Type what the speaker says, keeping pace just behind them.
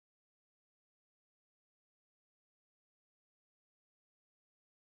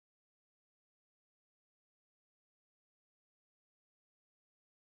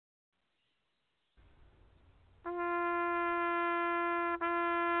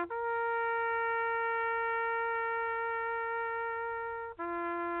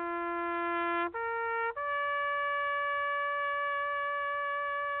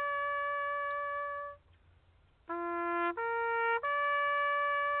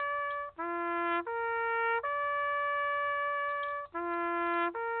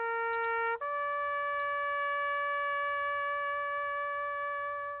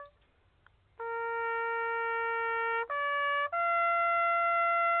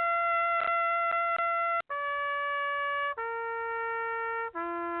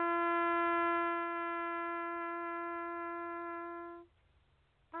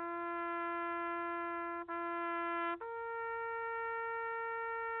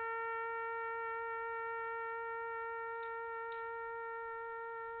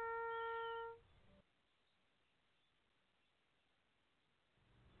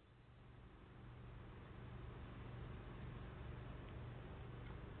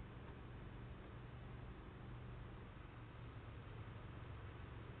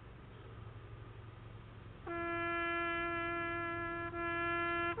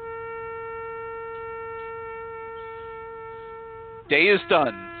day is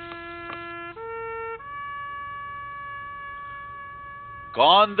done.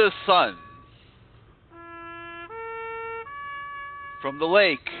 Gone the sun from the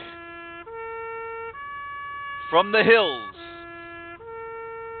lake, from the hills,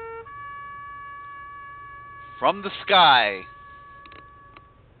 from the sky.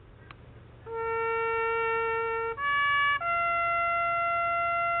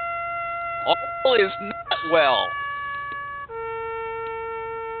 All is not well.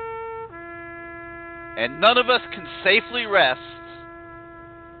 And none of us can safely rest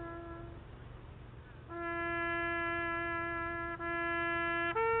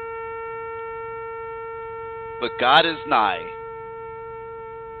but God is nigh.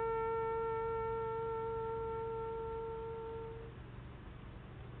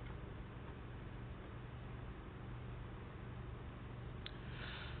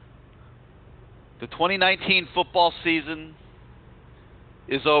 The 2019 football season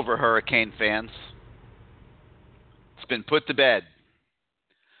is over, Hurricane fans. It's been put to bed.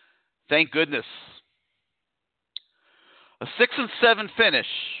 Thank goodness. A 6-7 finish.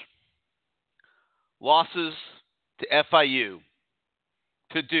 Losses to FIU,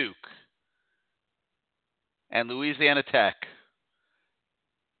 to Duke, and Louisiana Tech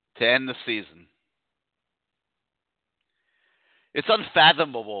to end the season. It's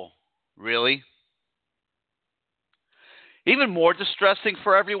unfathomable, really. Even more distressing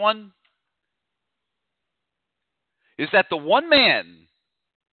for everyone is that the one man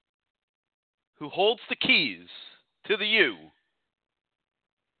who holds the keys to the U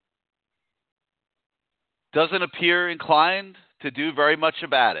doesn't appear inclined to do very much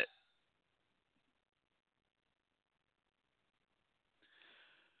about it.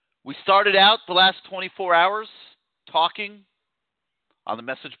 We started out the last 24 hours talking on the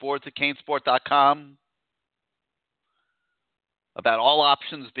message boards at CaneSport.com about all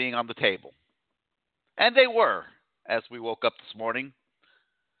options being on the table. And they were, as we woke up this morning.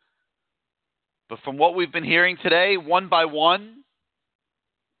 But from what we've been hearing today, one by one,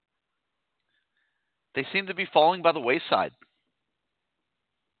 they seem to be falling by the wayside.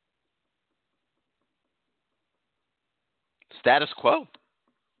 Status quo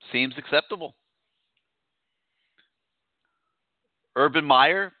seems acceptable. Urban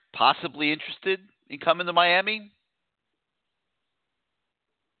Meyer possibly interested in coming to Miami.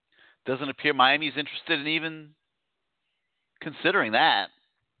 Doesn't appear Miami's interested in even considering that.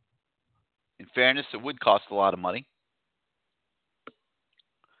 In fairness, it would cost a lot of money.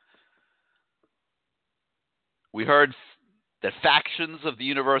 We heard that factions of the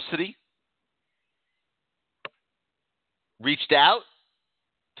university reached out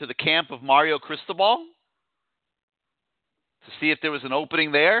to the camp of Mario Cristobal to see if there was an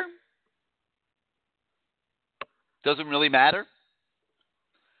opening there. Doesn't really matter.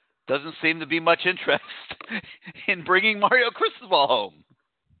 Doesn't seem to be much interest in bringing Mario Cristobal home.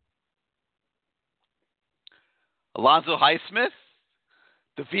 Alonzo Highsmith,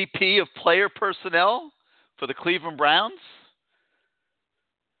 the VP of Player Personnel for the Cleveland Browns,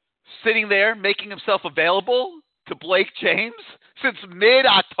 sitting there making himself available to Blake James since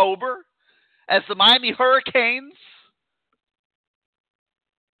mid-October as the Miami Hurricanes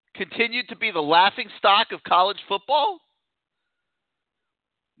continued to be the laughingstock of college football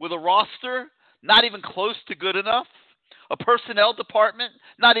with a roster not even close to good enough, a personnel department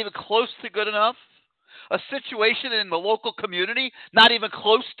not even close to good enough, a situation in the local community not even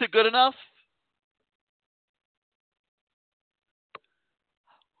close to good enough.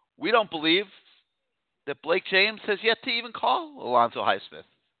 We don't believe that Blake James has yet to even call Alonzo Highsmith,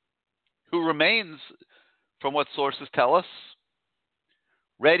 who remains, from what sources tell us,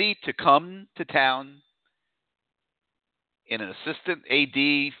 ready to come to town in an assistant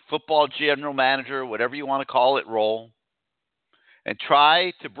AD, football general manager, whatever you want to call it, role, and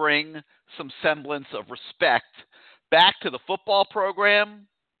try to bring some semblance of respect back to the football program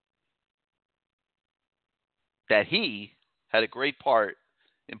that he had a great part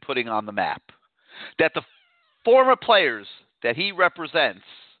in putting on the map, that the former players that he represents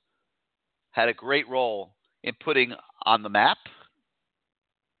had a great role in putting on the map,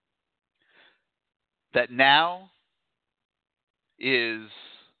 that now is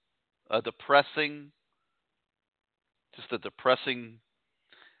a depressing,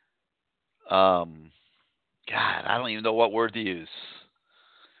 God, I don't even know what word to use.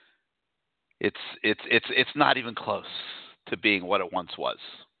 It's not even close to being what it once was.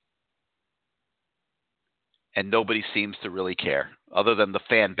 And nobody seems to really care, other than the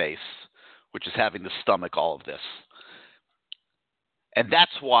fan base, which is having to stomach all of this. And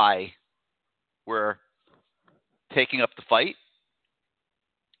that's why we're taking up the fight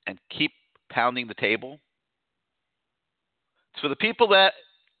pounding the table. It's for the people that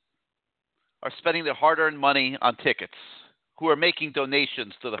are spending their hard-earned money on tickets, who are making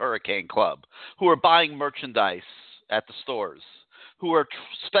donations to the Hurricane Club, who are buying merchandise at the stores, who are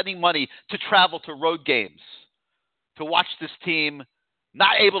spending money to travel to road games, to watch this team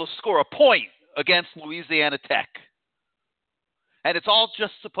not able to score a point against Louisiana Tech. And it's all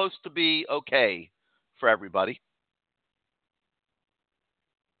just supposed to be okay for everybody.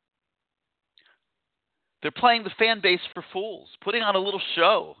 They're playing the fan base for fools, putting on a little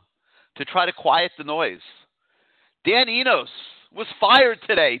show to try to quiet the noise. Dan Enos was fired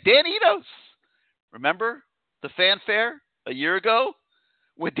today. Dan Enos. Remember the fanfare a year ago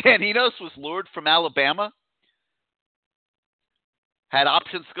when Dan Enos was lured from Alabama? Had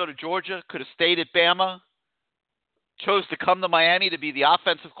options to go to Georgia, could have stayed at Bama, chose to come to Miami to be the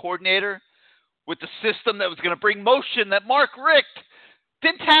offensive coordinator with the system that was going to bring motion that Mark Richt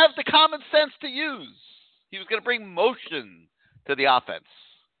didn't have the common sense to use. He was going to bring motion to the offense.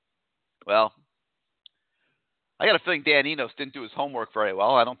 Well, I got a feeling Dan Enos didn't do his homework very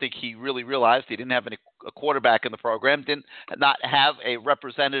well. I don't think he really realized he didn't have a quarterback in the program, did not have a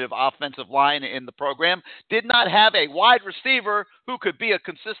representative offensive line in the program, did not have a wide receiver who could be a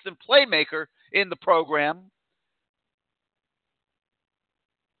consistent playmaker in the program.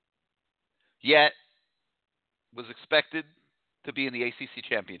 Yet was expected to be in the ACC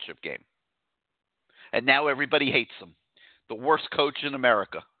championship game. And now everybody hates him. The worst coach in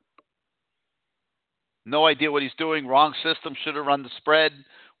America. No idea what he's doing. Wrong system. Should have run the spread.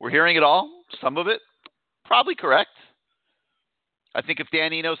 We're hearing it all. Some of it probably correct. I think if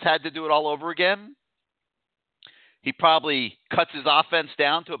Dan Enos had to do it all over again, he probably cuts his offense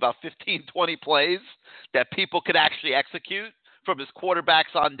down to about 15, 20 plays that people could actually execute from his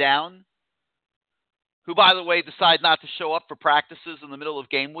quarterbacks on down, who, by the way, decide not to show up for practices in the middle of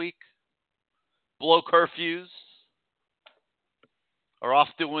game week, blow curfews, are off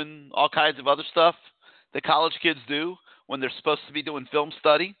doing all kinds of other stuff that college kids do when they're supposed to be doing film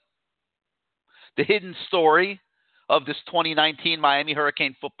study. The hidden story of this 2019 Miami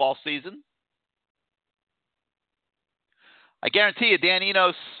Hurricane football season. I guarantee you Dan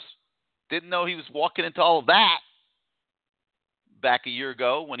Enos didn't know he was walking into all of that back a year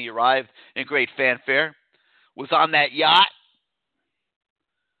ago when he arrived in great fanfare, was on that yacht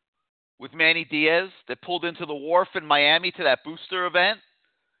with Manny Diaz that pulled into the wharf in Miami to that booster event,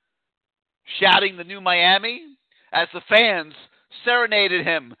 shouting the new Miami as the fans serenaded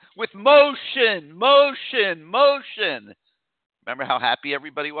him with motion, motion, motion. Remember how happy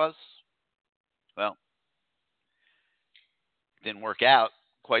everybody was? Well, didn't work out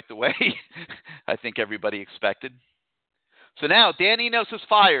quite the way I think everybody expected. So now Dan Enos is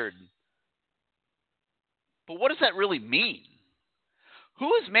fired. But what does that really mean?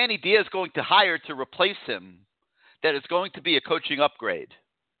 Who is Manny Diaz going to hire to replace him that is going to be a coaching upgrade?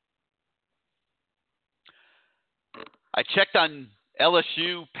 I checked on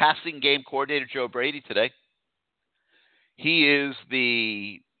LSU passing game coordinator Joe Brady today. He is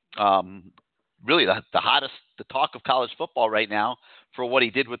really the hottest, the talk of college football right now for what he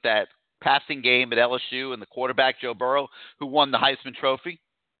did with that passing game at LSU and the quarterback Joe Burrow, who won the Heisman Trophy.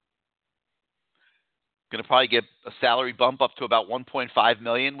 Going to probably get a salary bump up to about $1.5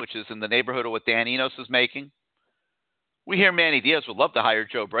 million, which is in the neighborhood of what Dan Enos is making. We hear Manny Diaz would love to hire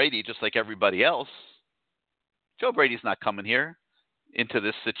Joe Brady just like everybody else. Joe Brady's not coming here into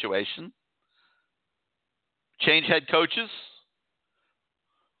this situation. Change head coaches.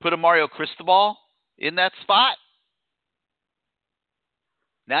 Put a Mario Cristobal in that spot.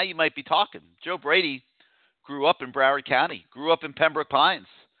 Now you might be talking. Joe Brady grew up in Broward County, grew up in Pembroke Pines,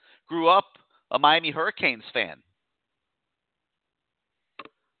 grew up a Miami Hurricanes fan.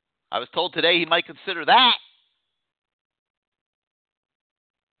 I was told today he might consider that.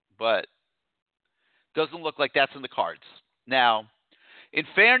 But doesn't look like that's in the cards. Now, in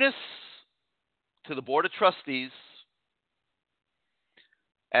fairness to the Board of Trustees,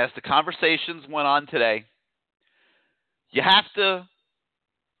 as the conversations went on today, you have to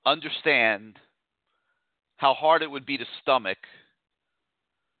understand how hard it would be to stomach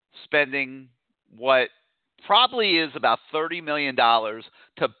spending what probably is about $30 million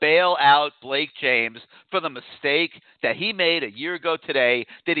to bail out Blake James for the mistake that he made a year ago today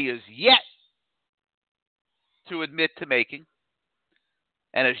that he is yet to admit to making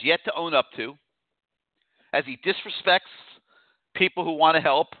and has yet to own up to, as he disrespects people who want to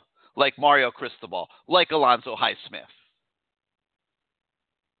help, like Mario Cristobal, like Alonzo Highsmith.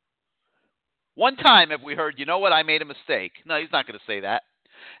 One time have we heard, you know what, I made a mistake. No, he's not going to say that.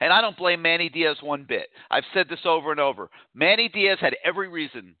 And I don't blame Manny Diaz one bit. I've said this over and over. Manny Diaz had every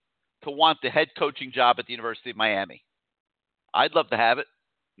reason to want the head coaching job at the University of Miami? I'd love to have it.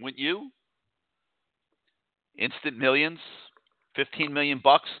 Wouldn't you? Instant millions, $15 million.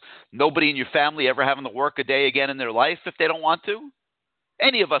 Nobody in your family ever having to work a day again in their life if they don't want to.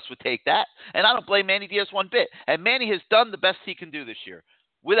 Any of us would take that. And I don't blame Manny Diaz one bit. And Manny has done the best he can do this year,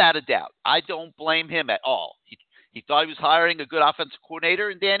 without a doubt. I don't blame him at all. He thought he was hiring a good offensive coordinator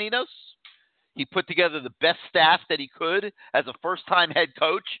in Dan Enos. He put together the best staff that he could as a first-time head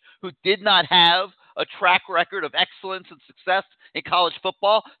coach who did not have a track record of excellence and success in college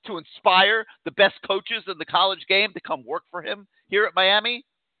football to inspire the best coaches in the college game to come work for him here at Miami.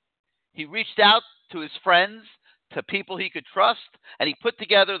 He reached out to his friends, to people he could trust, and he put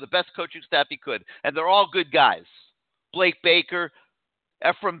together the best coaching staff he could. And they're all good guys. Blake Baker,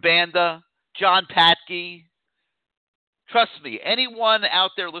 Ephraim Banda, John Patke. Trust me, anyone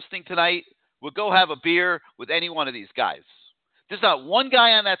out there listening tonight would go have a beer with any one of these guys. There's not one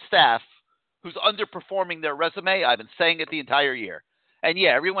guy on that staff who's underperforming their resume. I've been saying it the entire year. And yeah,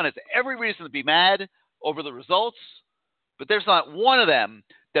 everyone has every reason to be mad over the results, but there's not one of them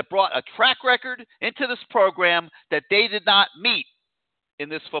that brought a track record into this program that they did not meet in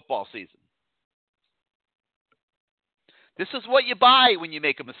this football season. This is what you buy when you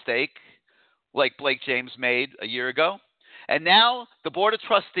make a mistake, like Blake James made a year ago. And now the Board of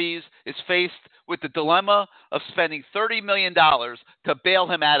Trustees is faced with the dilemma of spending $30 million to bail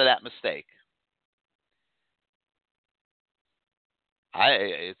him out of that mistake.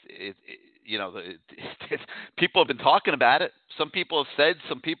 People have been talking about it. Some people have said,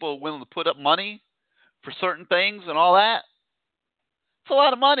 some people are willing to put up money for certain things and all that. It's a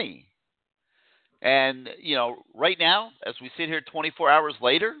lot of money. And, right now, as we sit here 24 hours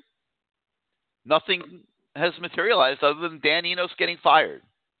later, nothing has materialized other than Dan Enos getting fired.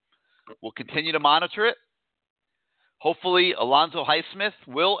 We'll continue to monitor it. Hopefully, Alonzo Highsmith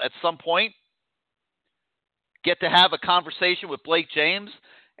will, at some point, get to have a conversation with Blake James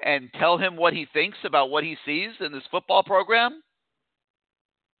and tell him what he thinks about what he sees in this football program.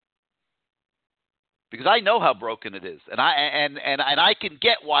 Because I know how broken it is. And I can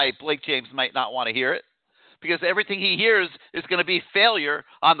get why Blake James might not want to hear it. Because everything he hears is going to be failure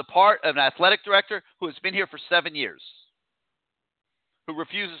on the part of an athletic director who has been here for 7 years, who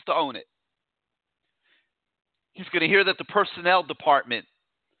refuses to own it. He's going to hear that the personnel department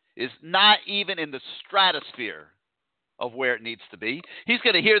is not even in the stratosphere of where it needs to be. He's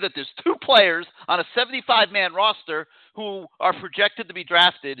going to hear that there's 2 players on a 75-man roster who are projected to be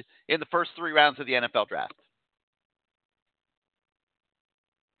drafted in the first 3 rounds of the NFL draft.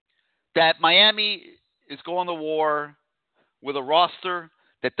 That Miami is going to war with a roster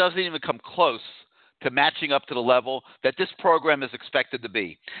that doesn't even come close to matching up to the level that this program is expected to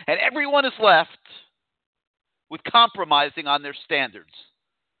be. And everyone is left with compromising on their standards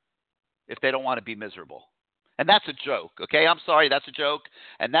if they don't want to be miserable. And that's a joke, okay? I'm sorry, that's a joke.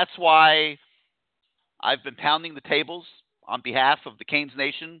 And that's why I've been pounding the tables on behalf of the Canes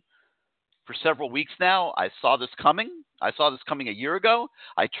Nation for several weeks now. I saw this coming. I saw this coming a year ago.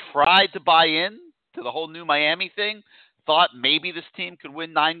 I tried to buy in to the whole new Miami thing. Thought maybe this team could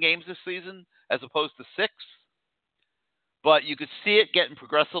win 9 games this season as opposed to 6. But you could see it getting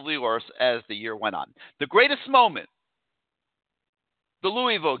progressively worse as the year went on. The greatest moment, the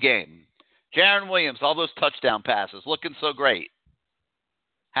Louisville game. Jaron Williams, all those touchdown passes, looking so great.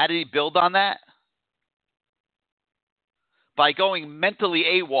 How did he build on that? By going mentally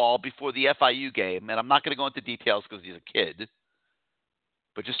AWOL before the FIU game, and I'm not going to go into details because he's a kid,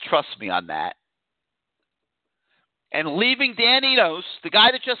 but just trust me on that. And leaving Dan Enos, the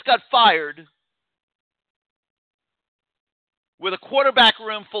guy that just got fired, with a quarterback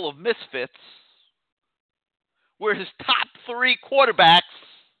room full of misfits, where his top 3 quarterbacks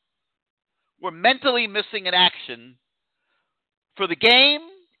were mentally missing in action for the game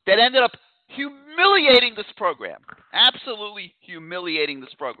that ended up humiliating this program. Absolutely humiliating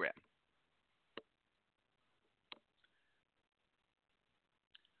this program.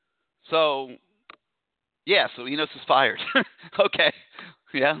 So Enos is fired. Okay.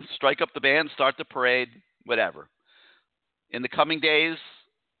 Yeah, strike up the band, start the parade, whatever. In the coming days,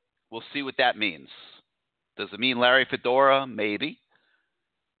 we'll see what that means. Does it mean Larry Fedora? Maybe.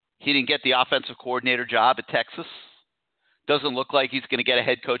 He didn't get the offensive coordinator job at Texas. Doesn't look like he's going to get a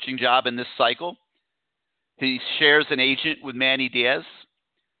head coaching job in this cycle. He shares an agent with Manny Diaz.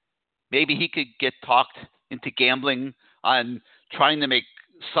 Maybe he could get talked into gambling on trying to make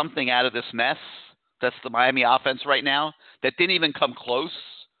something out of this mess. That's the Miami offense right now. That didn't even come close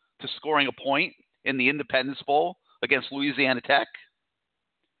to scoring a point in the Independence Bowl against Louisiana Tech.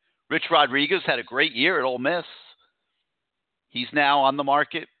 Rich Rodriguez had a great year at Ole Miss. He's now on the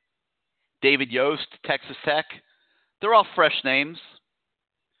market David Yost, Texas Tech. They're all fresh names.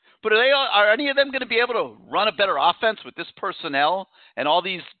 But are any of them going to be able to run a better offense with this personnel and all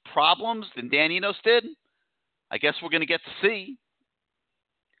these problems than Dan Enos did? I guess we're going to get to see.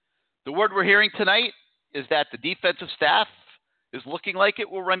 The word we're hearing tonight is that the defensive staff is looking like it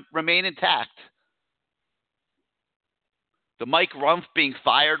will remain intact. The Mike Rumph being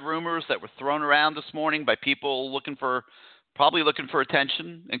fired rumors that were thrown around this morning by people probably looking for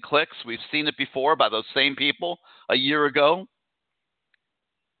attention and clicks. We've seen it before by those same people a year ago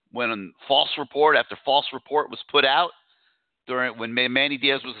when false report after false report was put out when Manny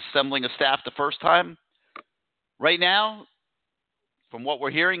Diaz was assembling a staff the first time. Right now, from what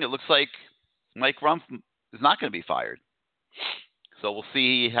we're hearing, it looks like Mike Rumph is not going to be fired. So we'll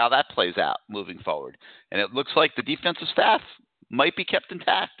see how that plays out moving forward. And it looks like the defensive staff might be kept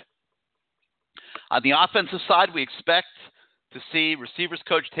intact. On the offensive side, we expect to see receivers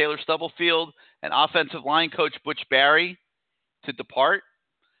coach Taylor Stubblefield and offensive line coach Butch Barry to depart.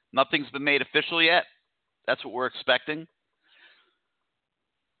 Nothing's been made official yet. That's what we're expecting.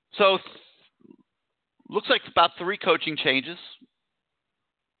 So looks like about 3 coaching changes.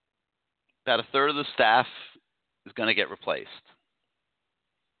 About a third of the staff is going to get replaced.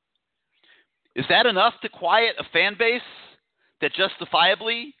 Is that enough to quiet a fan base that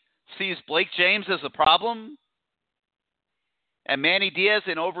justifiably sees Blake James as a problem and Manny Diaz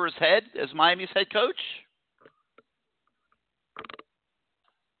in over his head as Miami's head coach?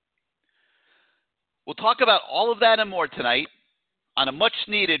 We'll talk about all of that and more tonight on a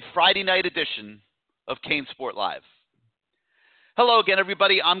much-needed Friday night edition of CaneSport Live. Hello again,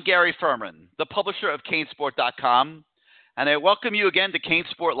 everybody. I'm Gary Ferman, the publisher of CaneSport.com, and I welcome you again to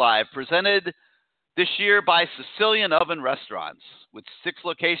CaneSport Live, presented this year by Sicilian Oven Restaurants, with 6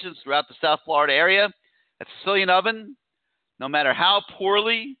 locations throughout the South Florida area. At Sicilian Oven, no matter how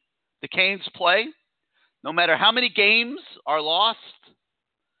poorly the Canes play, no matter how many games are lost,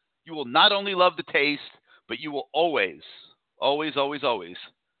 you will not only love the taste, but you will always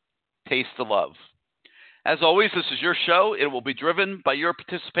taste the love. As always, this is your show. It will be driven by your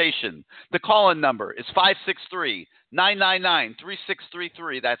participation. The call-in number is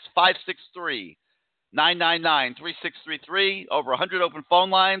 563-999-3633. That's 563-999-3633. Over 100 open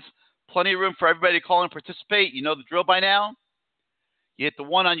phone lines. Plenty of room for everybody to call and participate. You know the drill by now. You hit the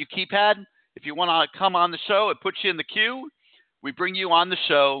 1 on your keypad. If you want to come on the show, it puts you in the queue. We bring you on the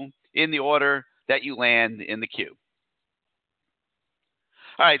show in the order that you land in the queue.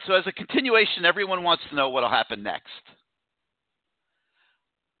 All right, so as a continuation, everyone wants to know what will happen next.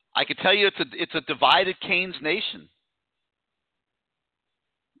 I can tell you it's a divided Canes nation.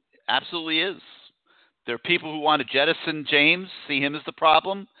 Absolutely is. There are people who want to jettison James, see him as the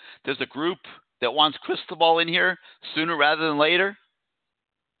problem. There's a group that wants Cristobal in here sooner rather than later.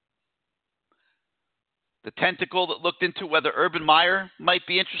 The tentacle that looked into whether Urban Meyer might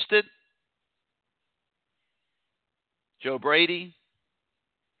be interested. Joe Brady.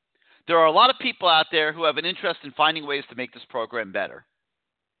 There are a lot of people out there who have an interest in finding ways to make this program better.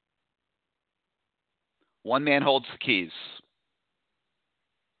 One man holds the keys.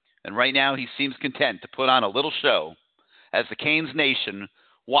 And right now he seems content to put on a little show as the Canes nation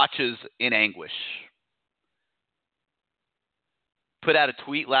watches in anguish. Put out a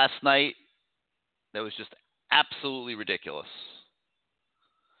tweet last night that was just absolutely ridiculous.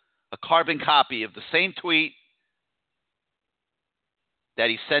 A carbon copy of the same tweet that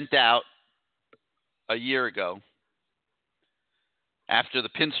he sent out a year ago after the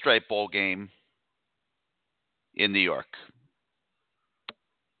Pinstripe Bowl game in New York.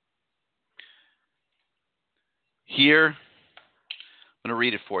 Here, I'm going to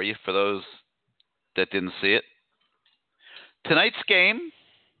read it for you for those that didn't see it. Tonight's game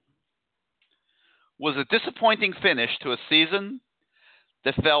was a disappointing finish to a season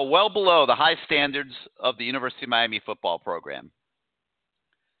that fell well below the high standards of the University of Miami football program.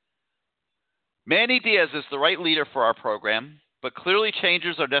 Manny Diaz is the right leader for our program, but clearly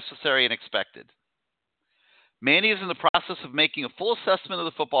changes are necessary and expected. Manny is in the process of making a full assessment of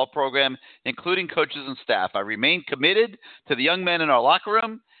the football program, including coaches and staff. I remain committed to the young men in our locker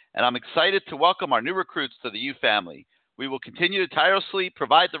room, and I'm excited to welcome our new recruits to the U family. We will continue to tirelessly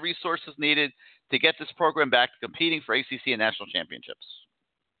provide the resources needed to get this program back to competing for ACC and national championships.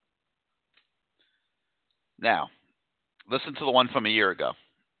 Now, listen to the one from a year ago,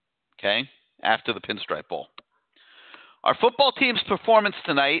 okay, after the Pinstripe Bowl. Our football team's performance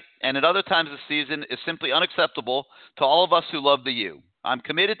tonight and at other times this season is simply unacceptable to all of us who love the U. I'm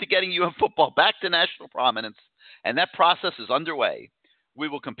committed to getting UM football back to national prominence, and that process is underway. We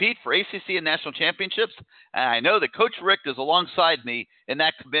will compete for ACC and national championships, and I know that Coach Rick is alongside me in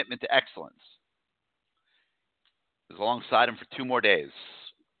that commitment to excellence. I was alongside him for 2 more days.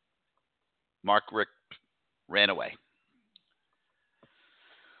 Mark Rick ran away.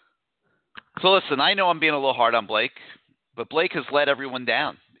 So listen, I know I'm being a little hard on Blake, but Blake has let everyone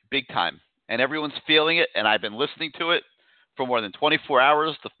down big time, and everyone's feeling it, and I've been listening to it for more than 24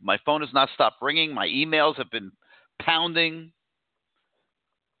 hours. My phone has not stopped ringing. My emails have been pounding.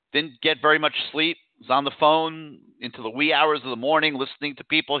 Didn't get very much sleep. Was on the phone into the wee hours of the morning, listening to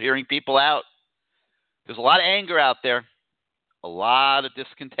people, hearing people out. There's a lot of anger out there, a lot of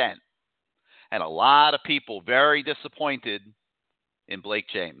discontent, and a lot of people very disappointed in Blake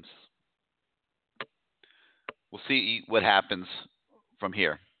James. We'll see what happens from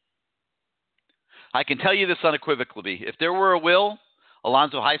here. I can tell you this unequivocally. If there were a will,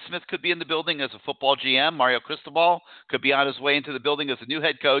 Alonzo Highsmith could be in the building as a football GM. Mario Cristobal could be on his way into the building as a new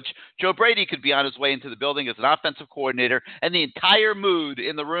head coach. Joe Brady could be on his way into the building as an offensive coordinator. And the entire mood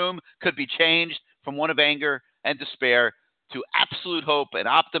in the room could be changed from one of anger and despair to absolute hope and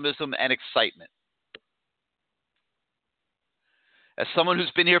optimism and excitement. As someone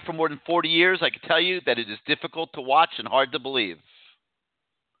who's been here for more than 40 years, I can tell you that it is difficult to watch and hard to believe.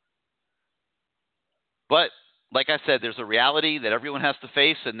 But, like I said, there's a reality that everyone has to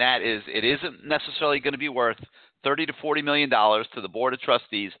face, and that is it isn't necessarily going to be worth $30 to $40 million to the Board of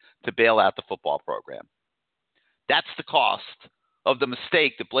Trustees to bail out the football program. That's the cost of the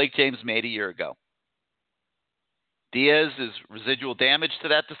mistake that Blake James made a year ago. Diaz is residual damage to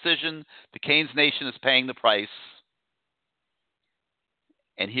that decision. The Canes Nation is paying the price.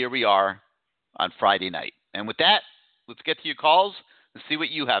 And here we are on Friday night. And with that, let's get to your calls and see what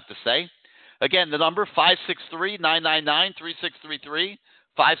you have to say. Again, the number 563-999-3633,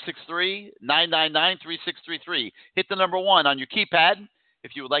 563-999-3633. Hit the number 1 on your keypad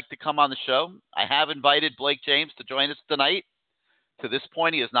if you would like to come on the show. I have invited Blake James to join us tonight. To this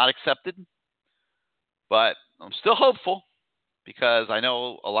point, he has not accepted. But I'm still hopeful because I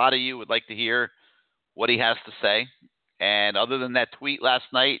know a lot of you would like to hear what he has to say. And other than that tweet last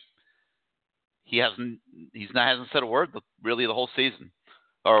night, he hasn't said a word really the whole season.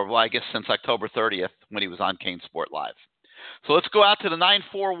 Or, well, I guess since October 30th when he was on CaneSport Live. So let's go out to the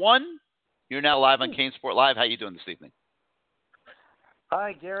 941. You're now live on CaneSport Live. How you doing this evening?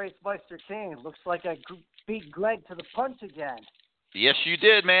 Hi, Gary. It's Meister King. Looks like I beat Greg to the punch again. Yes, you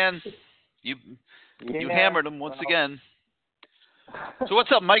did, man. You hammered him once again. So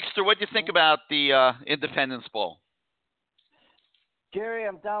what's up, Mikester? What do you think about the Independence Bowl? Gary,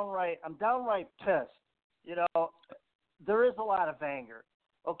 I'm downright pissed. You know, there is a lot of anger.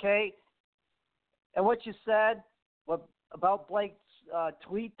 Okay, and what you said about Blake's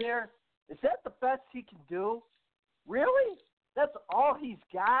tweet there, is that the best he can do? Really? That's all he's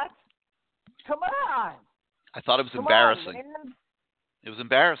got? Come on. I thought it was embarrassing. Man. It was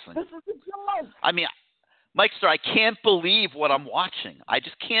embarrassing. This is a joke. I mean, Mikester, I can't believe what I'm watching. I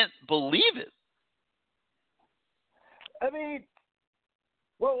just can't believe it. I mean,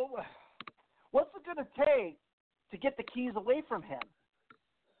 well, what's it going to take to get the keys away from him?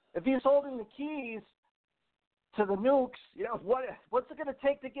 If he's holding the keys to the nukes, you know, what's it going to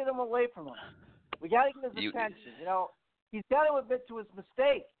take to get him away from him? We got to get his attention. You know, he's got to admit to his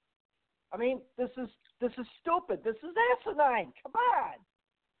mistake. I mean, this is stupid. This is asinine. Come on.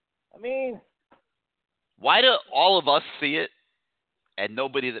 I mean, why do all of us see it and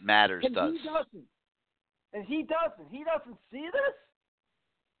nobody that matters does? He doesn't. And he doesn't. He doesn't see this?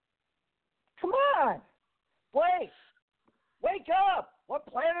 Come on. Blake, wake up. What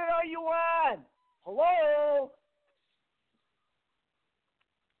planet are you on? Hello?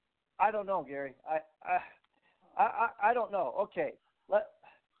 I don't know, Gary. I don't know. Okay. Let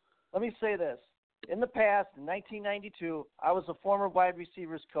me say this. In the past, in 1992, I was a former wide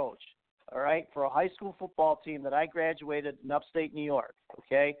receivers coach, all right, for a high school football team that I graduated in upstate New York,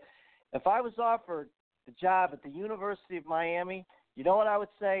 okay? If I was offered the job at the University of Miami, you know what I would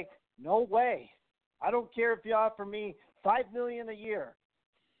say? No way. I don't care if you offer me $5 million a year.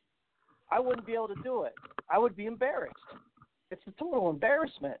 I wouldn't be able to do it. I would be embarrassed. It's a total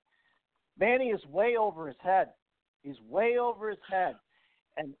embarrassment. Manny is way over his head. He's way over his head.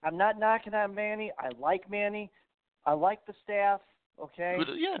 And I'm not knocking on Manny. I like Manny. I like the staff, okay?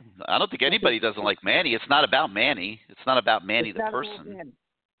 Yeah, I don't think anybody doesn't like Manny. It's not about Manny. It's not about Manny the person.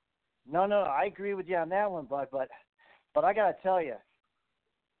 No, I agree with you on that one, Bud. But I got to tell you,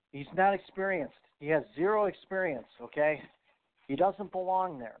 he's not experienced. He has zero experience, okay? He doesn't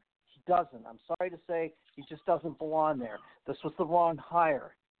belong there. He doesn't. I'm sorry to say he just doesn't belong there. This was the wrong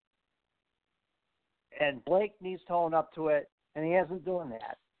hire. And Blake needs to own up to it. and he isn't doing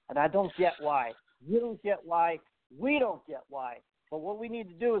that. And I don't get why. You don't get why. We don't get why. But what we need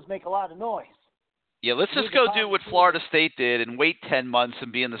to do is make a lot of noise. Yeah, let's just go do what Florida State did and wait 10 months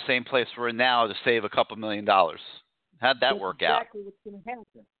and be in the same place we're in now to save a couple $1 million. How'd that work out? That's exactly what's going to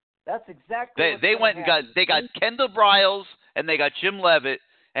happen. That's exactly they went and got Kendall Briles and they got Jim Levitt,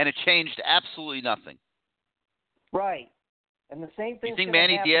 and it changed absolutely nothing. Right. And the same thing. You think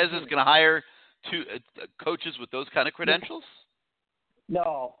Manny Diaz is going to hire two coaches with those kind of credentials?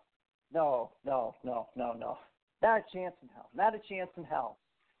 No. Not a chance in hell. Not a chance in hell.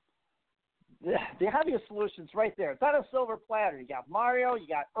 The obvious solution's right there. It's on a silver platter. You got Mario, you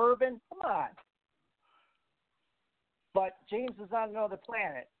got Urban. Come on. But James is on another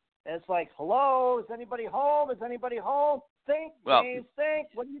planet. And it's like, hello, is anybody home? Is anybody home? Think, James, think.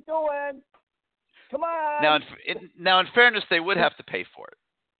 What are you doing? Come on. Now, in fairness, they would have to pay for it.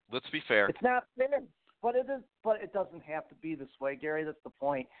 Let's be fair. It's not fair, but it is. But it doesn't have to be this way, Gary. That's the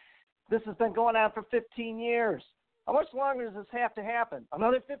point. This has been going on for 15 years. How much longer does this have to happen?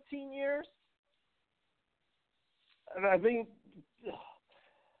 Another 15 years? I mean,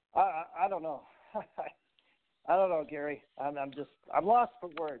 I don't know. I don't know, Gary. I'm lost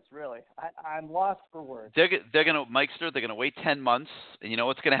for words, really. I'm lost for words. They're gonna, Mikester. They're gonna wait 10 months, and you know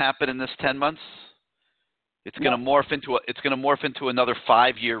what's gonna happen in this 10 months? It's gonna morph into another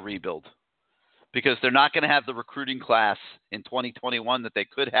 5-year rebuild, because they're not gonna have the recruiting class in 2021 that they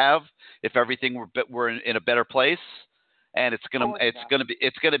could have if everything were in a better place, and it's gonna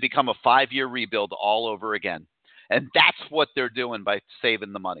become a 5-year rebuild all over again, and that's what they're doing by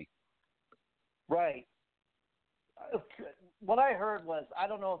saving the money. Right. What I heard was, I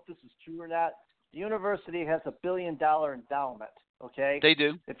don't know if this is true or not, the university has $1 billion endowment, okay? They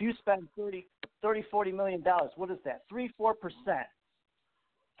do. If you spend $40 million, what is that? 3-4%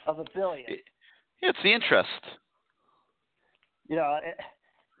 of $1 billion. It's the interest. You know,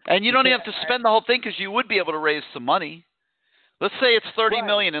 and you don't even have to spend the whole thing, because you would be able to raise some money. Let's say it's $30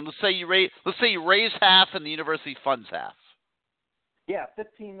 million, and let's say you raise half and the university funds half. Yeah,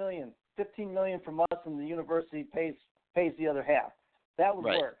 $15 million. $15 million from us, and the university pays the other half. That would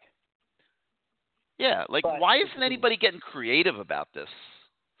work. Yeah, why isn't anybody getting creative about this?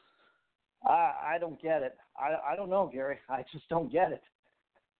 I don't get it. I don't know, Gary. I just don't get it.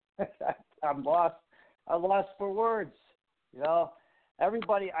 I'm lost. I'm lost for words. You know, I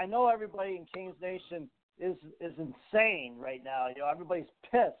know everybody in Canes Nation is insane right now. You know, everybody's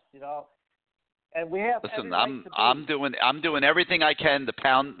pissed. You know. And we have. Listen, I'm doing everything I can to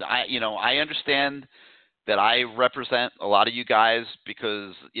pound. I understand that I represent a lot of you guys,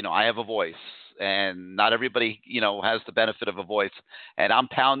 because I have a voice, and not everybody has the benefit of a voice, and I'm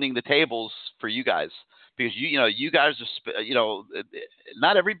pounding the tables for you guys, because you guys are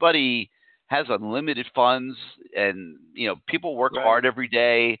not everybody has unlimited funds, and people work hard every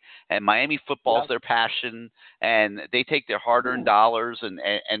day, and Miami football is their passion, and they take their hard-earned dollars and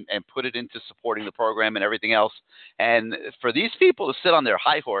put it into supporting the program and everything else. And for these people to sit on their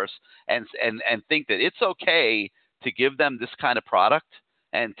high horse and think that it's okay to give them this kind of product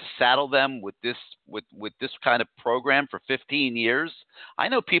and to saddle them with this kind of program for 15 years, I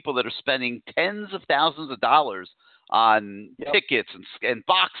know people that are spending tens of thousands of dollars on tickets and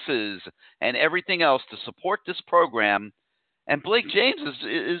boxes and everything else to support this program, and Blake James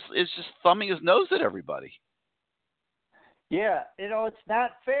is just thumbing his nose at everybody. Yeah, it's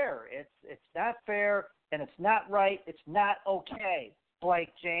not fair. It's not fair, and it's not right. It's not okay,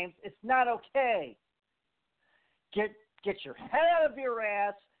 Blake James. It's not okay. Get your head out of your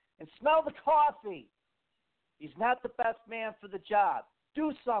ass and smell the coffee. He's not the best man for the job.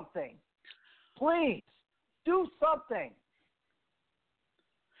 Do something, please. Do something.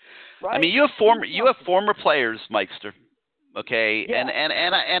 Right? I mean, you have former players, Mikester. Okay, yeah.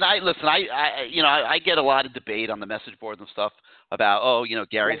 and I listen. I get a lot of debate on the message boards and stuff about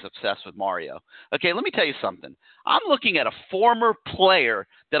Gary's obsessed with Mario. Okay, let me tell you something. I'm looking at a former player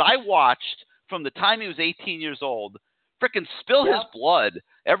that I watched from the time he was 18 years old, frickin' spill his blood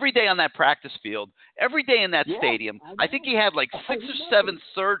every day on that practice field, every day in that stadium. I think he had like 6 or 7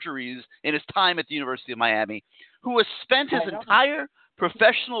 surgeries in his time at the University of Miami, who has spent his entire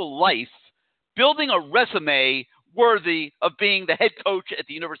professional life building a resume worthy of being the head coach at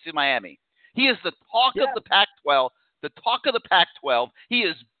the University of Miami. He is the talk of the Pac-12, He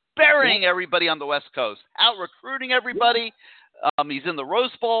is burying everybody on the West Coast, out recruiting everybody. He's in the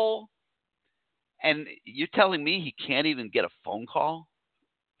Rose Bowl. And you're telling me he can't even get a phone call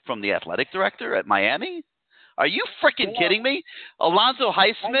from the athletic director at Miami? Are you freaking kidding me? Alonzo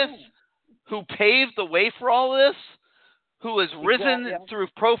Highsmith, who paved the way for all this, who has risen Exactly. through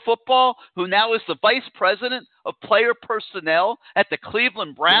pro football, who now is the vice president of player personnel at the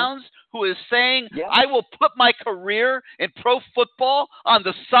Cleveland Browns, who is saying, Yeah. I will put my career in pro football on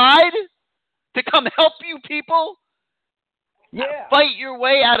the side to come help you people Yeah. fight your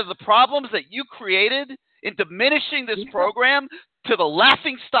way out of the problems that you created in diminishing this program to the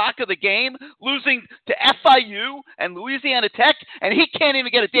laughing stock of the game, losing to FIU and Louisiana Tech, and he can't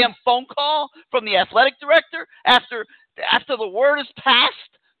even get a damn phone call from the athletic director after the word is passed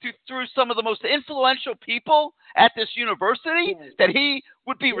through some of the most influential people at this university that he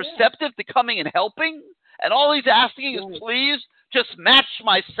would be receptive to coming and helping. And all he's asking is, please just match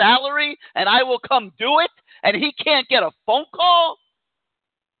my salary and I will come do it. And he can't get a phone call?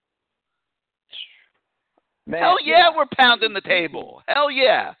 Man, Hell yeah, we're pounding the table. Hell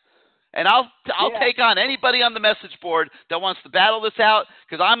yeah. And I'll take on anybody on the message board that wants to battle this out,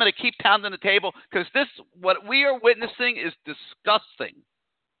 because I'm going to keep pounding the table, because what we are witnessing is disgusting.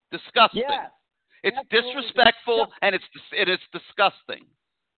 Disgusting. Yeah, it's absolutely disrespectful, and it is disgusting.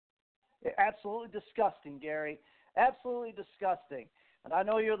 Absolutely disgusting, Gary. Absolutely disgusting. And I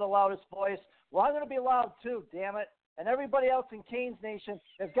know you're the loudest voice. Well, I'm going to be loud too, damn it. And everybody else in Canes Nation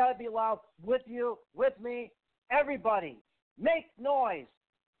has got to be loud with you, with me, everybody. Make noise.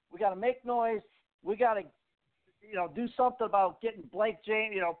 We got to make noise. We got to, do something about getting Blake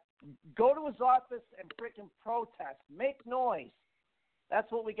James, go to his office and freaking protest. Make noise.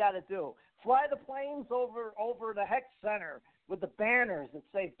 That's what we got to do. Fly the planes over the Heck Center with the banners that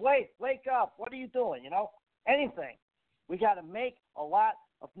say, Blake, wake up. What are you doing? Anything. We got to make a lot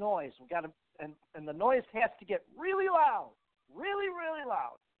of noise. We got to, and the noise has to get really loud, really, really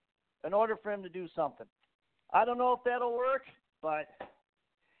loud, in order for him to do something. I don't know if that'll work, but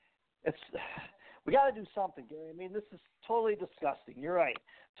we got to do something, Gary. I mean, this is totally disgusting. You're right.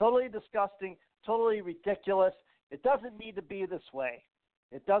 Totally disgusting, totally ridiculous. It doesn't need to be this way.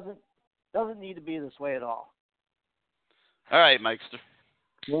 It doesn't need to be this way at all. All right, Mikester.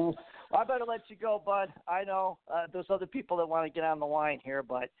 Well, I better let you go, bud. I know there's other people that want to get on the line here,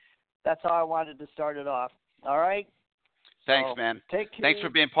 but that's how I wanted to start it off. All right? Thanks, man. Take care. Thanks for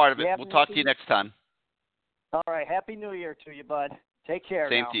being part of it. We'll talk to you next time. All right. Happy New Year to you, bud. Take care.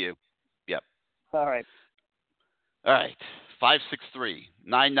 Same to you. Yep. All right. All right.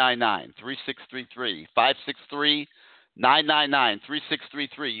 563-999-3633.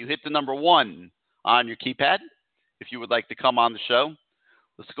 563-999-3633. You hit the number 1 on your keypad if you would like to come on the show.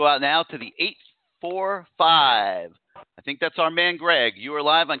 Let's go out now to the 845. I think that's our man, Greg. You are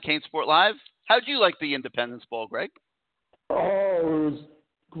live on CaneSport Live. How'd you like the Independence Bowl, Greg? Oh, it was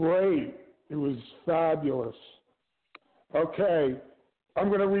great. It was fabulous. Okay, I'm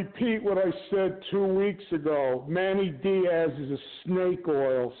going to repeat what I said 2 weeks ago. Manny Diaz is a snake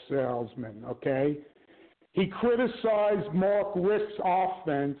oil salesman, okay? He criticized Mark Richt's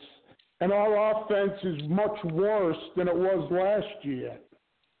offense, and our offense is much worse than it was last year,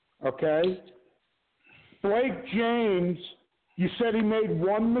 okay? Blake James, you said he made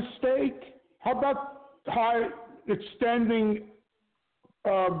one mistake? How about extending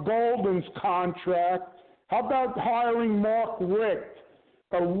Golden's contract? How about hiring Mark Richt,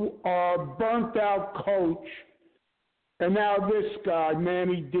 a burnt-out coach, and now this guy,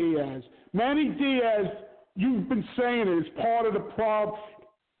 Manny Diaz? Manny Diaz, you've been saying it, is part of the problem.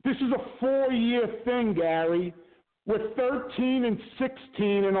 This is a 4-year thing, Gary. We're 13-16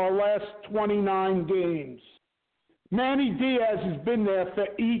 in our last 29 games. Manny Diaz has been there for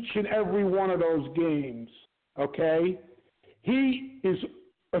each and every one of those games, okay? He is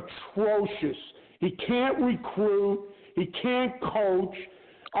atrocious. He can't recruit. He can't coach.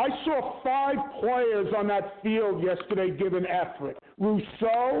 I saw 5 players on that field yesterday giving effort.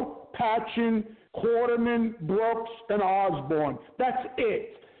 Rousseau, Patchen, Quarterman, Brooks, and Osborne. That's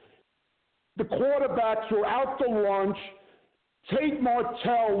it. The quarterbacks were out to lunch. Tate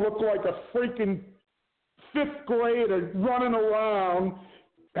Martell looked like a freaking 5th grader running around,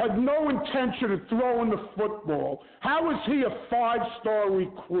 had no intention of throwing the football. How is he a 5-star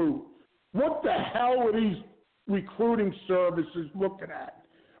recruit? What the hell are these recruiting services looking at?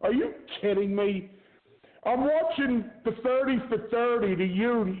 Are you kidding me? I'm watching the 30 for 30 to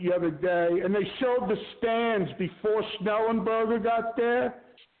you the other day, and they showed the stands before Schnellenberger got there.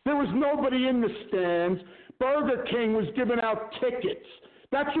 There was nobody in the stands. Burger King was giving out tickets.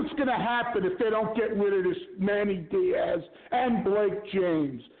 That's what's going to happen if they don't get rid of this Manny Diaz and Blake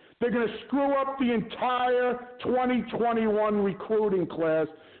James. They're going to screw up the entire 2021 recruiting class,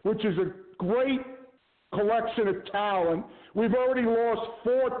 which is a great collection of talent. We've already lost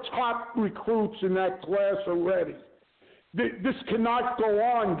 4 top recruits in that class already. This cannot go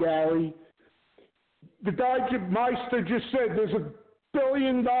on, Gary. the guy Meister just said there's $1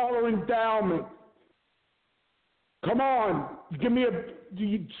 billion endowment. Come on,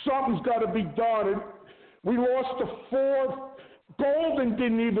 something's got to be done. We lost to 4. Golden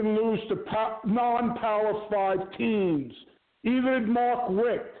didn't even lose to non-Power 5 teams. Either did Mark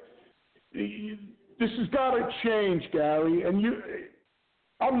Richt. This has got to change, Gary. And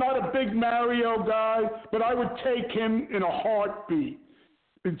I'm not a big Mario guy, but I would take him in a heartbeat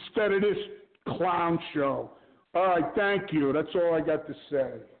instead of this clown show. All right, thank you. That's all I got to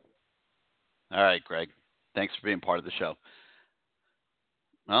say. All right, Greg. Thanks for being part of the show.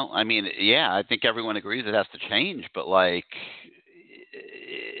 Well, I mean, yeah, I think everyone agrees it has to change, but, like,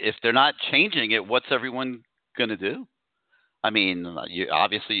 if they're not changing it, what's everyone going to do? I mean,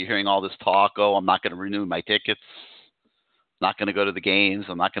 obviously you're hearing all this talk, I'm not going to renew my tickets, not going to go to the games,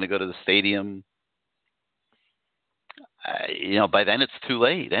 I'm not going to go to the stadium. By then it's too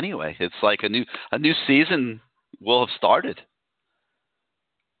late anyway. It's like a new season will have started.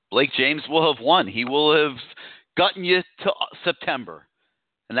 Blake James will have won. He will have gotten you to September.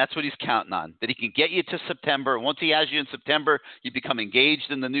 And that's what he's counting on, that he can get you to September. Once he has you in September, you become engaged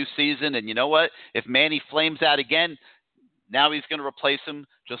in the new season. And you know what? If Manny flames out again, now he's going to replace him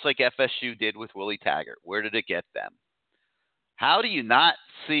just like FSU did with Willie Taggart. Where did it get them? How do you not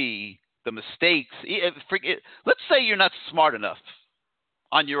see the mistakes? Let's say you're not smart enough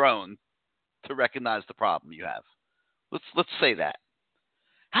on your own to recognize the problem you have. Let's say that.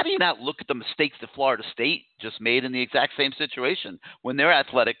 How do you not look at the mistakes that Florida State just made in the exact same situation when their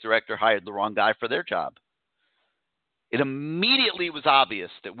athletic director hired the wrong guy for their job? It immediately was obvious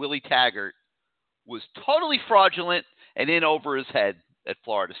that Willie Taggart was totally fraudulent and in over his head at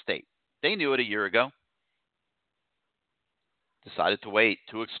Florida State. They knew it a year ago. Decided to wait.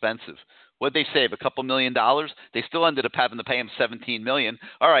 Too expensive. What'd they save? A couple $1 million? They still ended up having to pay him $17 million.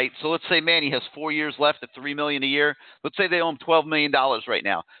 All right, so let's say Manny has 4 years left at $3 million a year. Let's say they owe him $12 million right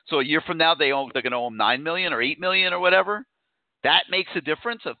now. So a year from now, they're going to owe him $9 million or $8 million or whatever. That makes a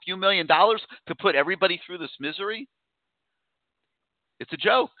difference, a few $1 million to put everybody through this misery. It's a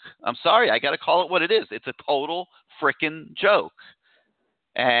joke. I'm sorry, I got to call it what it is. It's a total frickin' joke.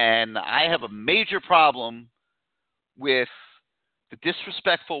 And I have a major problem with the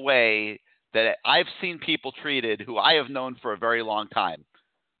disrespectful way that I've seen people treated who I have known for a very long time,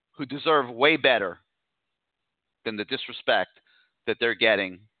 who deserve way better than the disrespect that they're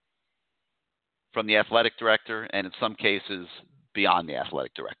getting from the athletic director and in some cases beyond the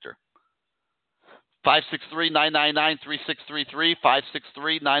athletic director. 563-999-3633,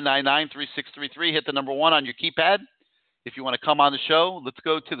 563-999-3633. Hit the number 1 on your keypad. If you want to come on the show, let's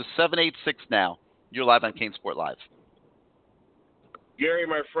go to the 786 now. You're live on CaneSport Live. Gary,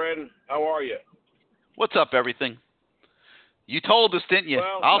 my friend, how are you? What's up, everything? You told us, didn't you?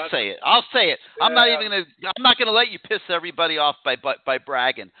 Well, I'll say it. Yeah. I'm not gonna let you piss everybody off by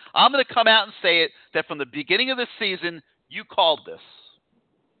bragging. I'm gonna come out and say it that from the beginning of this season, you called this.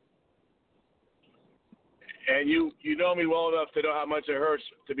 And you know me well enough to know how much it hurts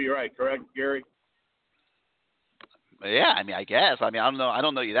to be right, correct, Gary? Yeah, I mean, I guess. I mean, I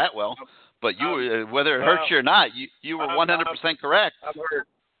don't know you that well. But you, whether it hurts you or not, you were 100% correct. I'm hurt.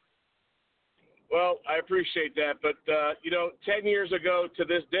 Well, I appreciate that. But, 10 years ago to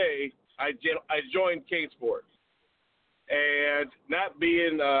this day, I joined CaneSport. And not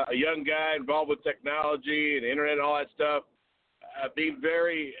being a young guy involved with technology and the internet and all that stuff, being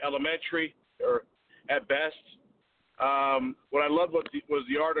very elementary or at best, what I loved was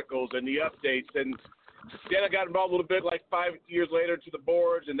the articles and the updates. And then I got involved a little bit like 5 years later to the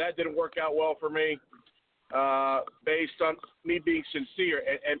boards, and that didn't work out well for me based on me being sincere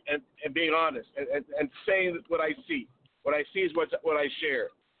and being honest and saying what I see. What I see is what I share.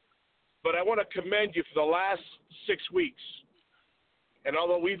 But I want to commend you for the last 6 weeks. And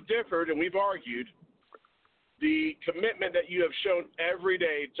although we've differed and we've argued, the commitment that you have shown every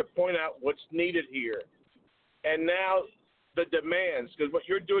day to point out what's needed here. And now the demands, because what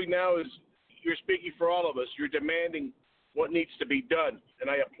you're doing now is you're speaking for all of us. You're demanding what needs to be done. And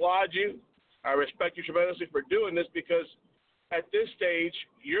I applaud you. I respect you tremendously for doing this because at this stage,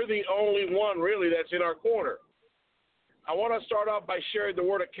 you're the only one really that's in our corner. I want to start off by sharing the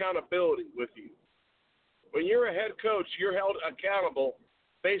word accountability with you. When you're a head coach, you're held accountable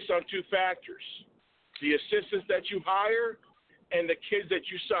based on 2 factors: the assistants that you hire and the kids that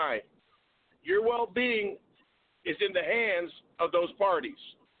you sign. Your well-being is in the hands of those parties,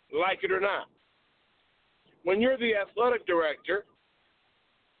 like it or not. When you're the athletic director,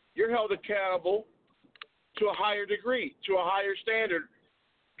 you're held accountable to a higher degree, to a higher standard,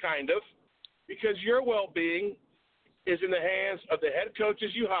 kind of, because your well-being is in the hands of the head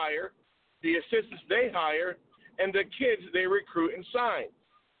coaches you hire the assistants they hire, and the kids they recruit and sign.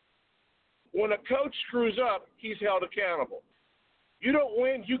 When a coach screws up, he's held accountable. You don't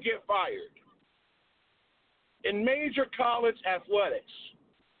win, you get fired. In major college athletics,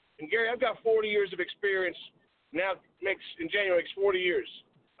 and Gary, I've got 40 years of experience. Now, in January, makes 40 years.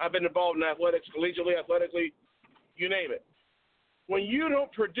 I've been involved in athletics, collegiately, athletically, you name it. When you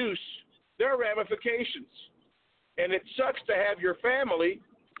don't produce, there are ramifications. And it sucks to have your family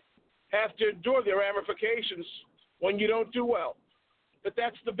have to endure the ramifications when you don't do well. But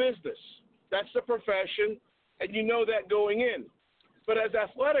that's the business. That's the profession, and you know that going in. But as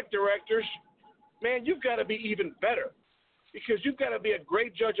athletic directors, man, you've got to be even better because you've got to be a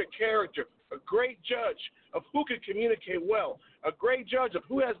great judge of character, a great judge of who can communicate well, a great judge of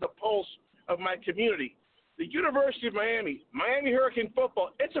who has the pulse of my community. The University of Miami, Miami Hurricane football,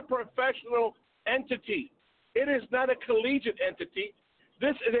 it's a professional entity. It is not a collegiate entity.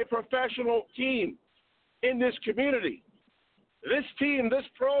 This is a professional team in this community. This team, this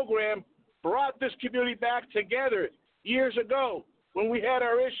program brought this community back together years ago when we had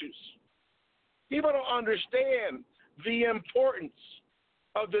our issues. People don't understand the importance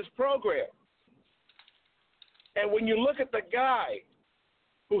of this program. And when you look at the guy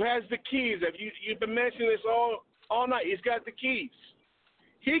who has the keys, you've been mentioning this all night, he's got the keys.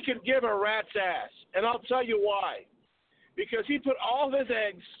 He could give a rat's ass, and I'll tell you why. Because he put all his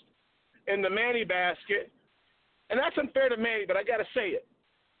eggs in the Manny basket, and that's unfair to Manny, but I got to say it.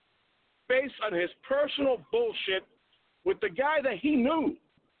 Based on his personal bullshit with the guy that he knew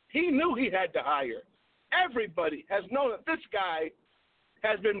he had to hire. Everybody has known that this guy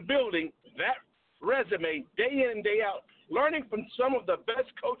has been building that resume day in and day out, learning from some of the best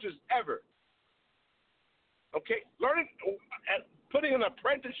coaches ever. Okay, putting an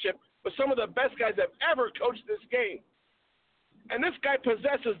apprenticeship with some of the best guys that have ever coached this game. And this guy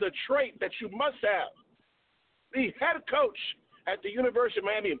possesses the trait that you must have. The head coach at the University of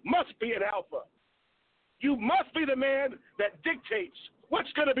Miami must be an alpha. You must be the man that dictates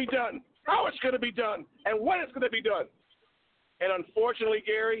what's going to be done, how it's going to be done, and when it's going to be done. And unfortunately,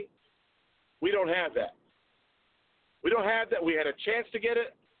 Gary, we don't have that. We don't have that. We had a chance to get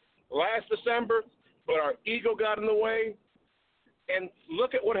it last December, but our ego got in the way. And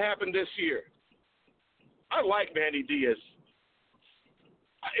look at what happened this year. I like Manny Diaz.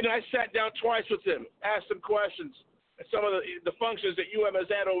 And I sat down twice with him, asked him questions, and some of the functions that UM has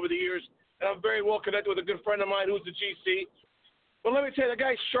had over the years. And I'm very well connected with a good friend of mine who's the GC. But let me tell you, the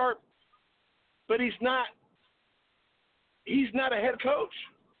guy's sharp, but he's not a head coach.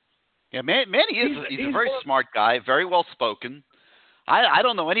 Yeah, Manny he's a very smart guy, very well spoken. I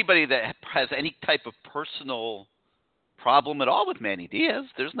don't know anybody that has any type of personal problem at all with Manny Diaz.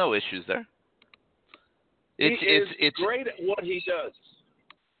 There's no issues there. It's great at what he does.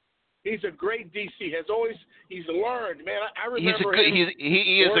 He's a great DC. He's learned, man. I remember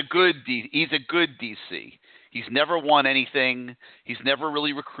he's a good DC. He's never won anything. He's never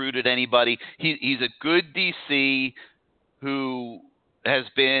really recruited anybody. He's a good DC who has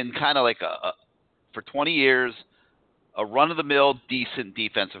been kind of like for 20 years a run-of-the-mill decent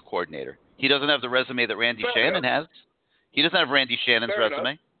defensive coordinator. He doesn't have the resume that Randy Shannon has. He doesn't have Randy Shannon's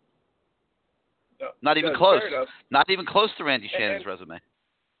resume. No, not even close. Not even close to Randy Shannon's resume.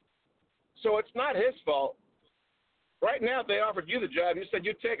 So it's not his fault. Right now, if they offered you the job, you said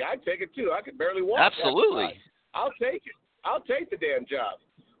you'd take it. I'd take it too. I could barely walk. Absolutely. I'll take it. I'll take the damn job.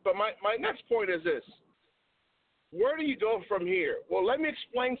 But my next point is this. Where do you go from here? Well, let me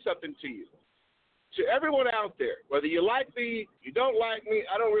explain something to you. To everyone out there, whether you like me, you don't like me,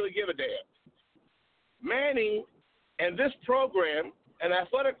 I don't really give a damn. Manny and this program, an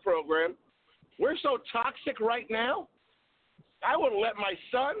athletic program, we're so toxic right now, I wouldn't let my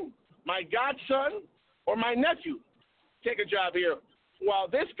son, my godson, or my nephew take a job here while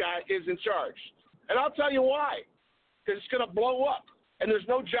this guy is in charge. And I'll tell you why. Because it's going to blow up, and there's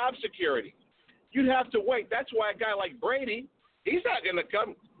no job security. You'd have to wait. That's why a guy like Brady, he's not going to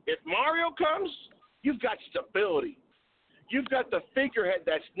come. If Mario comes, you've got stability. You've got the figurehead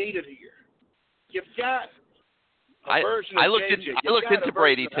that's needed here. You've got a version of JJ. I looked into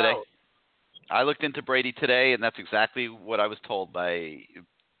Brady today. I looked into Brady today, and that's exactly what I was told by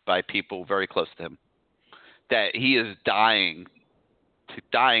people very close to him, that he is dying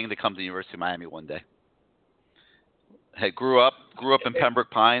to come to the University of Miami one day. Grew up in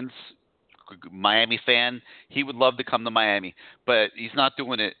Pembroke Pines, Miami fan. He would love to come to Miami, but he's not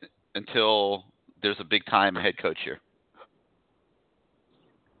doing it until there's a big time head coach here.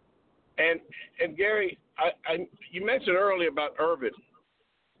 And Gary, you mentioned earlier about Urban.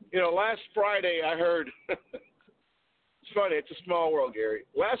 You know, last Friday I heard It's funny. It's a small world, Gary.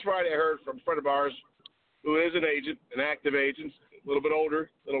 Last Friday, I heard from a friend of ours who is an agent, an active agent, a little bit older,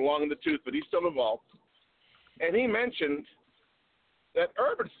 a little long in the tooth, but he's still involved. And he mentioned that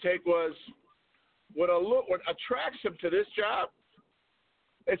Urban's take was what attracts him to this job,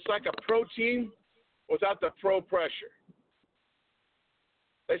 it's like a pro team without the pro pressure.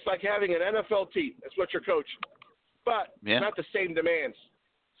 It's like having an NFL team. That's what you're coaching. But not the same demands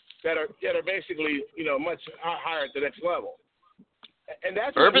that are basically, much higher at the next level. And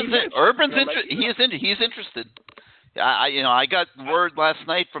that's he's interested. I got word last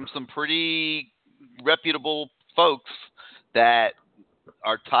night from some pretty reputable folks that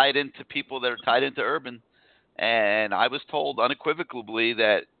are tied into people that are tied into Urban, and I was told unequivocally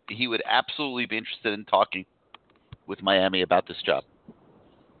that he would absolutely be interested in talking with Miami about this job.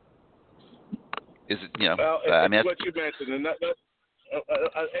 Is it what you mentioned, and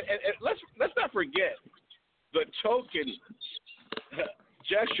let's not forget the token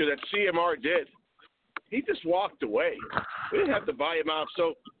gesture that CMR did. He just walked away. We didn't have to buy him out,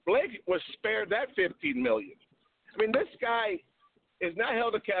 so Blake was spared that $15 million. I mean, this guy is not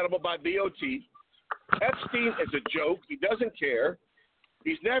held accountable by BOT. Epstein is a joke. He doesn't care.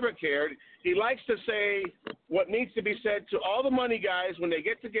 He's never cared. He likes to say what needs to be said to all the money guys when they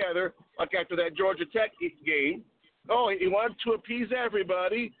get together, like after that Georgia Tech game. Oh, he wanted to appease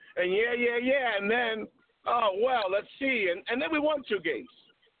everybody, and and then, let's see. And then we won 2 games.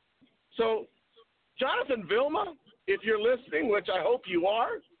 So, Jonathan Vilma, if you're listening, which I hope you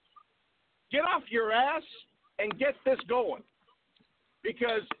are, get off your ass and get this going.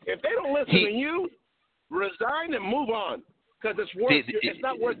 Because if they don't listen to you, resign and move on. Because it's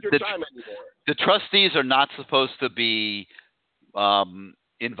not worth your time anymore. The trustees are not supposed to be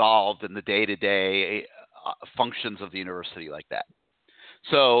involved in the day-to-day functions of the university like that.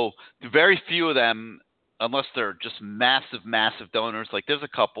 So very few of them, unless they're just massive, massive donors, like there's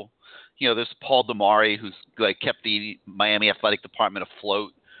a couple. There's Paul Damari, who's kept the Miami Athletic Department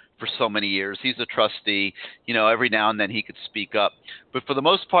afloat for so many years. He's a trustee. Every now and then he could speak up. But for the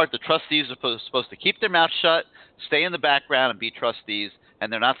most part, the trustees are supposed to keep their mouth shut, stay in the background and be trustees,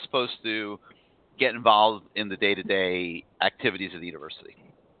 and they're not supposed to get involved in the day-to-day activities of the university.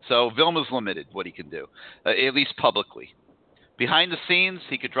 So Vilma's limited what he can do, at least publicly. Behind the scenes,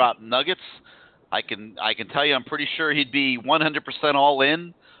 he could drop nuggets. I can tell you I'm pretty sure he'd be 100% all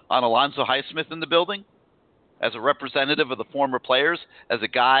in on Alonzo Highsmith in the building as a representative of the former players, as a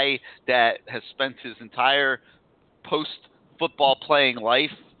guy that has spent his entire post-football playing life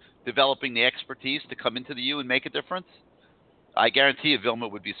developing the expertise to come into the U and make a difference. I guarantee you Vilma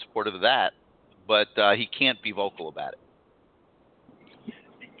would be supportive of that, but he can't be vocal about it.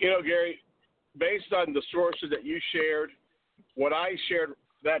 Gary, based on the sources that you shared, what I shared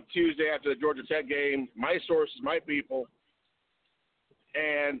that Tuesday after the Georgia Tech game, my sources, my people,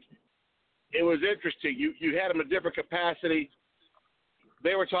 and it was interesting. You had him in a different capacity.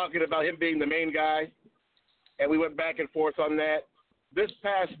 They were talking about him being the main guy, and we went back and forth on that. This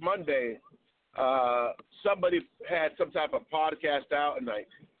past Monday, somebody had some type of podcast out, and I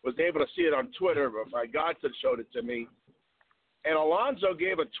was able to see it on Twitter. My godson showed it to me. And Alonzo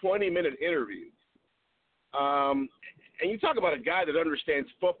gave a 20-minute interview. And you talk about a guy that understands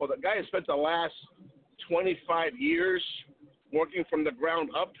football. The guy has spent the last 25 years working from the ground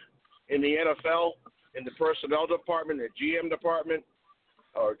up in the NFL, in the personnel department, the GM department,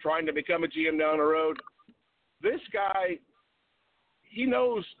 or trying to become a GM down the road. This guy, he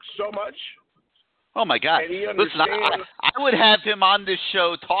knows so much. Oh, my God. Listen, I would have him on this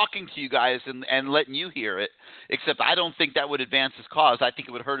show talking to you guys and letting you hear it, except I don't think that would advance his cause. I think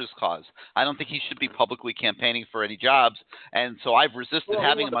it would hurt his cause. I don't think he should be publicly campaigning for any jobs. And so I've resisted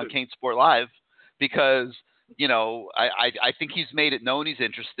having him on CaneSport Live because, I think he's made it known he's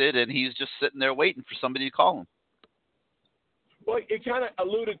interested, and he's just sitting there waiting for somebody to call him. Well, it kind of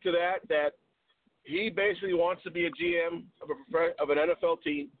alluded to that he basically wants to be a GM of an NFL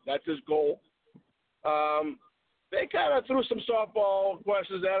team. That's his goal. They kind of threw some softball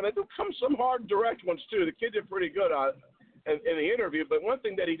questions at him. They threw some hard, direct ones, too. The kid did pretty good in the interview. But one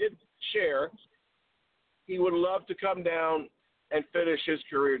thing that he did share, he would love to come down and finish his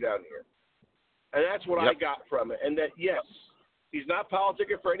career down here. And that's what I got from it. And that, yes, he's not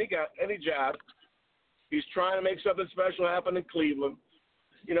politicking for any job. He's trying to make something special happen in Cleveland.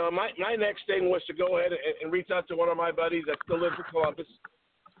 My next thing was to go ahead and reach out to one of my buddies that still lives in Columbus.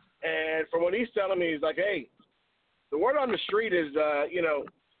 And from what he's telling me, he's like, hey, the word on the street is,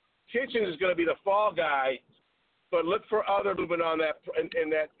 Kitchens is going to be the fall guy, but look for other movement on that in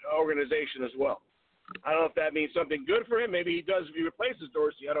that organization as well. I don't know if that means something good for him. Maybe he does if he replaces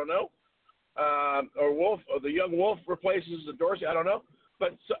Dorsey. I don't know. or Wolf, or the young Wolf replaces the Dorsey. I don't know,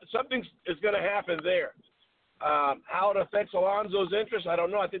 but something is going to happen there. How it affects Alonzo's interest, I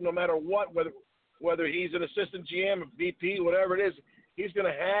don't know. I think no matter what, whether he's an assistant GM, VP, whatever it is, he's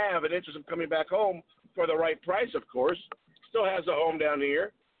going to have an interest in coming back home for the right price, of course. Still has a home down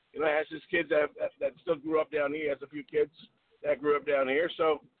here. Has his kids that still grew up down here. He has a few kids that grew up down here.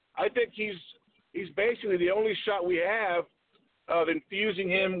 So I think he's basically the only shot we have of infusing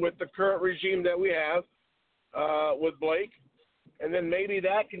him with the current regime that we have with Blake. And then maybe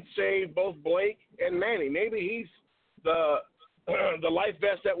that can save both Blake and Manny. Maybe he's the life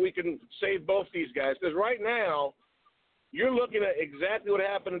vest that we can save both these guys. Because right now, you're looking at exactly what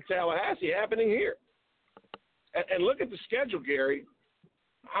happened in Tallahassee happening here. And look at the schedule, Gary.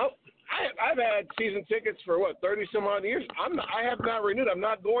 I've had season tickets for, 30-some-odd years. I have not renewed. I'm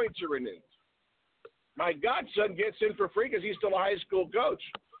not going to renew. My godson gets in for free because he's still a high school coach.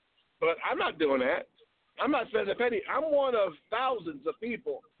 But I'm not doing that. I'm not spending a penny. I'm one of thousands of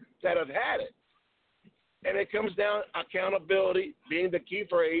people that have had it. And it comes down accountability being the key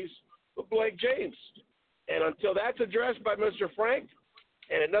phrase with Blake James. And until that's addressed by Mr. Frank,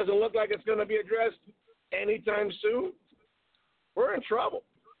 and it doesn't look like it's going to be addressed anytime soon, we're in trouble.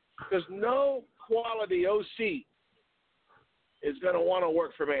 Because no quality OC is going to want to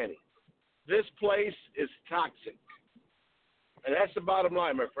work for Manny. This place is toxic. And that's the bottom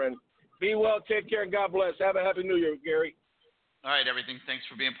line, my friend. Be well, take care, and God bless. Have a happy New Year, Gary. All right, everything. Thanks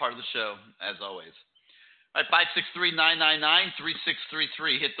for being part of the show, as always. All right,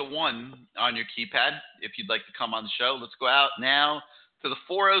 563-999-3633. Hit the 1 on your keypad if you'd like to come on the show. Let's go out now to the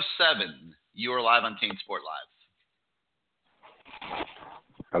 407. You are live on CaneSport Live.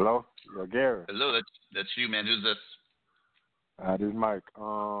 Hello? Yo, Gary. Hello, that's you, man. Who's this? This is Mike.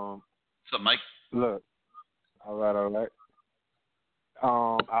 What's up, Mike? Look. All right.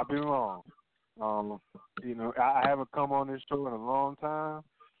 I've been wrong. I haven't come on this show in a long time.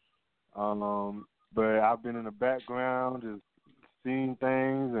 But I've been in the background just seeing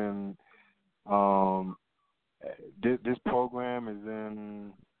things, and this program is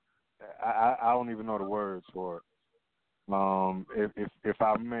in, I don't even know the words for it. If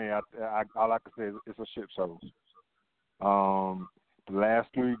I may, all I can say is it's a shit show. The last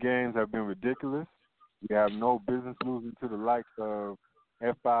 3 games have been ridiculous. We have no business losing to the likes of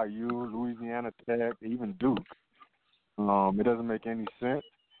FIU, Louisiana Tech, even Duke. It doesn't make any sense.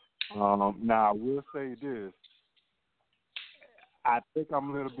 Now, I will say this. I think I'm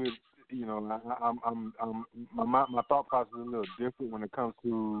a little bit, my thought process is a little different when it comes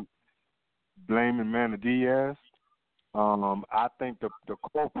to blaming Manny Diaz. I think the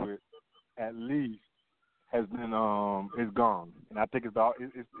culprit, at least, has been is gone, and I think it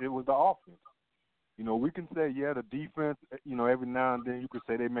was the offense. We can say the defense. Every now and then you could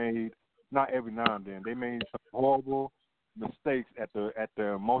say they made some horrible mistakes at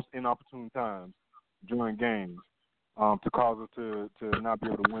the most inopportune times during games to cause us to not be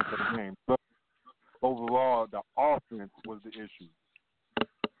able to win the game. But overall, the offense was the issue.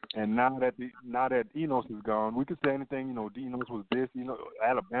 And now that Enos is gone, we could say anything. Enos was this.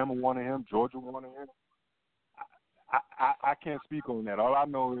 Alabama wanted him, Georgia wanted him. I can't speak on that. All I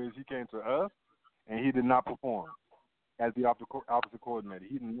know is he came to us and he did not perform as the opposite coordinator.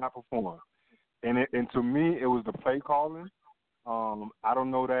 He did not perform. And to me, it was the play calling. I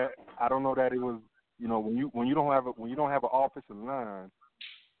don't know that it was. When you don't have an offensive line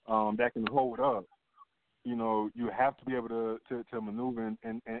that can hold up, you have to be able to maneuver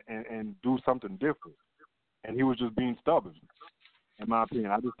and do something different. And he was just being stubborn, in my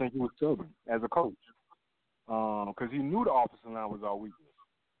opinion. I just think he was stubborn as a coach because he knew the offensive line was our weakness.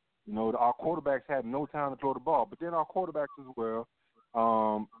 Our quarterbacks had no time to throw the ball, but then our quarterbacks as well.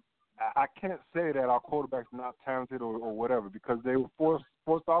 I can't say that our quarterbacks are not talented or whatever because they were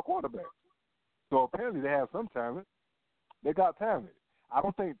four-star quarterbacks. So apparently they have some talent. They got talent. I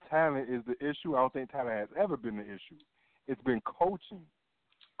don't think talent is the issue. I don't think talent has ever been the issue. It's been coaching.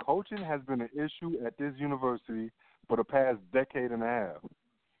 Coaching has been an issue at this university for the past decade and a half,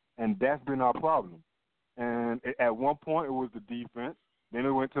 and that's been our problem. And at one point it was the defense. Then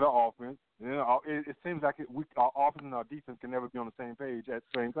it went to the offense. And then it seems like our offense and our defense can never be on the same page at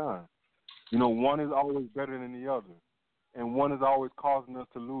the same time. One is always better than the other, and one is always causing us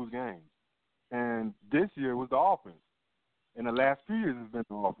to lose games. And this year was the offense. In the last few years, it's been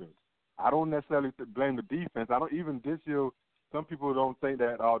the offense. I don't necessarily blame the defense. Even this year, some people don't think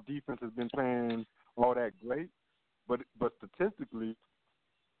that our defense has been playing all that great. But statistically,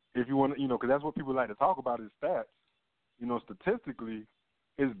 if you want to, because that's what people like to talk about is stats. Statistically,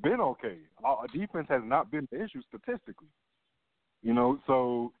 it's been okay. Our defense has not been the issue statistically.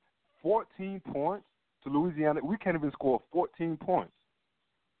 So 14 points to Louisiana. We can't even score 14 points.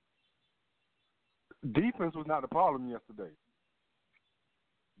 Defense was not the problem yesterday.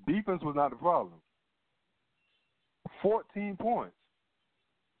 Defense was not the problem. 14 points.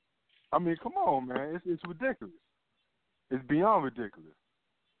 I mean, come on, man. It's ridiculous. It's beyond ridiculous.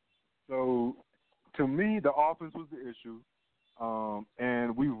 So, to me, the offense was the issue.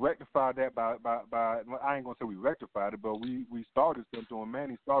 And we rectified that by well, I ain't going to say we rectified it, but we started something, and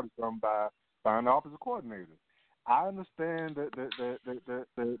Manny started something by an offensive coordinator. I understand the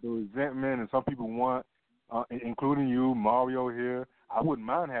resentment, and some people want, including you, Mario here. I wouldn't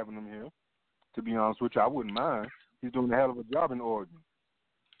mind having him here, to be honest with you. I wouldn't mind. He's doing a hell of a job in Oregon.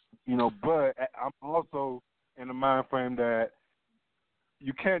 You know, but I'm also in the mind frame that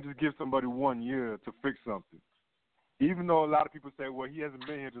you can't just give somebody 1 year to fix something. Even though a lot of people say, well, he hasn't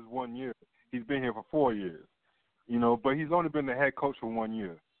been here just 1 year. He's been here for 4 years. You know, but he's only been the head coach for 1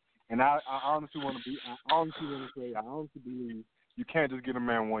 year. And I honestly believe you can't just give a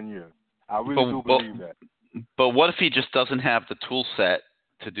man 1 year. I really do believe that. But what if he just doesn't have the tool set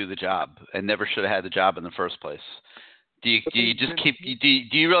to do the job and never should have had the job in the first place? Do you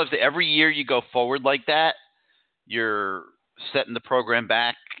realize that every year you go forward like that, you're setting the program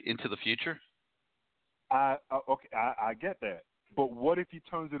back into the future? I get that. But what if he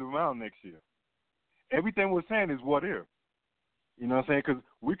turns it around next year? Everything we're saying is what if. You know what I'm saying? Because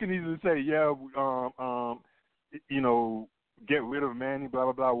we can easily say, yeah, you know, get rid of Manny, blah,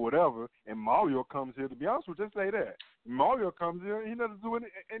 blah, blah, whatever, and Mario comes here. To be honest with you, just say that. Mario comes here, he doesn't do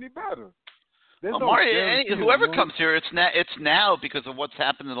any better. Well, Mario, whoever comes here, it's now because of what's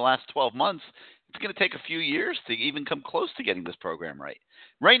happened in the last 12 months. It's going to take a few years to even come close to getting this program right.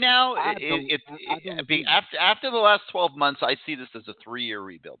 Right now, after the last 12 months, I see this as a 3-year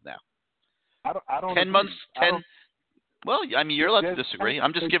rebuild now. I don't 10 agree. months, 10. Well, I mean, you're allowed to disagree.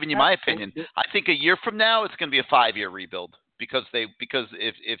 I'm just giving you my opinion. I think a year from now, it's going to be a 5-year rebuild because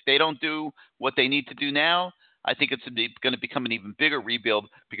if they don't do what they need to do now, I think it's going to become an even bigger rebuild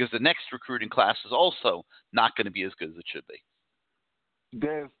because the next recruiting class is also not going to be as good as it should be.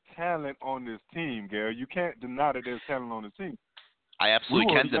 There's talent on this team, Gary. You can't deny that there's talent on the team. I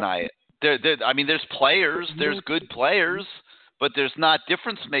absolutely can deny it. There's players, there's good players, but there's not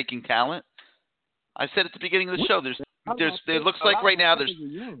difference-making talent. I said at the beginning of the show, it looks like right now there's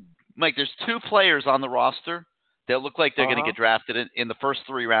 2 players on the roster that look like they're going to get drafted in the first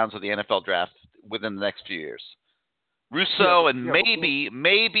 3 rounds of the NFL draft within the next few years. Rousseau and maybe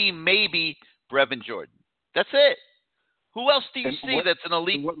Brevin Jordan. That's it. Who else do you see that's an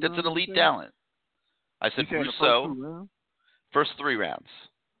elite talent? I said Rousseau. First 3 rounds.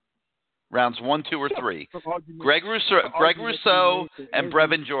 Rounds 1, 2, or 3. Greg Rousseau and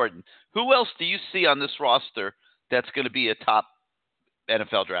Brevin Jordan. Who else do you see on this roster that's going to be a top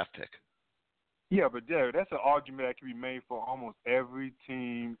NFL draft pick? Yeah, but Derek, that's an argument that can be made for almost every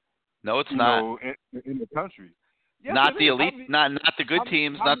team. No, it's not. In the country. Yes, not the elite, not the good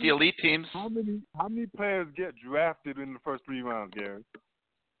teams, not the elite teams. How many players get drafted in the first 3 rounds, Gary?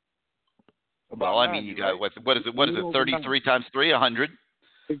 Well, I mean, you got what is it? 33 times 3, 100.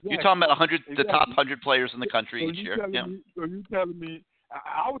 Exactly. You're talking about 100, the top 100 players in the country each year. Yeah. So you telling me?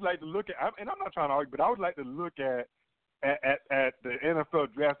 I would like to look at, and I'm not trying to argue, but I would like to look at the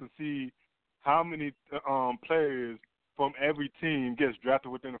NFL draft and see how many players from every team gets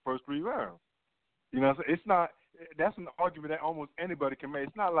drafted within the first 3 rounds. You know, so it's not. That's an argument that almost anybody can make.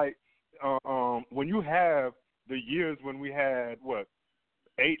 It's not like when you have the years when we had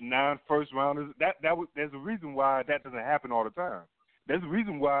 8, 9 first rounders. There's a reason why that doesn't happen all the time. There's a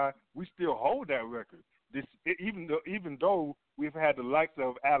reason why we still hold that record. Even though we've had the likes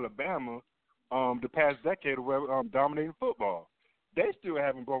of Alabama the past decade of dominating football, they still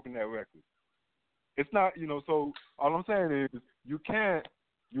haven't broken that record. It's not, so all I'm saying is you can't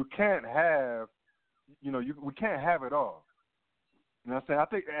have, we can't have it all. You know what I'm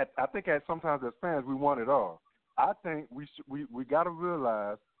saying? I think sometimes as fans we want it all. I think we got to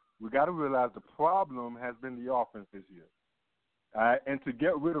realize the problem has been the offense this year. And to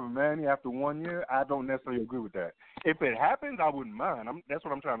get rid of Manny after 1 year, I don't necessarily agree with that. If it happens, I wouldn't mind. That's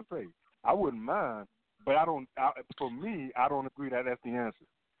what I'm trying to say. I wouldn't mind, but for me, I don't agree that that's the answer.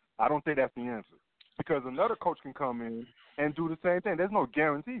 I don't think that's the answer because another coach can come in and do the same thing. There's no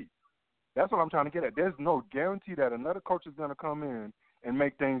guarantee. That's what I'm trying to get at. There's no guarantee that another coach is going to come in and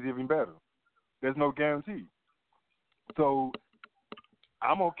make things even better. There's no guarantee. So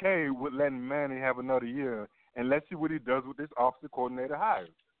I'm okay with letting Manny have another year, and let's see what he does with this offensive coordinator hire.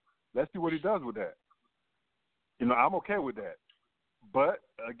 Let's see what he does with that. I'm okay with that. But,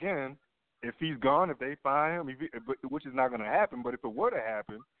 again, if he's gone, if they fire him, which is not going to happen, but if it were to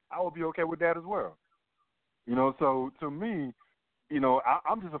happen, I would be okay with that as well. So to me,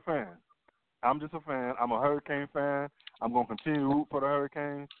 I'm just a fan. I'm just a fan. I'm a Hurricane fan. I'm going to continue to root for the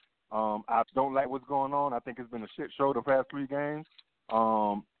Hurricanes. I don't like what's going on. I think it's been a shit show the past 3 games.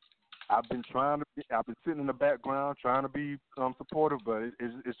 I've been sitting in the background trying to be supportive, but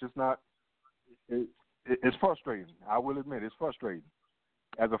it's just not. It's frustrating. I will admit it's frustrating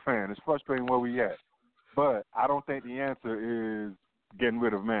as a fan. It's frustrating where we at. But I don't think the answer is getting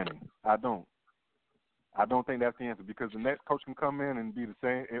rid of Manning. I don't think that's the answer because the next coach can come in and be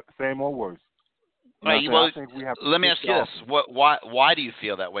the same or worse. Right, well, let me ask you this: why do you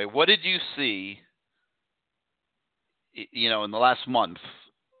feel that way? What did you see, in the last month,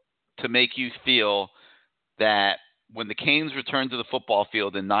 to make you feel that when the Canes return to the football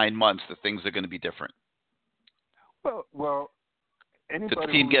field in 9 months, that things are going to be different? Well, did the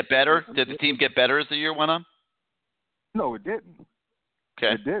team get better? Did the team get better as the year went on? No, it didn't.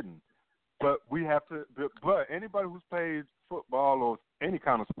 Okay, it didn't. But we have to. But anybody who's played football or any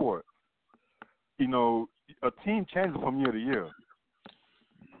kind of sport, a team changes from year to year.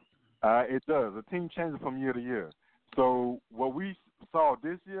 It does. A team changes from year to year. So what we saw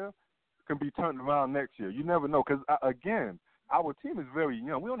this year can be turned around next year. You never know. Because, again, our team is very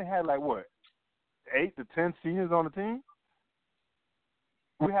young. We only had, 8 to 10 seniors on the team.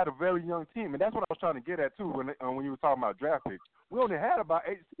 We had a very young team. And that's what I was trying to get at, too, when you were talking about draft picks. We only had about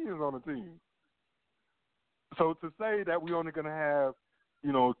 8 seniors on the team. So to say that we're only going to have,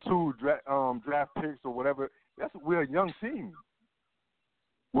 2 draft picks or whatever, we're a young team.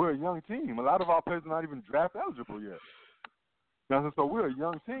 We're a young team. A lot of our players are not even draft eligible yet. So we're a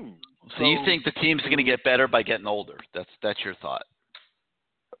young team. So you think the team's going to get better by getting older? That's your thought.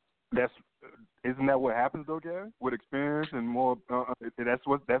 Isn't that what happens though, Gary? With experience and more, that's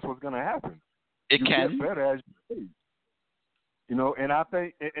what's going to happen. You can get better as you age. And I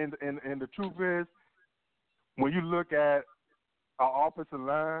think, and the truth is, when you look at our offensive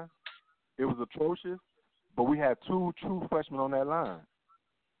line, it was atrocious, but we had 2 true freshmen on that line.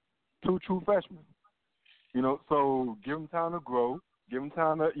 2 true freshmen. So give them time to grow. Give them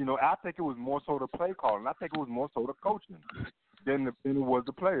time to, I think it was more so the play calling. I think it was more so the coaching than it was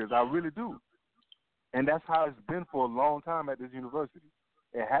the players. I really do. And that's how it's been for a long time at this university.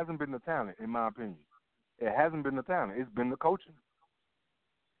 It hasn't been the talent, in my opinion. It hasn't been the talent. It's been the coaching.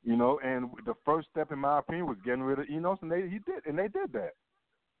 And the first step, in my opinion, was getting rid of Enos, and they did that.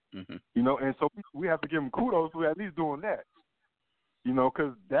 Mm-hmm. And so we have to give them kudos for at least doing that.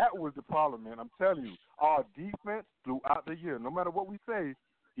 Because that was the problem, man. I'm telling you, our defense throughout the year, no matter what we say,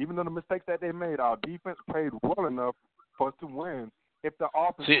 even though the mistakes that they made, our defense played well enough for us to win. If the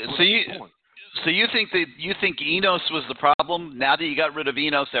offense, so you think Enos was the problem? Now that you got rid of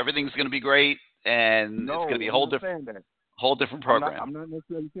Enos, everything's going to be great, and it's going to be a whole different program. I'm not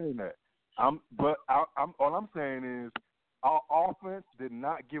necessarily saying that. All I'm saying is our offense did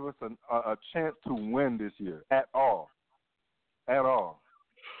not give us a chance to win this year at all. At all.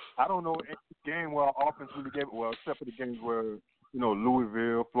 I don't know any game where our offense really gave it, well, except for the games where,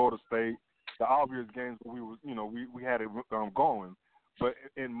 Louisville, Florida State, the obvious games where we had it going. But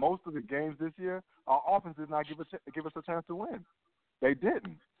in most of the games this year, our offense did not give us a chance to win. They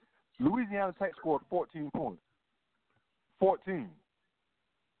didn't. Louisiana Tech scored 14 points. 14.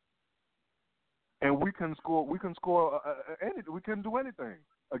 And we couldn't score. We couldn't do anything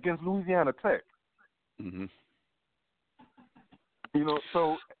against Louisiana Tech. Mm-hmm.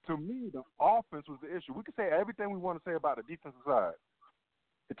 So to me, the offense was the issue. We can say everything we want to say about the defensive side.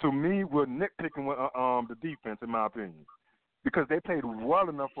 To me, we're nitpicking with the defense, in my opinion, because they played well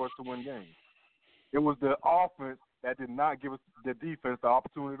enough for us to win games. It was the offense that did not give us the defense the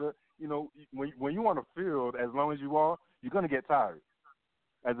opportunity to. When you're on the field, as long as you are, you're going to get tired.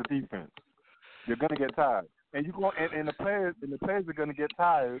 As a defense, you're going to get tired, and the players are going to get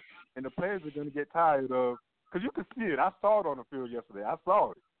tired, and the players are going to get tired of. Because you could see it. I saw it on the field yesterday. I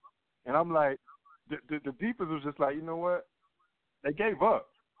saw it. And I'm like, the defense was just like, you know what? They gave up.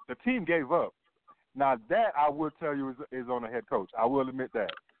 The team gave up. Now, that I will tell you is on the head coach. I will admit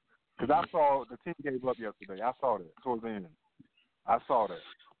that. Because I saw the team gave up yesterday. I saw that towards the end. I saw that.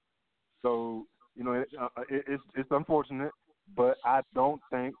 So, it's unfortunate, but I don't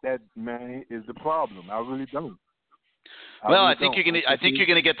think that Manny is the problem. I really don't. I think you're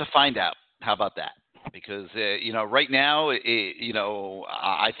gonna get to find out. How about that? Because right now,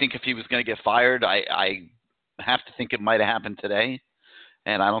 I think if he was going to get fired, I have to think it might have happened today,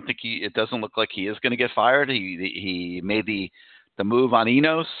 and I don't think it doesn't look like he is going to get fired. He made the move on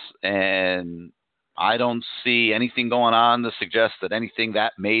Enos, and I don't see anything going on to suggest that anything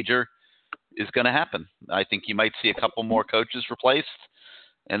that major is going to happen. I think you might see a couple more coaches replaced,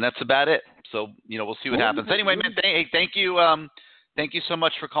 and that's about it. So, we'll see what happens. Anyway, man, thank you. Thank you so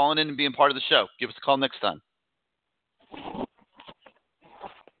much for calling in and being part of the show. Give us a call next time.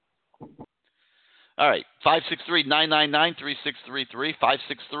 All right, 563-999-3633,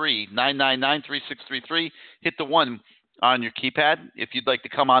 563-999-3633. Hit the 1 on your keypad if you'd like to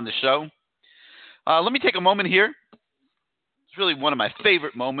come on the show. Let me take a moment here. It's really one of my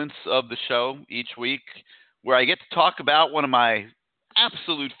favorite moments of the show each week, where I get to talk about one of my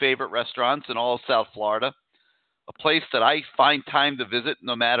absolute favorite restaurants in all of South Florida, a place that I find time to visit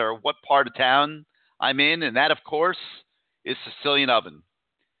no matter what part of town I'm in, and that, of course, is Sicilian Oven.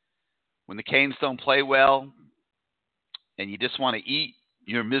 When the Canes don't play well and you just want to eat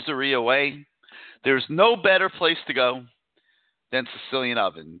your misery away, there's no better place to go than Sicilian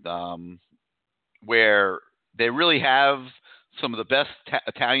Oven, where they really have some of the best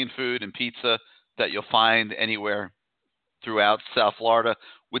Italian food and pizza that you'll find anywhere throughout South Florida,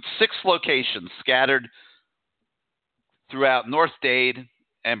 with 6 locations scattered throughout North Dade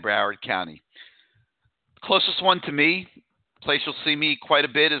and Broward County. The closest one to me, place you'll see me quite a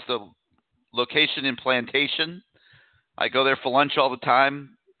bit, is the location in Plantation. I go there for lunch all the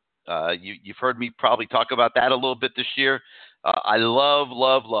time. You've heard me probably talk about that a little bit this year. I love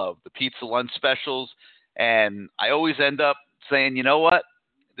the pizza lunch specials, and I always end up saying, you know what?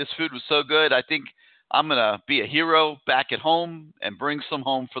 This food was so good, I think I'm going to be a hero back at home and bring some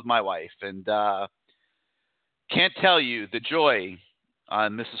home for my wife. And can't tell you the joy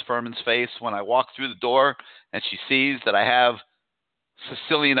on Mrs. Ferman's face when I walk through the door and she sees that I have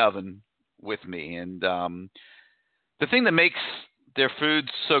Sicilian Oven with me. And the thing that makes their food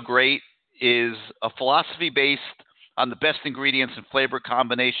so great is a philosophy based on the best ingredients and flavor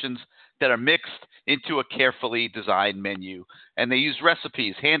combinations that are mixed into a carefully designed menu. And they use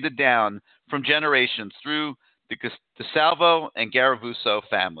recipes handed down from generations through the DeSalvo and Garavuso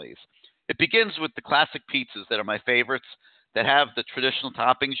families. It begins with the classic pizzas that are my favorites, that have the traditional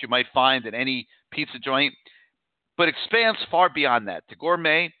toppings you might find in any pizza joint, but expands far beyond that to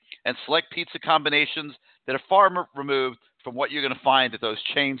gourmet and select pizza combinations that are far removed from what you're going to find at those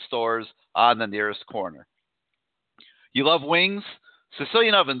chain stores on the nearest corner. You love wings?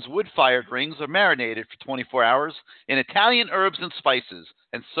 Sicilian Oven's wood-fired rings are marinated for 24 hours in Italian herbs and spices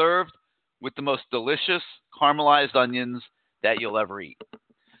and served with the most delicious caramelized onions that you'll ever eat.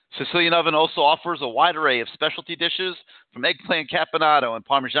 Sicilian Oven also offers a wide array of specialty dishes, from eggplant caponata and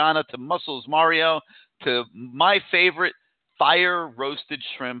parmigiana to mussels Mario to my favorite fire-roasted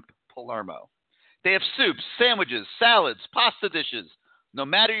shrimp Palermo. They have soups, sandwiches, salads, pasta dishes. No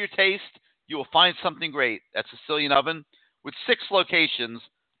matter your taste, you will find something great at Sicilian Oven, with 6 locations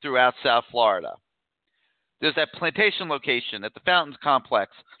throughout South Florida. There's that Plantation location at the Fountains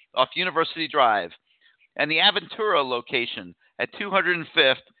Complex off University Drive, and the Aventura location at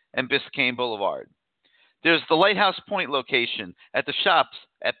 205th and Biscayne Boulevard. There's the Lighthouse Point location at the Shops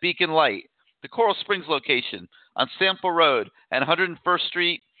at Beacon Light, the Coral Springs location on Sample Road and 101st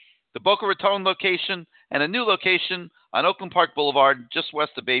Street, the Boca Raton location, and a new location on Oakland Park Boulevard just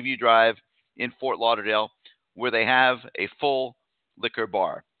west of Bayview Drive in Fort Lauderdale, where they have a full liquor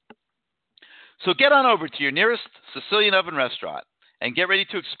bar. So get on over to your nearest Sicilian Oven restaurant and get ready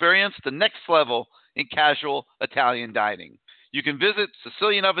to experience the next level in casual Italian dining. You can visit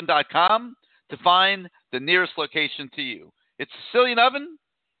SicilianOven.com to find the nearest location to you. It's Sicilian Oven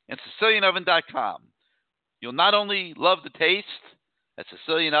and SicilianOven.com. You'll not only love the taste at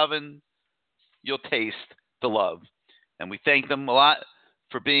Sicilian Oven, you'll taste the love. And we thank them a lot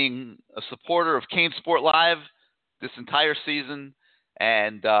for being a supporter of CaneSport Live this entire season.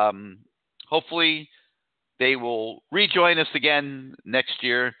 And hopefully they will rejoin us again next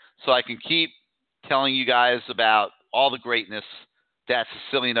year so I can keep telling you guys about all the greatness that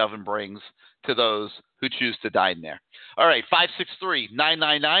Sicilian Oven brings to those who choose to dine there. All right,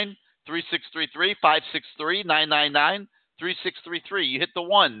 563-999-3633, 563-999-3633. You hit the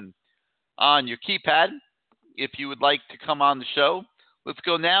 1 on your keypad if you would like to come on the show. Let's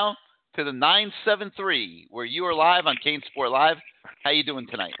go now to the 973, where you are live on CaneSport Live. How you doing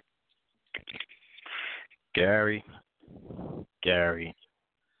tonight? Gary.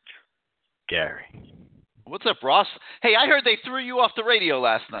 What's up, Ross? Hey, I heard they threw you off the radio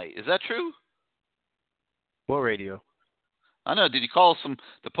last night. Is that true? What radio? I know. Did you call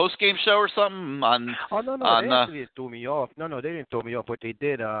the post-game show or something? Oh, no. They actually threw me off. No, they didn't throw me off. What they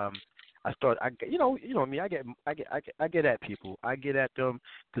did, you know me. I get at people. I get at them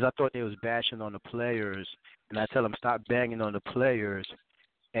because I thought they was bashing on the players, and I tell them stop banging on the players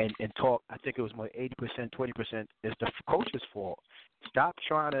and talk. I think it was more 80%, 20% is the coach's fault. Stop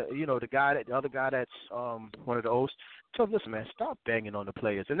trying to, the other guy that's one of the hosts. So listen, man, stop banging on the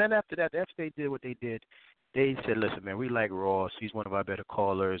players. And then after that, after they did what they did, they said, listen, man, we like Ross. He's one of our better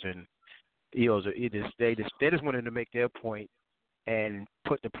callers, and they just wanted to make their point and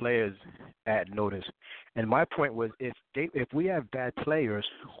put the players at notice. And my point was, if we have bad players,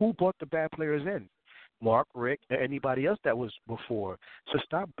 who brought the bad players in? Mark, Rick, or anybody else that was before. So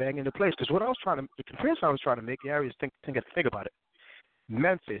stop banging the players. Because the comparison I was trying to make, Gary, is think about it.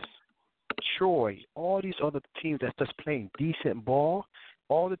 Memphis, Troy, all these other teams that's just playing decent ball,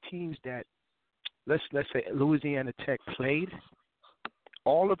 all the teams that, let's say Louisiana Tech played,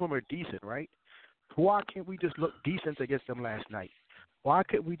 all of them are decent, right? Why can't we just look decent against them last night? Why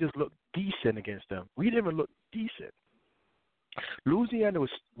couldn't we just look decent against them? We didn't even look decent. Louisiana was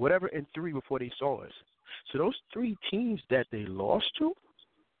whatever in 3 before they saw us. So those 3 teams that they lost to,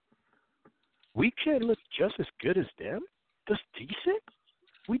 we can't look just as good as them? Just decent?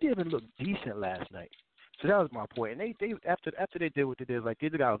 We didn't even look decent last night. So that was my point. And they after they did what they did, like they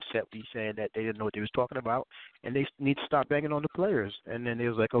got upset with me saying that they didn't know what they was talking about, and they need to stop banging on the players. And then they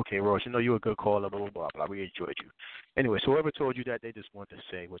was like, okay, Ross, you're a good caller, blah, blah, blah, blah. We enjoyed you. Anyway, so whoever told you that, they just want to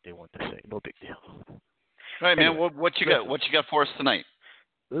say what they want to say. No big deal. All right, anyway, man. What you got? What you got for us tonight?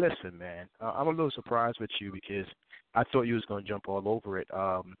 Listen, man, I'm a little surprised with you because I thought you was going to jump all over it.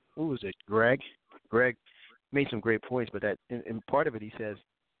 Who was it? Greg? Greg made some great points, but that in part of it he says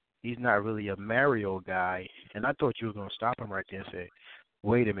he's not really a Mario guy, and I thought you were going to stop him right there and say,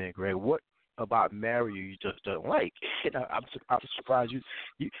 wait a minute, Greg, what about Mario you just don't like? And I'm surprised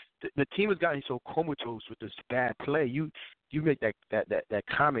the team has gotten so comatose with this bad play. You make that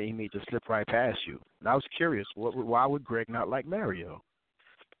comment he made to slip right past you. And I was curious, why would Greg not like Mario?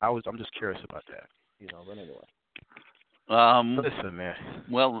 I'm just curious about that, but anyway. Listen, man.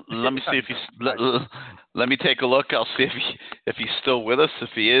 Well, let me see if let me take a look. I'll see if he's still with us. If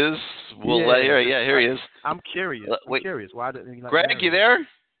he is, here he is. I'm curious. Why didn't he like Greg, Mario? you there?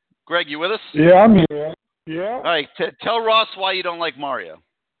 Greg, you with us? Yeah, I'm here. Yeah. All right. Tell Ross why you don't like Mario.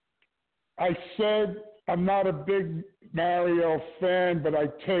 I said I'm not a big Mario fan, but I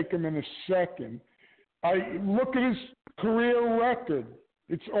take him in a second. I look at his career record.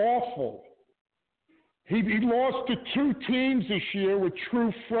 It's awful. He lost to 2 teams this year with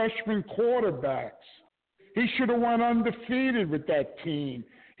true freshman quarterbacks. He should have went undefeated with that team.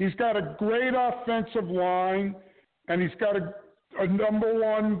 He's got a great offensive line, and he's got a number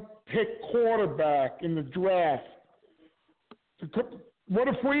 1 pick quarterback in the draft. What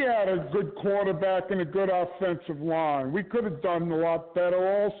if we had a good quarterback and a good offensive line? We could have done a lot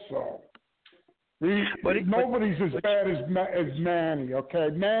better also. Nobody's as bad as Manny, okay?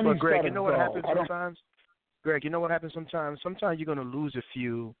 Manny's Greg, got to you know what go. happens sometimes? Greg, you know what happens sometimes? Sometimes you're going to lose a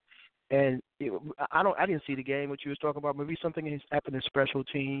few, and I didn't see the game, what you was talking about. Maybe something has happened in special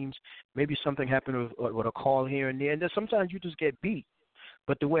teams. Maybe something happened with a call here and there. And then sometimes you just get beat.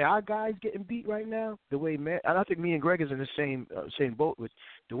 But the way our guys getting beat right now, and I think me and Greg is in the same boat with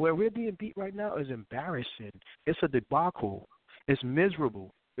the way we're being beat right now is embarrassing. It's a debacle. It's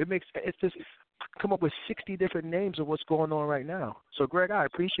miserable. It's just come up with 60 different names of what's going on right now. So, Greg, I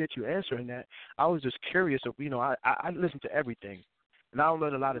appreciate you answering that. I was just curious. I listen to everything, and I don't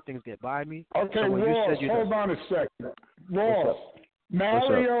let a lot of things get by me. Okay, so Ross, hold on a second. Ross,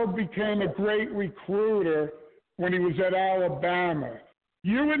 Mario became a great recruiter when he was at Alabama.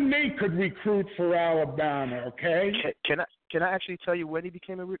 You and me could recruit for Alabama, okay? Can I actually tell you when he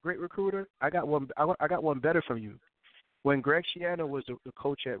became a great recruiter? I got one better from you. When Greg Schiano was the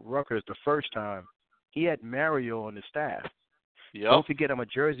coach at Rutgers the first time, he had Mario on the staff. Yep. Don't forget, I'm a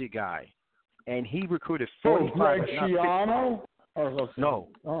Jersey guy, and he recruited 45. Greg Schiano? No.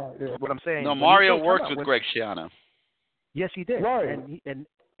 Oh, yeah. What I'm saying. No, Mario worked with Greg Schiano. Yes, he did. Right.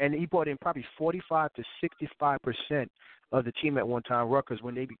 And he brought in probably 45 to 65% of the team at one time. Rutgers,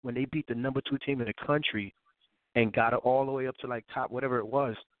 when they beat the number 2 team in the country, and got it all the way up to like top whatever it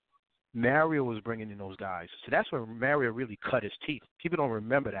was. Mario was bringing in those guys. So that's when Mario really cut his teeth. People don't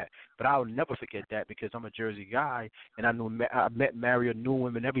remember that, but I'll never forget that because I'm a Jersey guy, and I met Mario, knew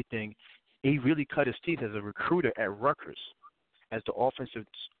him and everything. He really cut his teeth as a recruiter at Rutgers, as the offensive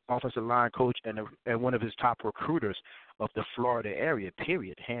line coach and one of his top recruiters of the Florida area,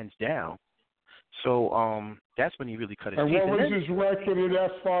 period, hands down. So that's when he really cut his teeth. And what was his record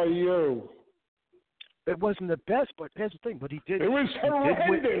at FIU? It wasn't the best, but here's the thing. But he did. It was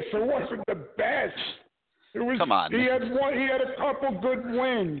horrendous. It wasn't the best. It was. Come on. He had a couple good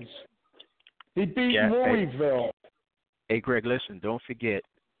wins. He beat Louisville. Hey, Greg, listen. Don't forget.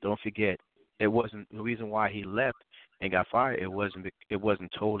 It wasn't the reason why he left and got fired. It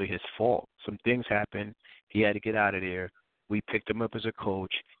wasn't totally his fault. Some things happened. He had to get out of there. We picked him up as a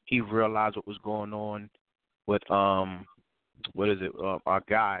coach. He realized what was going on with our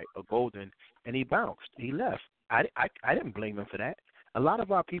guy, Golden, and he bounced. He left. I didn't blame him for that. A lot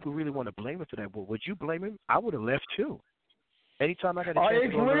of our people really want to blame him for that. Well, would you blame him? I would have left too. Anytime I got a chance I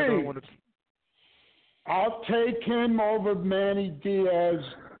to go around, I want to. I'll take him over Manny Diaz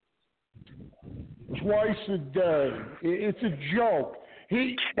twice a day. It's a joke.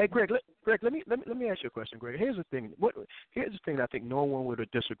 Hey, Greg, let me ask you a question, Greg. Here's the thing. Here's the thing that I think no one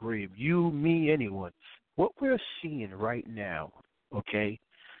would disagree. You, me, anyone. What we're seeing right now, okay,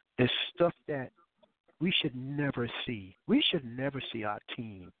 is stuff that we should never see. We should never see our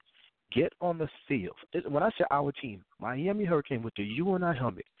team get on the field. When I say our team, Miami Hurricane with the UNI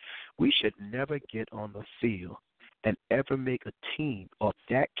helmet, we should never get on the field and ever make a team of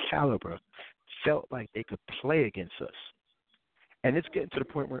that caliber felt like they could play against us. And it's getting to the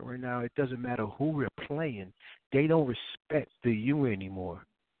point where now it doesn't matter who we're playing. They don't respect the U anymore.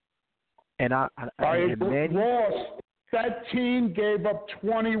 And I agree. Ross, that team gave up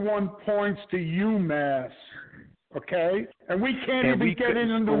 21 points to UMass, okay? And we can't even get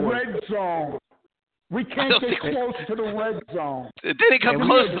in the red zone. We can't get close to the red zone. It didn't come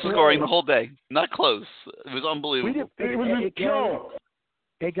close to scoring the whole day. Not close. It was unbelievable. It was a joke.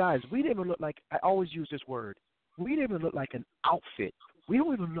 Hey, guys, we didn't even look like – I always use this word. We didn't even look like an outfit. We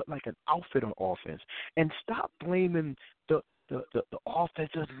don't even look like an outfit on offense. And stop blaming the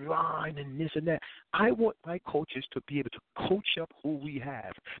offensive line and this and that. I want my coaches to be able to coach up who we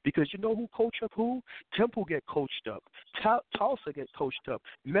have. Because you know who coach up who? Temple get coached up. Tulsa get coached up.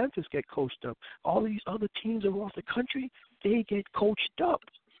 Memphis get coached up. All these other teams across the country, they get coached up.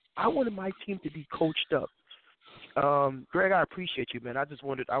 I wanted my team to be coached up. Greg, I appreciate you, man. I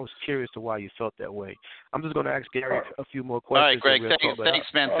was curious to why you felt that way. I'm just going to ask Gary a few more questions. All right, Greg,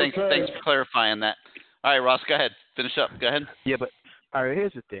 thanks, man. Okay. Thanks for clarifying that. All right, Ross, go ahead. Finish up. Go ahead. Yeah, but all right,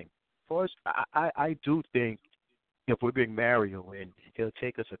 here's the thing. First, I do think if we bring Mario in, it'll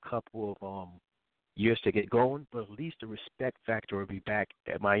take us a couple of years to get going, but at least the respect factor will be back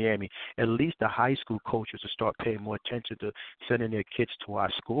at Miami. At least the high school coaches will start paying more attention to sending their kids to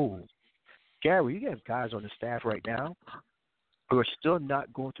our school. Gary, you have guys on the staff right now who are still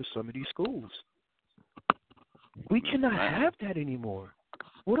not going to some of these schools. We cannot have that anymore.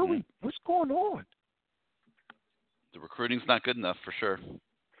 What's going on? The recruiting's not good enough for sure.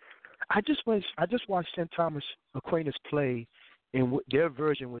 I just watched St. Thomas Aquinas play in their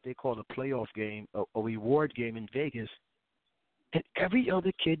version, what they call a playoff game, a reward game in Vegas, and every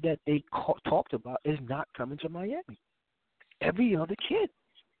other kid that they talked about is not coming to Miami. Every other kid.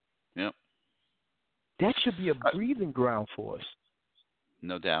 Yep. That should be a breathing ground for us.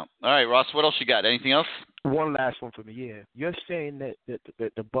 No doubt. All right, Ross, what else you got? Anything else? One last one for me, yeah. You're saying that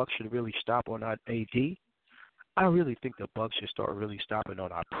the Bucs should really stop on our AD? I really think the Bucs should start really stopping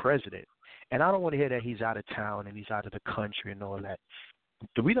on our president. And I don't want to hear that he's out of town and he's out of the country and all that.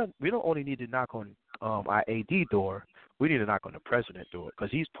 We don't only need to knock on our AD door. We need to knock on the president's door because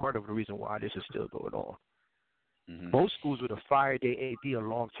he's part of the reason why this is still going on. Mm-hmm. Most schools would have fired their AD a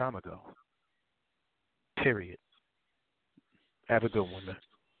long time ago. Period. Have a good one, man.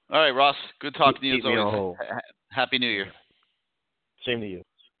 All right, Ross. Good talking to you as always. Happy New Year. Same to you.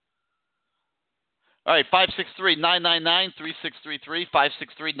 All right, 563-999-3633,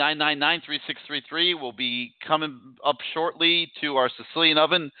 563-999-3633. We'll be coming up shortly to our Sicilian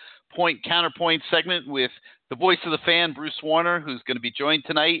Oven Point-Counterpoint segment with the voice of the fan, Bruce Warner, who's going to be joined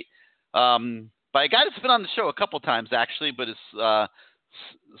tonight by a guy that's been on the show a couple times, actually, but is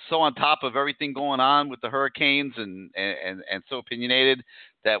so on top of everything going on with the Hurricanes and so opinionated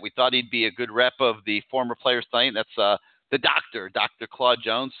that we thought he'd be a good rep of the former players tonight. That's the doctor, Dr. Claude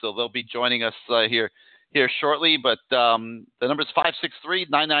Jones. So they'll be joining us here shortly. But the number is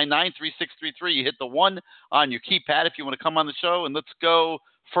 563-999-3633. You hit the 1 on your keypad if you want to come on the show. And let's go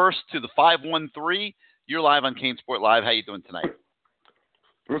first to the 513. You're live on CaneSport Live. How you doing tonight?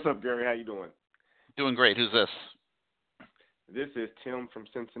 What's up, Gary? How you doing? Doing great. Who's this? This is Tim from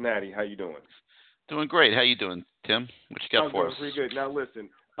Cincinnati. How you doing? Doing great. How you doing, Tim? What you got for us? Pretty good. Now listen,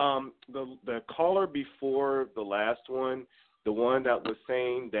 the caller before the last one, the one that was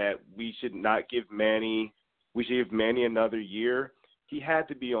saying that we should give Manny another year, he had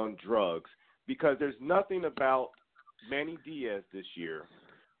to be on drugs because there's nothing about Manny Diaz this year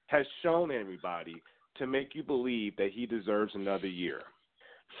has shown everybody to make you believe that he deserves another year.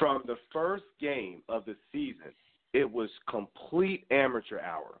 From the first game of the season, it was complete amateur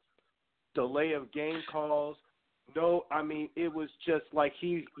hour. Delay of game calls. No, I mean, it was just like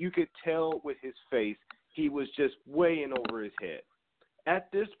you could tell with his face, he was just way in over his head.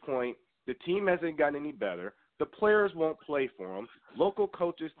 At this point, the team hasn't gotten any better. The players won't play for him. Local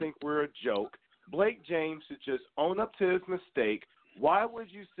coaches think we're a joke. Blake James should just own up to his mistake. Why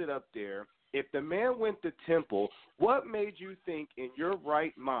would you sit up there? If the man went to Temple, what made you think in your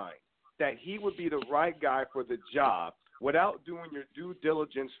right mind that he would be the right guy for the job without doing your due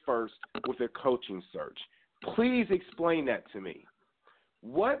diligence first with a coaching search? Please explain that to me.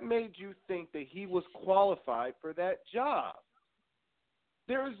 What made you think that he was qualified for that job?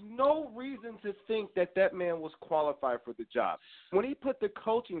 There is no reason to think that that man was qualified for the job. When he put the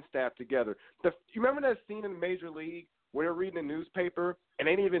coaching staff together, you remember that scene in Major League where they're reading the newspaper and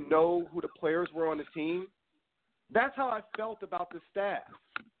they didn't even know who the players were on the team? That's how I felt about the staff.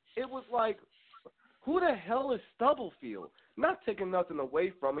 It was like, who the hell is Stubblefield? Not taking nothing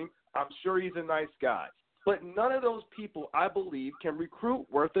away from him. I'm sure he's a nice guy. But none of those people, I believe, can recruit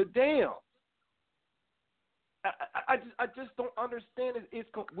worth a damn. I just don't understand it.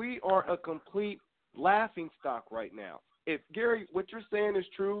 We are a complete laughing stock right now. If, Gary, what you're saying is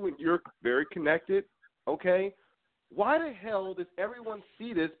true and you're very connected, okay, why the hell does everyone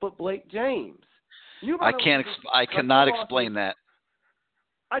see this but Blake James? I cannot explain that.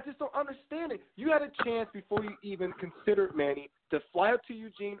 I just don't understand it. You had a chance before you even considered Manny to fly up to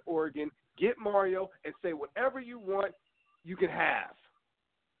Eugene, Oregon, get Mario, and say whatever you want you can have.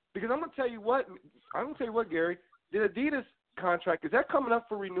 Because I'm going to tell you what, Gary, the Adidas contract, is that coming up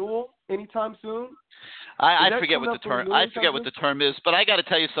for renewal anytime soon? I forget what the term. I forget what the term is, but I got to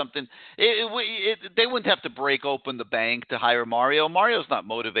tell you something. They wouldn't have to break open the bank to hire Mario. Mario's not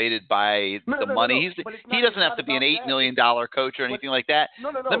motivated by the money. He doesn't have to be an $8 million coach or anything like that.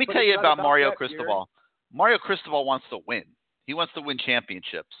 Let me tell you about Mario Cristobal. Mario Cristobal wants to win. He wants to win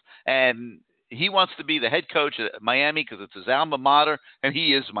championships, and he wants to be the head coach at Miami because it's his alma mater, and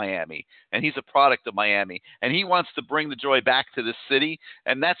he is Miami, and he's a product of Miami, and he wants to bring the joy back to this city,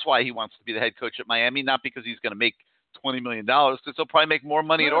 and that's why he wants to be the head coach at Miami, not because he's going to make $20 million, because he'll probably make more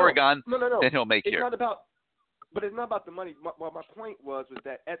money at Oregon than he'll make here. But it's not about the money. My point was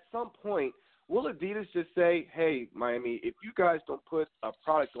that at some point, will Adidas just say, hey, Miami, if you guys don't put a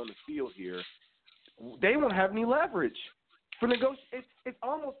product on the field here, they won't have any leverage. For it's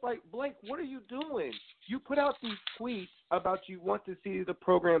almost like, Blake, what are you doing? You put out these tweets about you want to see the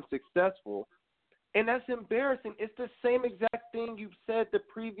program successful, and that's embarrassing. It's the same exact thing you've said the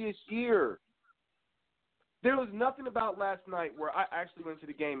previous year. There was nothing about last night where I actually went to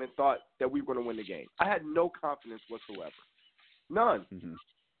the game and thought that we were going to win the game. I had no confidence whatsoever. None. Mm-hmm.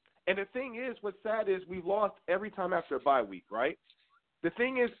 And the thing is, what's sad is we lost every time after a bye week, right? The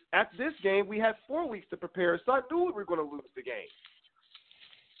thing is, at this game, we had 4 weeks to prepare, so I knew we were going to lose the game.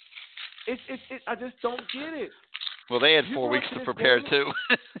 I just don't get it. Well, they had 4 weeks to prepare, too.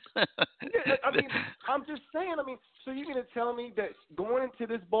 I'm just saying, so you're going to tell me that going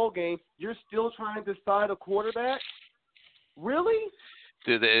into this bowl game, you're still trying to decide a quarterback? Really?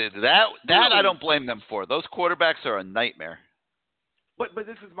 Dude, that I don't blame them for. Those quarterbacks are a nightmare. But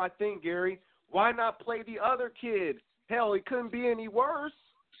this is my thing, Gary. Why not play the other kid? Hell, it couldn't be any worse.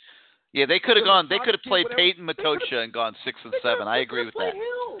 Yeah, they could have gone. They could have played Peyton Matocha and gone 6 and 7. I agree with that.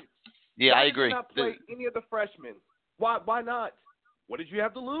 Yeah, I agree. Why not play any of the freshmen? Why not? What did you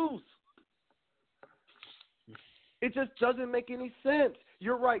have to lose? It just doesn't make any sense.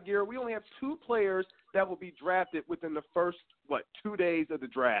 You're right, Gary. We only have 2 players that will be drafted within the first 2 days of the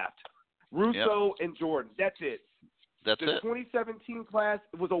draft. Russo and Jordan. That's it. The 2017 class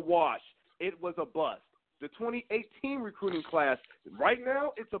was a wash. It was a bust. The 2018 recruiting class, right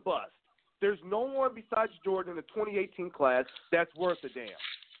now, it's a bust. There's no one besides Jordan in the 2018 class that's worth a damn.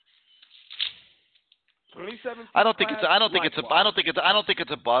 2017. I don't think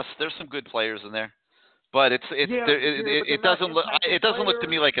it's a bust. There's some good players in there, but it doesn't look to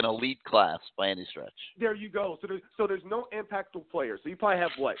me like an elite class by any stretch. There you go. So there's no impactful players. So you probably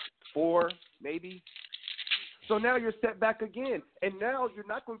have 4 maybe. So now you're set back again, and now you're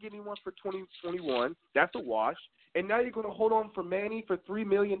not going to get anyone for 2021. That's a wash. And now you're going to hold on for Manny for $3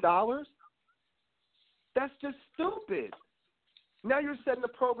 million? That's just stupid. Now you're setting the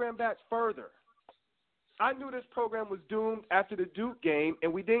program back further. I knew this program was doomed after the Duke game,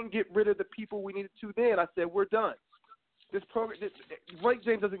 and we didn't get rid of the people we needed to then. I said, we're done. This program, Blake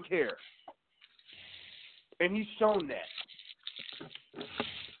James doesn't care. And he's shown that.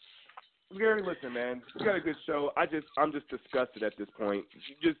 Gary, listen, man, you got a good show. I'm just disgusted at this point.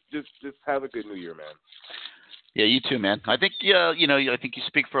 Just have a good New Year, man. Yeah, you too, man. I think I think you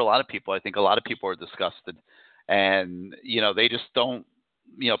speak for a lot of people. I think a lot of people are disgusted, and they just don't.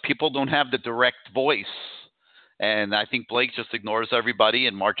 People don't have the direct voice, and I think Blake just ignores everybody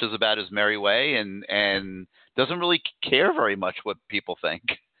and marches about his merry way, and doesn't really care very much what people think.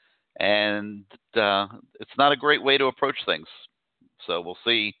 and it's not a great way to approach things. So we'll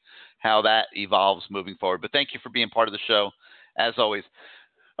see how that evolves moving forward. But thank you for being part of the show, as always.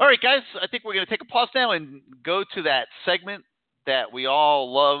 All right, guys, I think we're going to take a pause now and go to that segment that we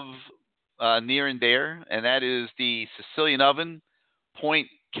all love near and dear, and that is the Sicilian Oven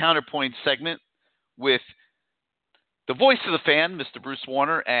point-counterpoint segment with the voice of the fan, Mr. Bruce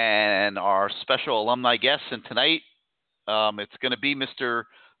Warner, and our special alumni guest. And tonight, it's going to be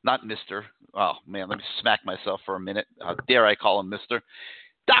oh, man, let me smack myself for a minute. How dare I call him Mr.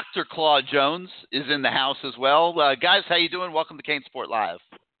 Dr. Claude Jones is in the house as well. Guys, how you doing? Welcome to CaneSport Live.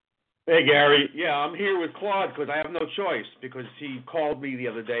 Hey, Gary. Yeah, I'm here with Claude because I have no choice because he called me the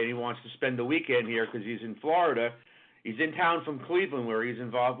other day and he wants to spend the weekend here because he's in Florida. He's in town from Cleveland where he's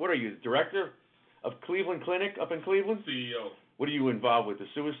involved. What are you, director of Cleveland Clinic up in Cleveland? CEO. What are you involved with, the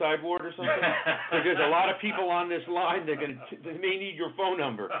suicide ward or something? There's a lot of people on this line that they may need your phone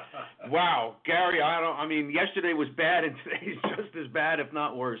number. Wow, Gary, yesterday was bad and today's just as bad, if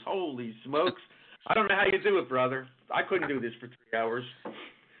not worse. Holy smokes. I don't know how you do it, brother. I couldn't do this for 3 hours.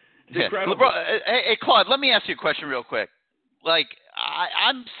 It's incredible. Hey, Claude, let me ask you a question real quick. Like,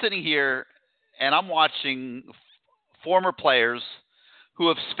 I'm sitting here and I'm watching former players who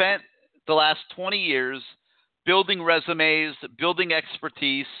have spent the last 20 years building resumes, building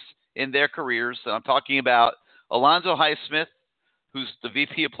expertise in their careers. And I'm talking about Alonzo Highsmith, who's the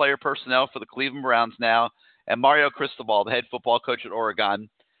VP of Player Personnel for the Cleveland Browns now, and Mario Cristobal, the head football coach at Oregon.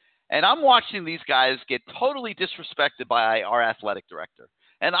 And I'm watching these guys get totally disrespected by our athletic director.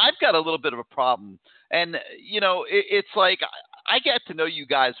 And I've got a little bit of a problem. And, it's like I get to know you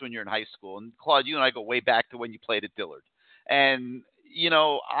guys when you're in high school. And, Claude, you and I go way back to when you played at Dillard. And,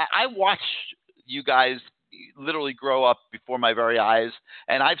 I watched you guys literally grow up before my very eyes.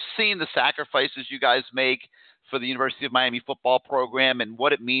 And I've seen the sacrifices you guys make for the University of Miami football program and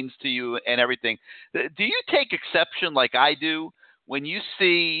what it means to you and everything. Do you take exception like I do when you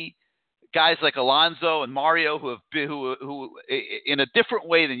see guys like Alonzo and Mario who have been, who in a different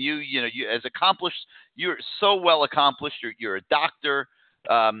way than you as accomplished, you're so well accomplished. You're a doctor.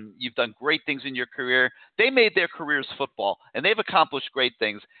 You've done great things in your career. They made their careers football, and they've accomplished great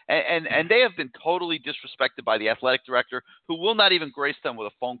things. And they have been totally disrespected by the athletic director, who will not even grace them with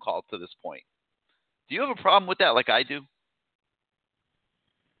a phone call to this point. Do you have a problem with that, like I do?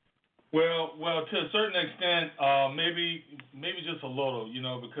 Well, to a certain extent, maybe just a little,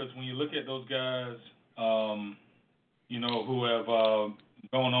 because when you look at those guys, who have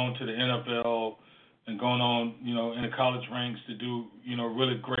gone on to the NFL and gone on, in the college ranks to do,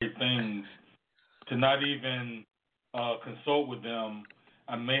 really great things, to not even consult with them,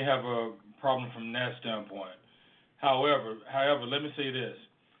 I may have a problem from that standpoint. However, let me say this.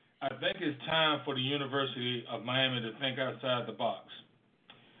 I think it's time for the University of Miami to think outside the box.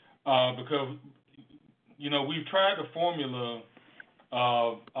 Because, we've tried the formula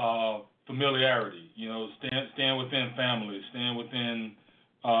of familiarity, staying within families, staying within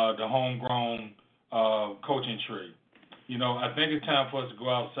the homegrown coaching tree. I think it's time for us to go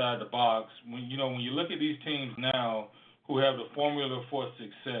outside the box. When you look at these teams now who have the formula for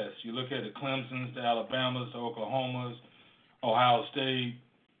success, you look at the Clemsons, the Alabamas, the Oklahomas, Ohio State,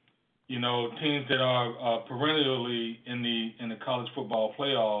 teams that are perennially in the college football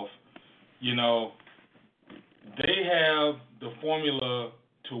playoff, they have the formula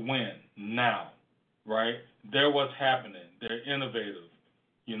to win now, right? They're what's happening. They're innovative,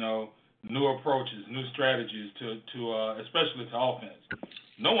 new approaches, new strategies to especially to offense.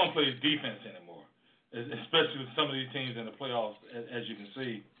 No one plays defense anymore, especially with some of these teams in the playoffs, as you can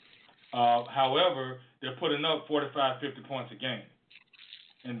see. However, they're putting up 45, 50 points a game.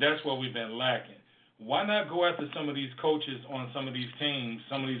 And that's what we've been lacking. Why not go after some of these coaches on some of these teams,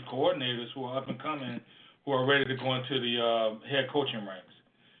 some of these coordinators who are up and coming, who are ready to go into the head coaching ranks?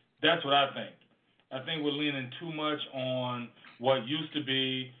 That's what I think. I think we're leaning too much on what used to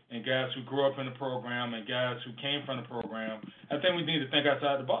be and guys who grew up in the program and guys who came from the program. I think we need to think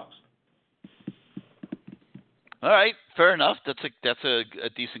outside the box. All right, fair enough. That's a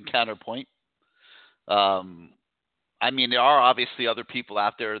decent counterpoint. There are obviously other people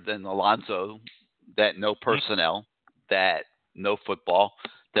out there than Alonzo that know personnel, that know football,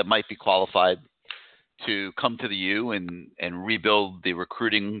 that might be qualified to come to the U and rebuild the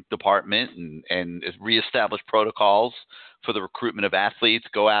recruiting department and reestablish protocols for the recruitment of athletes,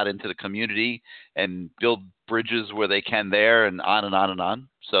 go out into the community and build bridges where they can there, and on and on and on.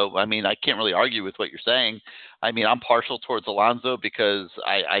 So, I can't really argue with what you're saying. I'm partial towards Alonzo because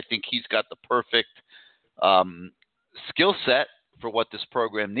I think he's got the perfect skill set for what this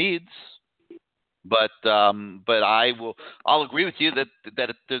program needs. But I'll agree with you that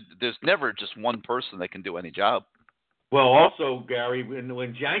there's never just one person that can do any job. Well, also, Gary, when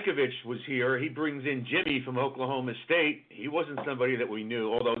Jankovic was here, he brings in Jimmy from Oklahoma State. He wasn't somebody that we knew,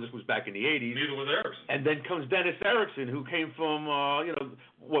 although this was back in the 80s. Neither was Erickson. And then comes Dennis Erickson, who came from,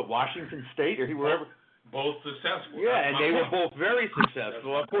 Washington State or wherever. Both successful. Yeah, and they were both very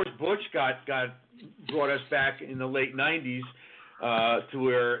successful. Of course, Butch brought us back in the late 90s to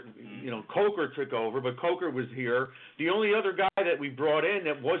where, Coker took over, but Coker was here. The only other guy that we brought in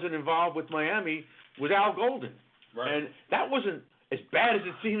that wasn't involved with Miami was Al Golden. Right. And that wasn't as bad as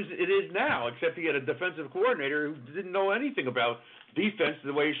it seems it is now, except he had a defensive coordinator who didn't know anything about defense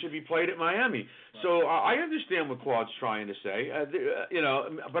the way it should be played at Miami. Right. So I understand what Claude's trying to say,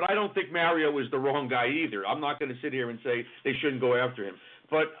 but I don't think Mario was the wrong guy either. I'm not going to sit here and say they shouldn't go after him.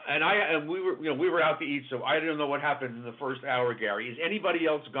 But we were out to eat, so I don't know what happened in the first hour, Gary. Is anybody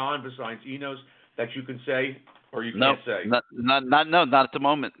else gone besides Enos that you can say? Or you can't say? Not at the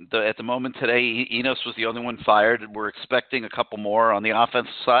moment. At the moment today, Enos was the only one fired. We're expecting a couple more on the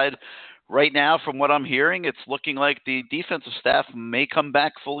offensive side. Right now, from what I'm hearing, it's looking like the defensive staff may come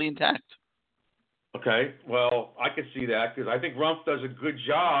back fully intact. Okay, well, I can see that because I think Rumpf does a good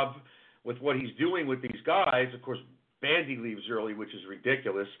job with what he's doing with these guys. Of course, Bandy leaves early, which is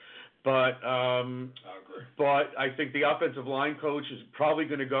ridiculous. But I think the offensive line coach is probably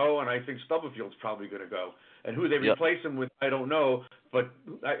going to go, and I think Stubblefield's probably going to go. And who they replace him with, I don't know. But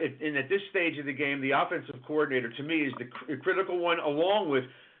at this stage of the game, the offensive coordinator, to me, is the critical one, along with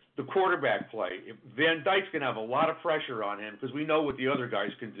the quarterback play. Van Dyke's going to have a lot of pressure on him because we know what the other guys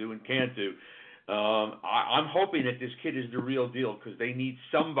can do and can't do. I'm hoping that this kid is the real deal because they need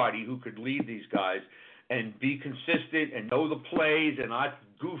somebody who could lead these guys and be consistent and know the plays and not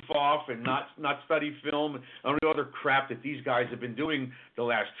goof off and not study film and all the other crap that these guys have been doing the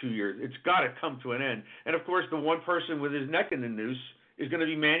last 2 years. It's got to come to an end. And, of course, the one person with his neck in the noose is going to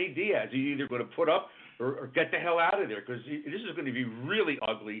be Manny Diaz. He's either going to put up or get the hell out of there because this is going to be really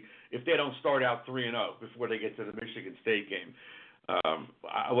ugly if they don't start out 3-0 before they get to the Michigan State game.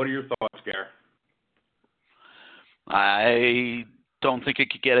 What are your thoughts, Gare? I don't think it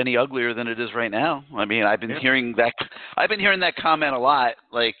could get any uglier than it is right now. I mean, I've been hearing that comment a lot.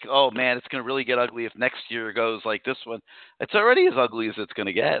 Like, oh man, it's going to really get ugly if next year goes like this one. It's already as ugly as it's going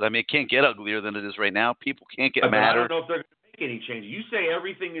to get. I mean, it can't get uglier than it is right now. People can't get mad. I don't know if they're going to make any changes. You say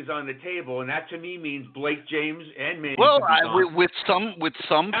everything is on the table, and that to me means Blake James and Manny. Well, with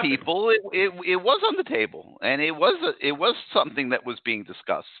some people, it was on the table, and it was something that was being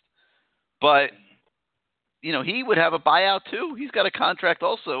discussed, but. He would have a buyout too. He's got a contract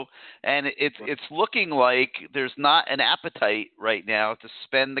also, and it's looking like there's not an appetite right now to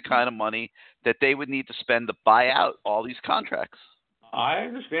spend the kind of money that they would need to spend to buy out all these contracts. I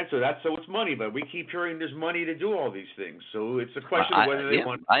understand. So it's money, but we keep hearing there's money to do all these things. So it's a question of whether they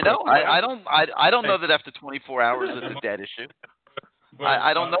want. I know. I don't know that after 24 hours it's a dead issue.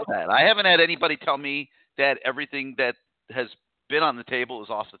 I don't know that. I haven't had anybody tell me that everything that has been on the table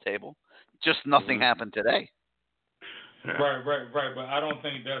is off the table. Just nothing happened today. Right. But I don't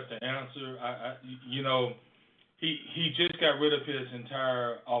think that's the answer. He just got rid of his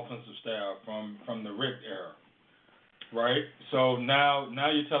entire offensive staff from the Rick era, right? So now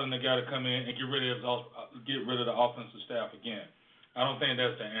you're telling the guy to come in and get rid of the offensive staff again. I don't think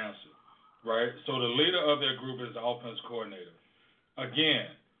that's the answer, right? So the leader of that group is the offense coordinator.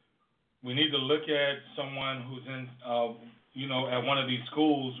 Again, we need to look at someone who's in. At one of these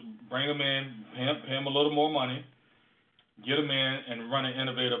schools, bring them in, pay them a little more money, get them in, and run an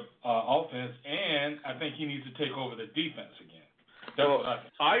innovative offense. And I think he needs to take over the defense again. That's what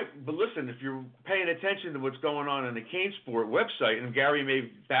I think. But listen, if you're paying attention to what's going on the CaneSport website, and Gary may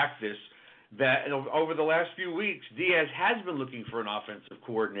back this, that over the last few weeks, Diaz has been looking for an offensive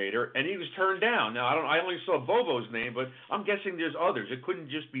coordinator, and he was turned down. Now, I only saw Bobo's name, but I'm guessing there's others. It couldn't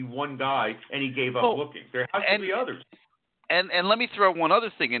just be one guy, and he gave up looking. There has to be others. And let me throw one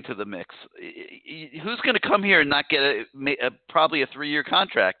other thing into the mix. Who's going to come here and not get probably a 3-year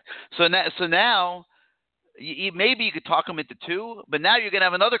contract? So now maybe you could talk them into 2, but now you're going to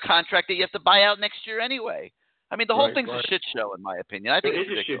have another contract that you have to buy out next year anyway. I mean, the whole thing's a shit show, in my opinion. I think it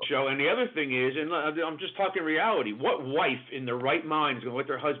is a shit show. And the other thing is, and I'm just talking reality, what wife in their right mind is going to let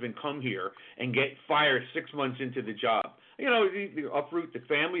their husband come here and get fired 6 months into the job? Uproot the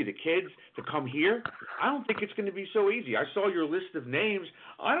family, the kids to come here. I don't think it's going to be so easy. I saw your list of names.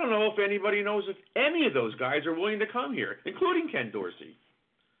 I don't know if anybody knows if any of those guys are willing to come here, including Ken Dorsey.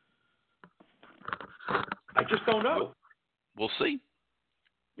 I just don't know. We'll see.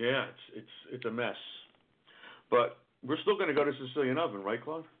 Yeah, it's a mess. But We're still going to go to Sicilian Oven, right,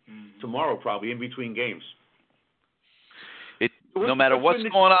 Claude? Mm-hmm. Tomorrow, probably, in between games. No matter what's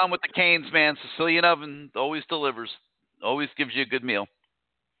going on with the Canes, man, Sicilian Oven always delivers. Always gives you a good meal.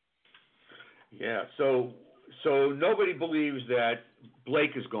 Yeah, so nobody believes that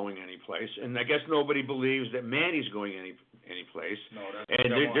Blake is going anyplace, and I guess nobody believes that Manny's going anyplace. No,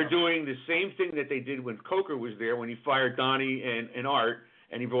 and they're doing the same thing that they did when Coker was there, when he fired Donnie and Art,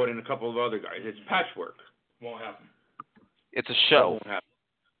 and he brought in a couple of other guys. It's patchwork. Won't happen. It's a show. Won't happen.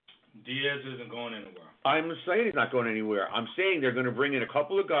 Diaz isn't going anywhere. I'm saying he's not going anywhere. I'm saying they're going to bring in a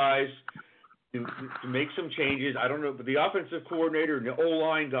couple of guys to make some changes. I don't know, but the offensive coordinator and the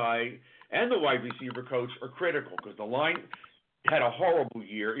O-line guy and the wide receiver coach are critical because the line had a horrible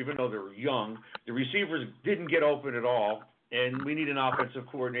year, even though they were young. The receivers didn't get open at all, and we need an offensive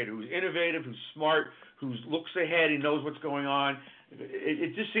coordinator who's innovative, who's smart, who looks ahead, he knows what's going on.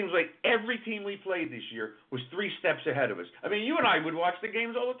 It just seems like every team we played this year was 3 steps ahead of us. I mean, you and I would watch the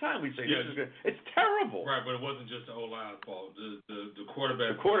games all the time. We'd say, this is good. It's terrible. Right, but it wasn't just the O-line's fault. The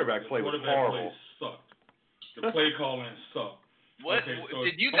quarterback. The quarterback play was horrible. Play sucked. The play calling sucked. What okay, so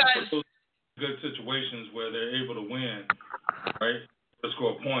did you guys? Good situations where they're able to win, right? To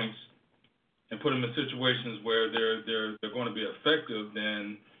score points, and put them in situations where they're going to be effective.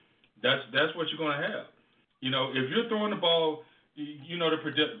 Then that's what you're going to have. You know, if you're throwing the ball. You know, they're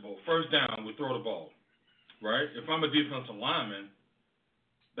predictable. First down, we throw the ball, right? If I'm a defensive lineman,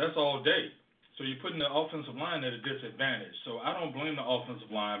 that's all day. So you're putting the offensive line at a disadvantage. So I don't blame the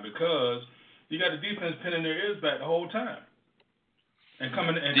offensive line because you got the defense pinning their ears back the whole time and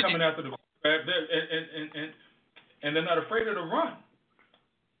coming after the quarterback, and they're not afraid of the run.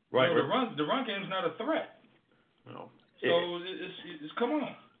 Right. You know, the run game's not a threat. No. So it's come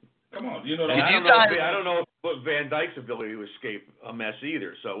on. You know, I don't know if Van Dyke's ability to escape a mess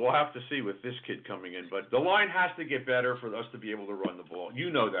either. So we'll have to see with this kid coming in. But the line has to get better for us to be able to run the ball.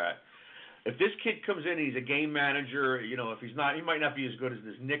 You know that. If this kid comes in, he's a game manager. You know, if he's not, he might not be as good as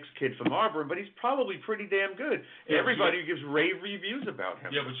this Knicks kid from Auburn, but he's probably pretty damn good. Yeah, everybody gives rave reviews about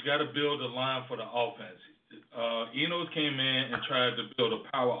him. Yeah, but you got to build a line for the offense. Enos came in and tried to build a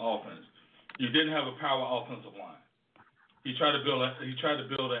power offense. You didn't have a power offensive line. He tried to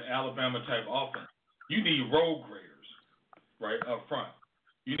build an Alabama type offense. You need road graders, right, up front.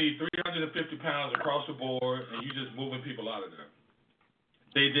 You need 350 pounds across the board, and you just moving people out of there.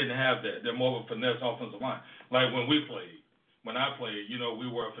 They didn't have that. They're more of a finesse offensive line. Like when I played, you know, we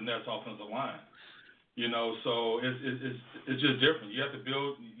were a finesse offensive line. You know, so it's just different. You have to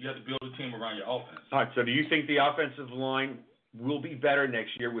build a team around your offense. All right. So do you think the offensive line will be better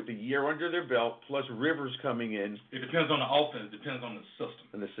next year with a year under their belt, plus Rivers coming in? It depends on the offense. It depends on the system.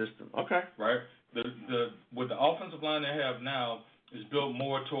 And the system. Okay. Right? With the offensive line they have now is built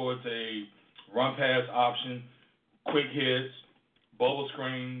more towards a run-pass option, quick hits, bubble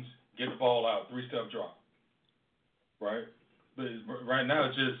screens, get the ball out, 3-step drop. Right? But right now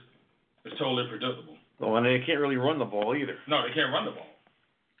it's totally predictable. Well, and they can't really run the ball either. No, they can't run the ball.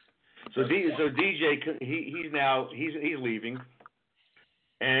 So DJ, he's leaving,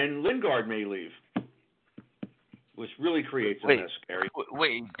 and Lingard may leave, which really creates a mess, Gary.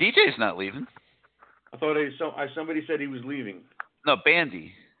 Wait, DJ's not leaving. I thought somebody said he was leaving. No,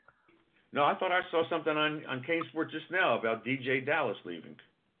 Bandy. No, I thought I saw something on CaneSport just now about DJ Dallas leaving.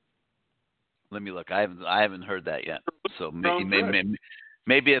 Let me look. I haven't heard that yet. So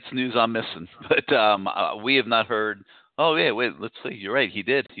maybe it's news I'm missing. But we have not heard. Oh yeah, wait. Let's see. You're right. He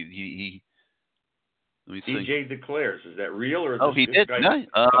did. He let me see. DJ declares. Is that real or? He did. No.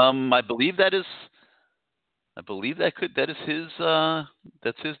 I believe that is. That is his.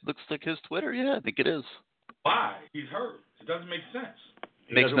 That's his. Looks like his Twitter. Yeah, I think it is. Why? He's hurt. It doesn't make sense.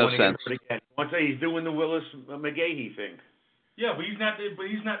 Makes no sense. One say he's doing the Willis McGahee thing. Yeah, but he's not that good.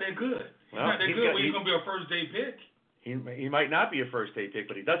 He's not that good. He's gonna be a first day pick. He might not be a first day pick,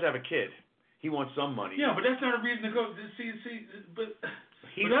 but he does have a kid. He wants some money. Yeah, but that's not a reason to go. But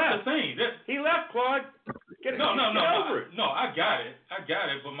he That's left. the thing. He left, Claude. Get over it. No, I got it.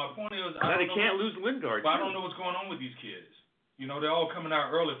 But my point is, they can't lose Lingard. But I don't know what's going on with these kids. You know, they're all coming out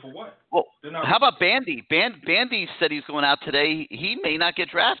early for what? Well, how about Bandy? Bandy said he's going out today. He may not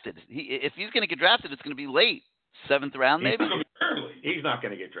get drafted. If he's going to get drafted, it's going to be late, 7th round maybe. He's not going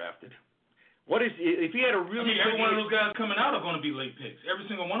to get drafted. What is if he had a really? Every one of those guys coming out are going to be late picks. Every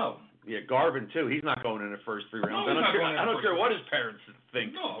single one of them. Yeah, Garvin too. He's not going in the first 3 rounds. No, I don't care what his parents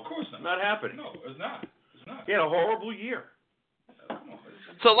think. No, of course not. Not happening. No, it's not. He had a horrible year.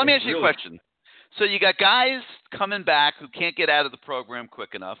 So let me ask you a question. So you got guys coming back who can't get out of the program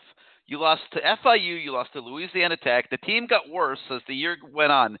quick enough. You lost to FIU. You lost to Louisiana Tech. The team got worse as the year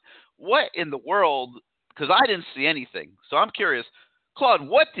went on. What in the world because I didn't see anything. So I'm curious, Claude,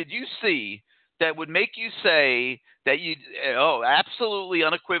 what did you see that would make you say that you, absolutely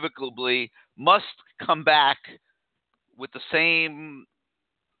unequivocally must come back with the same,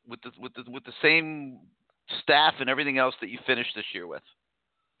 with the same staff and everything else that you finished this year with?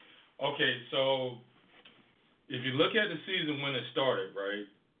 Okay, so if you look at the season when it started, right?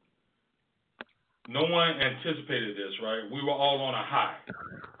 No one anticipated this, right? We were all on a high,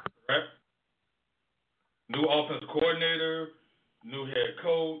 correct? New offensive coordinator, new head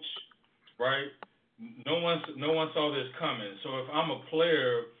coach, right? No one saw this coming. So if I'm a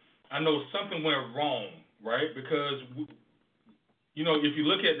player, I know something went wrong, right? Because if you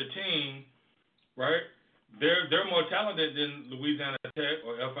look at the team, right, they're more talented than Louisiana Tech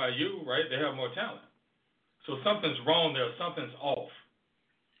or FIU, right? They have more talent. So something's wrong there. Something's off.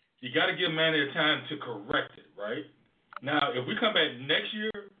 You got to give Manny a time to correct it, right? Now, if we come back next year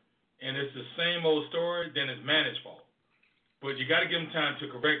and it's the same old story, then it's Manny's fault. But you got to give him time to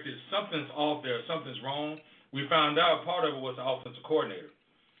correct it. Something's off there. Something's wrong. We found out part of it was the offensive coordinator.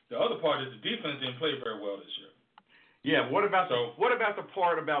 The other part is the defense didn't play very well this year. Yeah, what about the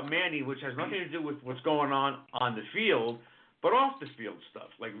part about Manny, which has nothing to do with what's going on the field, but off the field stuff?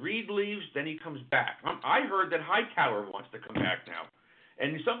 Like Reed leaves, then he comes back. I heard that Hightower wants to come back now.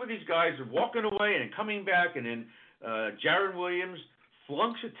 And some of these guys are walking away and then coming back, and then Jaron Williams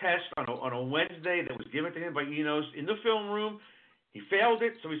flunks a test on a Wednesday that was given to him by Enos in the film room. He failed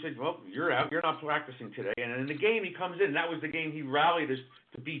it, so he said, well, you're out. You're not practicing today. And in the game, he comes in. That was the game he rallied us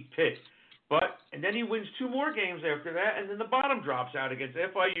to beat Pitt. And then he wins 2 more games after that, and then the bottom drops out against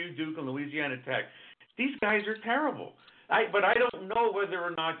FIU, Duke, and Louisiana Tech. These guys are terrible. But I don't know whether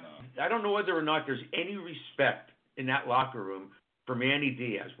or not there's any respect in that locker room for Manny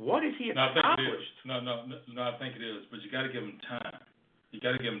Diaz. What has he accomplished? No, I think it is. But you got to give him time.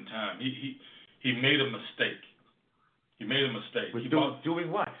 He made a mistake.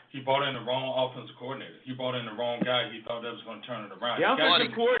 Doing what? He brought in the wrong offensive coordinator. He brought in the wrong guy. He thought that was going to turn it around. The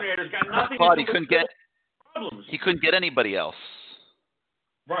offensive coordinator's got nothing to do with problems. He couldn't get anybody else.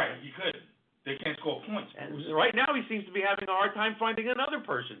 Right, he couldn't. They can't score points. And right now, he seems to be having a hard time finding another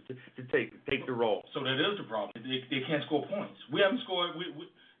person to take the role. So that is the problem. They can't score points. We haven't scored.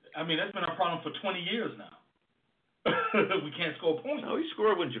 That's been our problem for 20 years now. We can't score points. No, he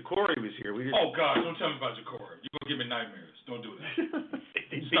scored when Ja'Cory was here. Oh God, don't tell me about Ja'Cory. You're gonna give me nightmares. Don't do that.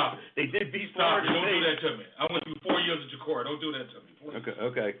 Stop it. They did beat Stop Florida it. Don't State. do that to me. I went through 4 years of Ja'Cory. Don't do that to me, please.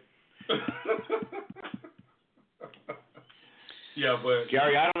 Okay. Yeah, but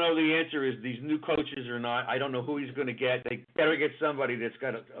Gary, I don't know the answer is these new coaches or not. I don't know who he's going to get. They better get somebody that's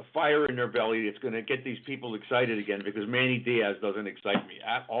got a fire in their belly that's going to get these people excited again, because Manny Diaz doesn't excite me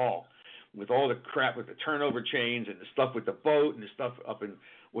at all. With all the crap with the turnover chains and the stuff with the boat and the stuff up in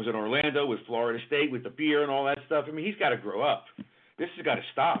Orlando with Florida State with the beer and all that stuff. I mean, he's got to grow up. This has got to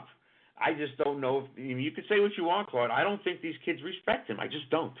stop. I just don't know. You can say what you want, Claude. I don't think these kids respect him. I just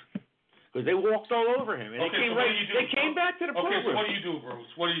don't. Because they walked all over him, and they came back to the program. Okay, so what do you do,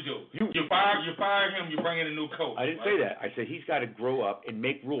 Bruce? What do you do? You fire him. You bring in a new coach. I didn't say that. I said he's got to grow up and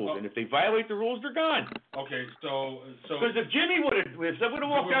make rules, and if they violate the rules, they're gone. Okay, so because if Jimmy would have walked out, do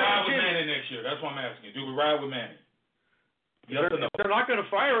we ride with Manny next year? That's what I'm asking you. Do we ride with Manny? Yes or no? They're not going to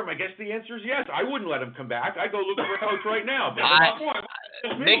fire him. I guess the answer is yes. I wouldn't let him come back. I'd go look for a coach right now.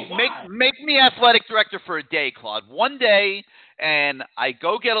 Make me athletic director for a day, Claude. One day, and I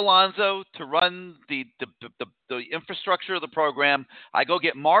go get Alonzo to run the infrastructure of the program. I go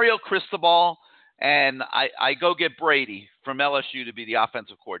get Mario Cristobal, and I go get Brady from LSU to be the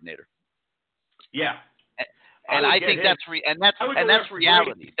offensive coordinator. Yeah. And I think that's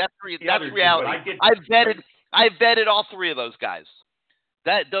reality. That's reality. I've vetted all 3 of those guys.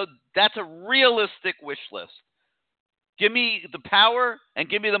 That's a realistic wish list. Give me the power and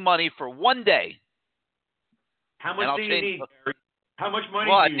give me the money for one day. How much do you need, Gary? How much money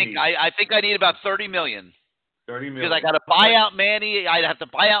do you need? I think I need about $30 million. $30 million. Because I got to buy out Manny. I'd have to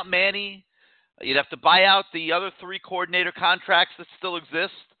buy out Manny. You'd have to buy out the other 3 coordinator contracts that still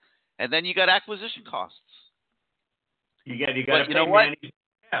exist, and then you got acquisition costs. You got to pay Manny's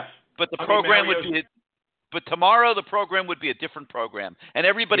staff. But the program would be. But tomorrow the program would be a different program, and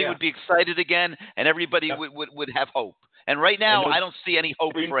everybody would be excited again, and everybody would have hope. And right now, I don't see any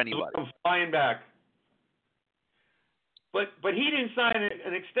hope for anybody. Come flying back. But he didn't sign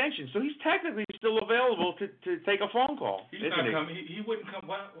an extension, so he's technically still available to take a phone call. He's not coming. He wouldn't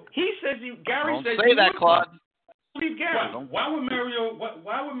come. He says Gary don't says say that, Claude. Leave Gary. Why would Mario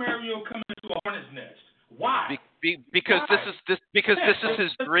come into a hornet's nest? Why? Because this is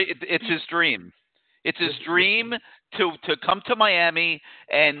his dream. It's his dream. It's his dream to come to Miami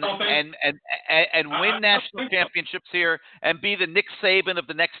and win national championships here and be the Nick Saban of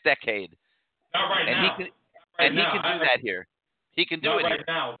the next decade. Not right and now. He can do that here. He can do it right here.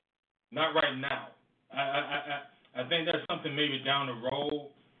 now. Not right now. I think that's something maybe down the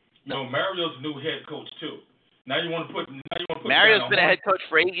road. You know, Mario's new head coach too. Now you want to put Mario's been a head coach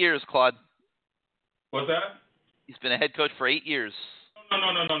for 8 years, Claude. What's that? He's been a head coach for 8 years. No.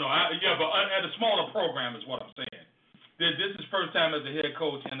 Yeah, but at a smaller program is what I'm saying. This is his first time as a head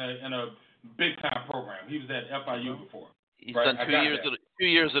coach in a big time program. He was at FIU before. He's right? done 2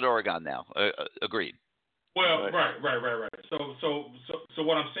 years at Oregon now. Agreed. Well, right. So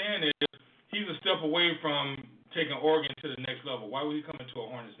what I'm saying is he's a step away from taking Oregon to the next level. Why would he come into a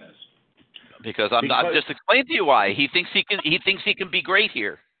Hornets nest? Because I'm just explaining to you why. He thinks he can be great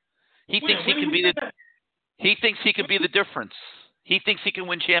here. He thinks he can be the difference. He thinks he can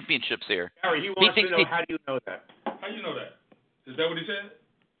win championships here. Gary, he wants to know, how do you know that? How do you know that? Is that what he said?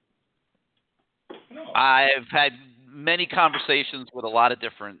 No. I've had many conversations with a lot of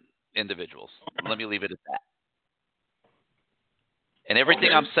different individuals. Let me leave it at that. And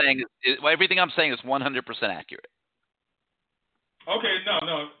everything I'm saying is 100% accurate. Okay,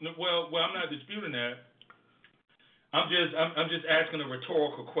 no. Well, I'm not disputing that. I'm just asking a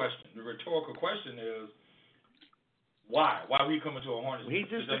rhetorical question. The rhetorical question is why? Why are we coming to a Hornets? He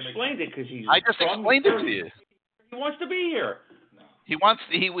just explained it because he's. I just explained it to you. He wants to be here. No. He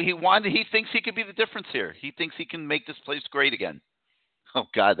thinks he could be the difference here. He thinks he can make this place great again. Oh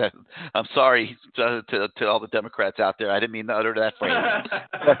God, I'm sorry to all the Democrats out there. I didn't mean to utter that phrase.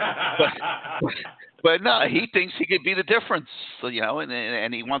 but no, he thinks he could be the difference. So,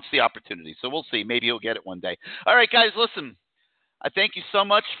 and he wants the opportunity. So we'll see. Maybe he'll get it one day. All right, guys, listen. I thank you so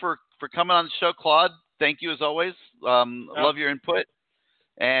much for coming on the show, Claude. Thank you as always. Love your input,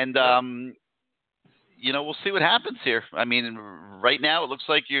 and we'll see what happens here. I mean, right now it looks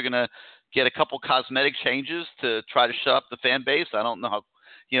like you're gonna get a couple cosmetic changes to try to shut up the fan base. I don't know how,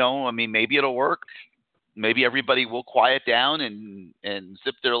 maybe it'll work. Maybe everybody will quiet down and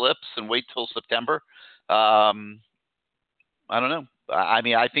zip their lips and wait till September. I don't know. I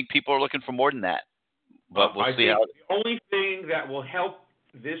mean, I think people are looking for more than that, but we'll see how. The only thing that will help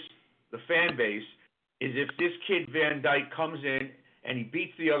the fan base is if this kid Van Dyke comes in and he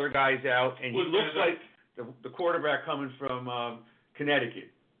beats the other guys out and he looks like the quarterback coming from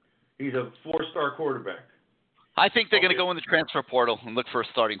Connecticut. He's a 4-star quarterback. I think they're going to go in the transfer portal and look for a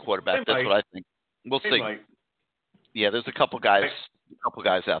starting quarterback. That's what I think. We'll see. Yeah, there's a couple guys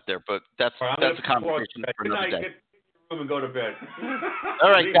out there, but that's a conversation for another day. Get your room and go to bed.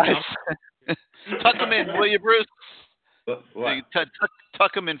 All right, guys. Tuck them in, will you, Bruce?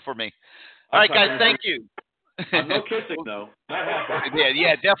 Tuck them in for me. All right, guys. Thank you. No kissing, though.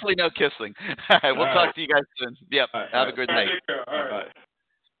 Yeah, definitely no kissing. All right, we'll talk to you guys soon. Yep. Have a good night.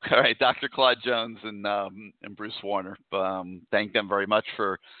 All right, Dr. Claude Jones and Bruce Warner. Thank them very much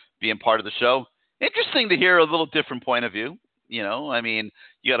for being part of the show. Interesting to hear a little different point of view. I mean,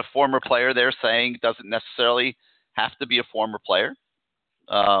 you got a former player there saying it doesn't necessarily have to be a former player.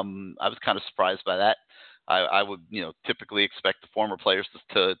 I was kind of surprised by that. I would, typically expect the former players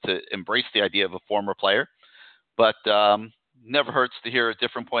to embrace the idea of a former player, but never hurts to hear a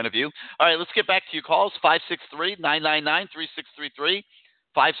different point of view. All right, let's get back to your calls. 563-999-3633.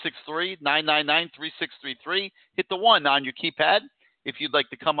 563-999-3633. Hit the 1 on your keypad if you'd like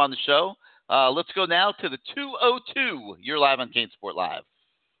to come on the show. Let's go now to the 202. You're live on CaneSport Live.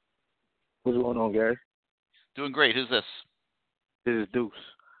 What's going on, Gary? Doing great. Who's this? This is Deuce.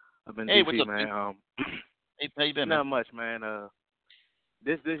 I've been hey, DC, what's up, man. Hey, how you been, not man? Much, man.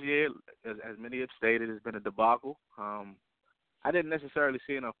 This year, as many have stated, has been a debacle. I didn't necessarily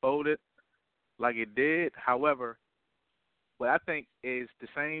see it unfolded like it did. However, what I think is the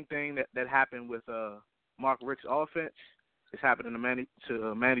same thing that happened with Mark Richt's offense is happening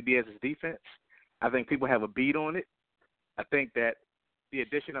to Manny Diaz's defense. I think people have a beat on it. I think that the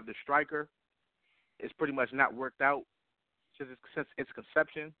addition of the striker is pretty much not worked out since its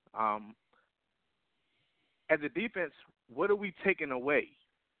conception. As a defense, what are we taking away?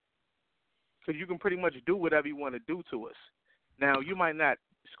 Because you can pretty much do whatever you want to do to us. Now, you might not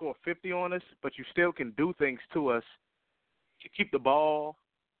score 50 on us, but you still can do things to us to keep the ball,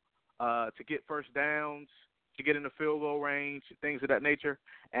 to get first downs, to get in the field goal range, things of that nature.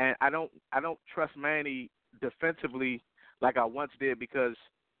 And I don't trust Manny defensively like I once did, because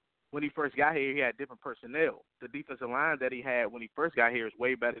when he first got here, he had different personnel. The defensive line that he had when he first got here is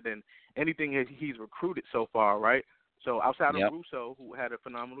way better than anything he's recruited so far, right? So outside of Russo, who had a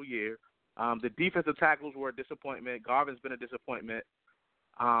phenomenal year, the defensive tackles were a disappointment. Garvin's been a disappointment.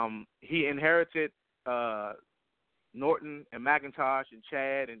 He inherited Norton and McIntosh and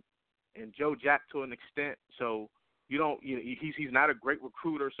Chad and Joe Jack to an extent. So he's not a great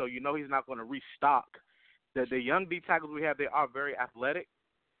recruiter, so he's not going to restock. The young D tackles we have, they are very athletic.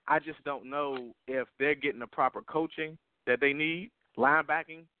 I just don't know if they're getting the proper coaching that they need.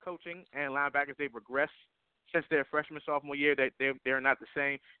 Linebacking coaching and linebackers, they've regressed since their freshman, sophomore year. They're not the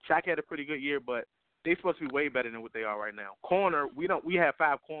same. Shaq had a pretty good year, but they're supposed to be way better than what they are right now. Corner, we have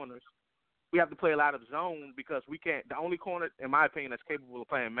 5 corners. We have to play a lot of zone because we can't. The only corner, in my opinion, that's capable of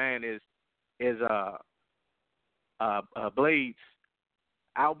playing man is Blades.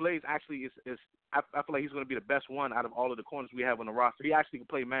 Al Blades actually is. I feel like he's going to be the best one out of all of the corners we have on the roster. He actually can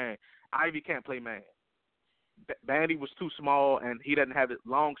play man. Ivy can't play man. Bandy was too small, and he doesn't have the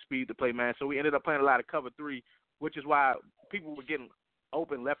long speed to play man. So we ended up playing a lot of cover 3, which is why people were getting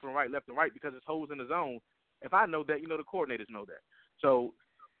open left and right, because it's holes in the zone. If I know that, the coordinators know that. So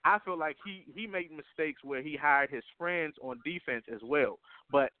I feel like he made mistakes where he hired his friends on defense as well.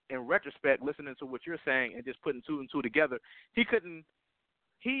 But in retrospect, listening to what you're saying and just putting 2 and 2 together, he's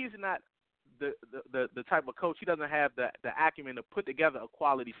not the type of coach. He doesn't have the acumen to put together a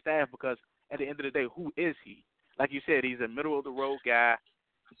quality staff because at the end of the day, who is he? Like you said, he's a middle-of-the-road guy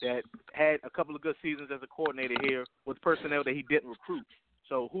that had a couple of good seasons as a coordinator here with personnel that he didn't recruit.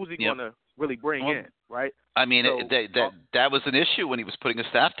 So who's he going to really bring in, right? I mean, that was an issue when he was putting a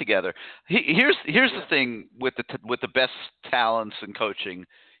staff together. Here's the thing with the best talents in coaching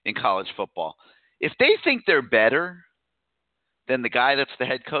in college football. If they think they're better than the guy that's the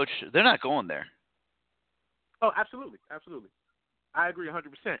head coach, they're not going there. Oh, absolutely. I agree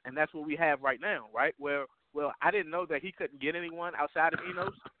 100%, and that's what we have right now, right? Well, I didn't know that he couldn't get anyone outside of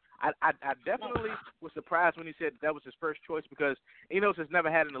Enos. I definitely was surprised when he said that was his first choice because Enos has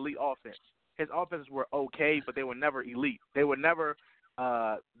never had an elite offense. His offenses were okay, but they were never elite. They were never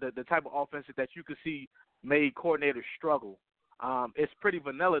the type of offenses that you could see made coordinators struggle. It's pretty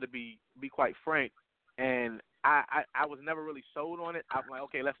vanilla to be quite frank, and I was never really sold on it. I'm like,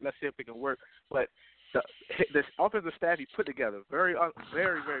 okay, let's see if it can work. But this offensive staff he put together, very,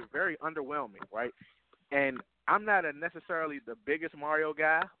 very, very, very underwhelming, right? And I'm not necessarily the biggest Mario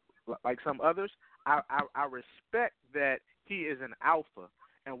guy like some others. I respect that he is an alpha.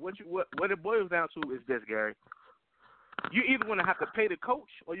 And what it boils down to is this, Gary. You either going to have to pay the coach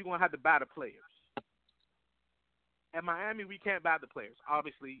or you're going to have to buy the players. At Miami, we can't buy the players.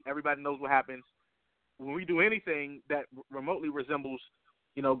 Obviously, everybody knows what happens when we do anything that remotely resembles,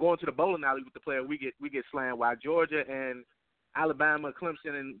 going to the bowling alley with the player. We get slammed. While Georgia and Alabama,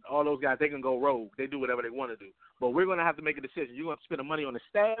 Clemson, and all those guys, they can go rogue. They do whatever they want to do. But we're going to have to make a decision. You're going to spend the money on the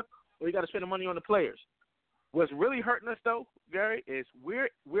staff or you got to spend the money on the players. What's really hurting us, though, Gary, is we're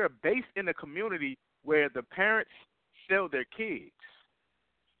based in a community where the parents sell their kids.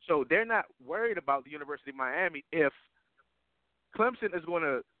 So they're not worried about the University of Miami if Clemson is going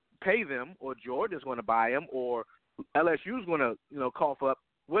to pay them or Georgia is going to buy them or LSU is going to cough up.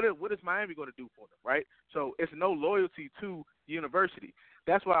 What is Miami going to do for them, right? So it's no loyalty to the university.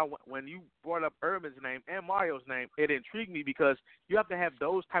 That's why when you brought up Urban's name and Mario's name, it intrigued me because you have to have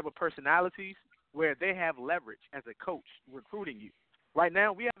those type of personalities where they have leverage as a coach recruiting you. Right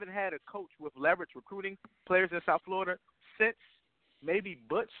now, we haven't had a coach with leverage recruiting players in South Florida since maybe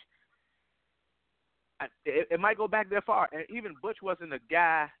Butch. It might go back that far. And even Butch wasn't a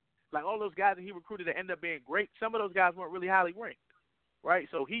guy, like all those guys that he recruited that ended up being great, some of those guys weren't really highly ranked, right?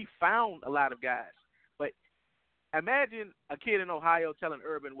 So he found a lot of guys. But imagine a kid in Ohio telling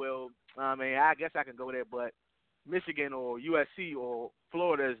Urban, well, I guess I can go there, but Michigan or USC or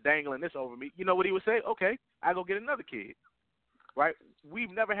Florida is dangling this over me. You know what he would say? Okay, I go get another kid, right?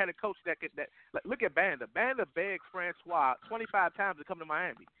 We've never had a coach that like, look at Banda. Banda begged Francois 25 times to come to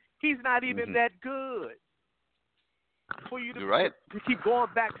Miami. He's not even that good for you to keep going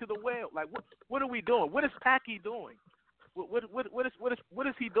back to the well. Like, what are we doing? What is Packy doing? What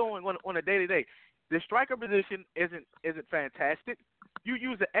is he doing on a day-to-day? The striker position isn't fantastic. You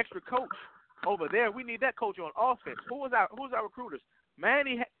use an extra coach over there. We need that coach on offense. Who's our recruiters?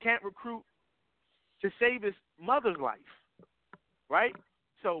 Manny can't recruit to save his mother's life, right?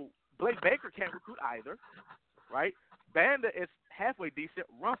 So Blake Baker can't recruit either, right? Banda is halfway decent.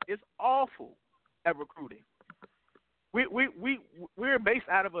 Rumpf is awful at recruiting. We're based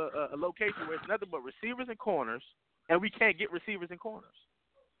out of a location where it's nothing but receivers and corners, and we can't get receivers and corners.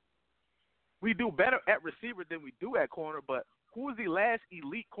 We do better at receiver than we do at corner, but who was the last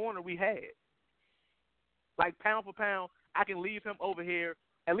elite corner we had? Like pound for pound, I can leave him over here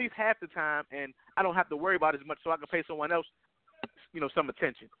at least half the time, and I don't have to worry about it as much, so I can pay someone else, some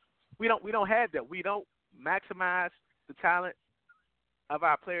attention. We don't have that. We don't maximize the talent of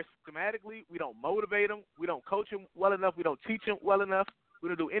our players systematically. We don't motivate them. We don't coach them well enough. We don't teach them well enough. We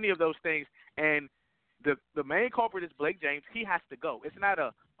don't do any of those things. And the main culprit is Blake James. He has to go. It's not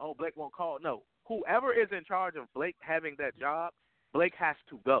Blake won't call. No. Whoever is in charge of Blake having that job, Blake has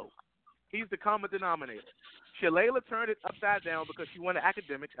to go. He's the common denominator. Shalala turned it upside down because she wanted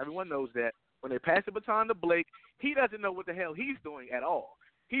academics. Everyone knows that. When they pass the baton to Blake, he doesn't know what the hell he's doing at all.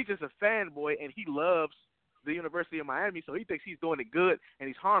 He's just a fanboy, and he loves the University of Miami, so he thinks he's doing it good, and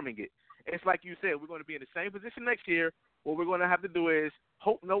he's harming it. It's like you said, we're going to be in the same position next year. What we're going to have to do is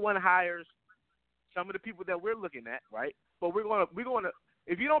hope no one hires some of the people that we're looking at, right? But we're going to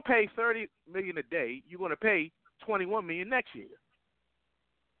if you don't pay $30 million a day, you're going to pay $21 million next year.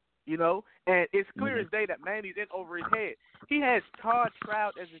 You know, and it's clear as day that Manny's in over his head. He has Todd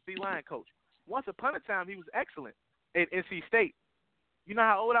Stroud as his D-line coach. Once upon a time, he was excellent at NC State. You know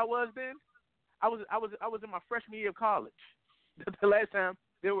how old I was then? I was in my freshman year of college. The last time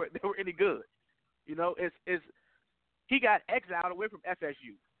they were any good. You know, it's he got exiled away from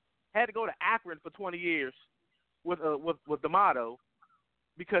FSU. Had to go to Akron for 20 years with D'Amato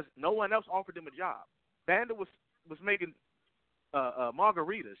because no one else offered him a job. Banda was making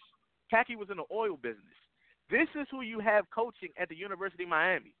margaritas. Kaki was in the oil business. This is who you have coaching at the University of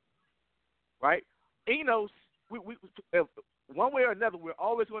Miami, right? Enos, we one way or another, we're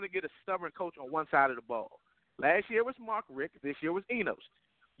always going to get a stubborn coach on one side of the ball. Last year was Mark Richt. This year was Enos.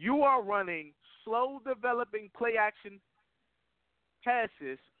 You are running slow-developing play-action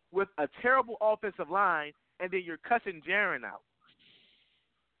passes with a terrible offensive line, and then you're cussing Jaron out.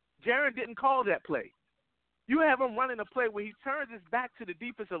 Jaron didn't call that play. You have him running a play where he turns his back to the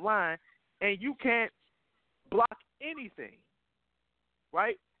defensive line, and you can't block anything,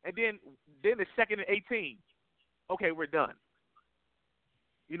 right? And then it's 2nd and 18. Okay, we're done.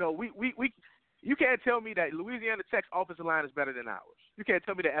 You know, you can't tell me that Louisiana Tech's offensive line is better than ours. You can't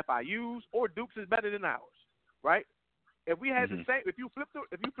tell me that FIU's or Duke's is better than ours, right? If we had the same, if you flip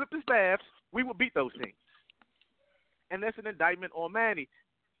the staffs, we would beat those teams. And that's an indictment on Manny.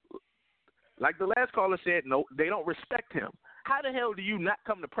 Like the last caller said, no, they don't respect him. How the hell do you not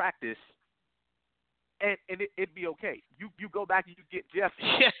come to practice and it'd be okay? You go back and you get Jeff.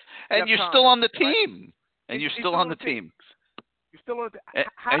 Yeah, and Jeff you're Thomas, still on the right? team. And you're still on the team. You're still on the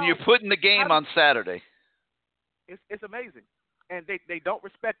and you're putting the game on Saturday. It's amazing. And they don't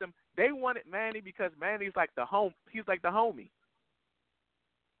respect him. They wanted Manny because Manny's like he's like the homie.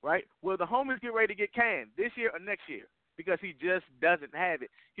 Right? Well, the homies get ready to get canned this year or next year because he just doesn't have it.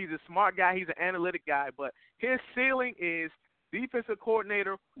 He's a smart guy. He's an analytic guy. But his ceiling is defensive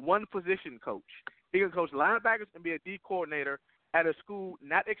coordinator, one position coach. He can coach linebackers and be a D coordinator at a school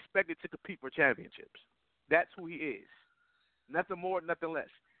not expected to compete for championships. That's who he is. Nothing more, nothing less.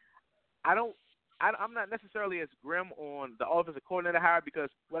 I'm not necessarily as grim on the offensive coordinator hire because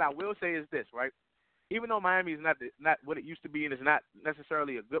what I will say is this, right? Even though Miami is not what it used to be and is not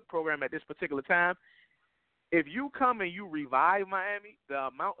necessarily a good program at this particular time, if you come and you revive Miami, the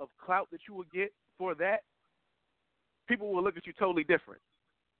amount of clout that you will get for that, people will look at you totally different.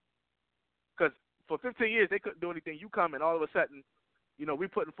 Because for 15 years, they couldn't do anything. You come and all of a sudden, you know, we're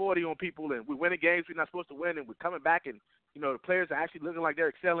putting 40 on people and we're winning games we're not supposed to win and we're coming back and, you know, the players are actually looking like they're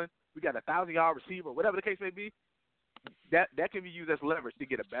excelling. We got a 1,000-yard receiver, whatever the case may be. That can be used as leverage to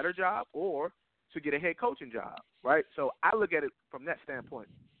get a better job or to get a head coaching job, right? So I look at it from that standpoint.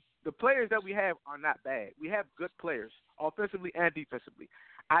 The players that we have are not bad. We have good players, offensively and defensively.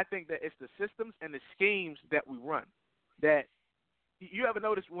 I think that it's the systems and the schemes that we run. That you ever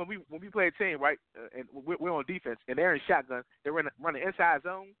notice when we play a team, right, and we're on defense, and they're in shotgun, they're running inside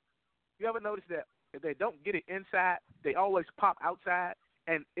zone. You ever notice that if they don't get it inside, they always pop outside,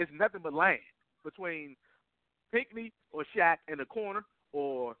 and it's nothing but land between Pinckney or Shaq in the corner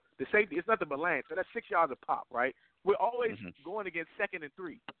or the safety. It's nothing but land. So that's 6 yards of pop, right? We're always going against 2nd and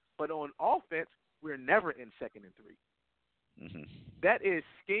 3. But on offense, we're never in 2nd and 3. That is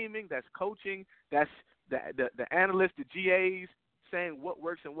scheming. That's coaching. That's the analysts, the GAs saying what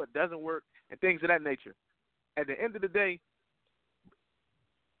works and what doesn't work and things of that nature. At the end of the day,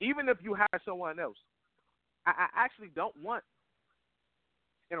 even if you hire someone else, I actually don't want,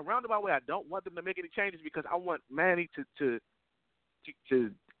 in a roundabout way, I don't want them to make any changes because I want Manny to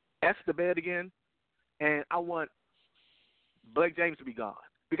F the bed again, and I want Blake James to be gone.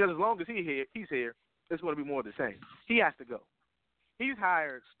 Because as long as he's here, it's going to be more of the same. He has to go. He's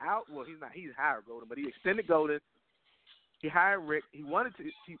hired out. Well, he's not. He's hired Golden, but he extended Golden. He hired Rick. He wanted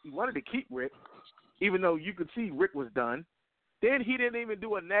to keep Rick, even though you could see Rick was done. Then he didn't even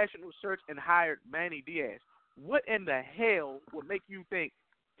do a national search and hired Manny Diaz. What in the hell would make you think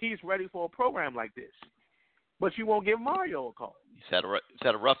he's ready for a program like this? but you won't give Mario a call. He's had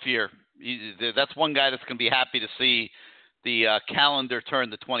a rough year. That's one guy that's going to be happy to see the calendar turn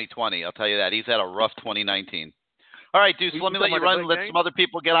to 2020. I'll tell you that. He's had a rough 2019. All right, Deuce, let me let you run. Let some other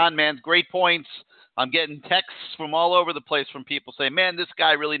people get on, man. Great points. I'm getting texts from all over the place from people saying, man, this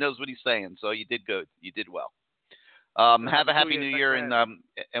guy really knows what he's saying. So you did good. You did well. Have a happy new year, and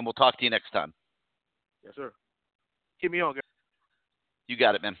we'll talk to you next time. Yes, sir. Keep me on, guys. You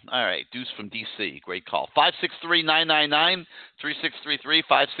got it, man. All right. Deuce from D.C. Great call. 563-999-3633,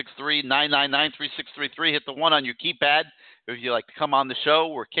 563-999-3633. Hit the 1 on your keypad if you'd like to come on the show.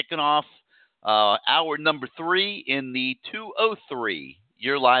 We're kicking off hour number 3 in the 203.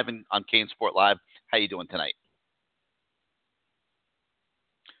 You're live on CaneSport Live. How you doing tonight?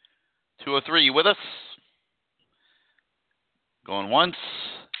 203, you with us? Going once,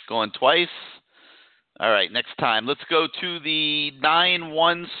 going twice. All right, next time. Let's go to the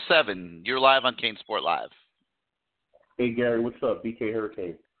 917. You're live on CaneSport Live. Hey, Gary, what's up? BK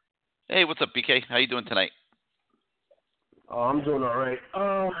Hurricane. Hey, what's up, BK? How you doing tonight? I'm doing all right.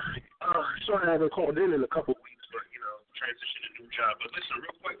 Sorry I haven't called in a couple of weeks, but, transition to new job. But listen,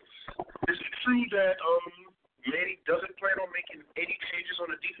 real quick, is it true that Manny doesn't plan on making any changes on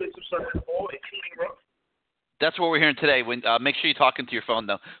the defensive side of the ball, including Ruff? That's what we're hearing today. Make sure you're talking to your phone,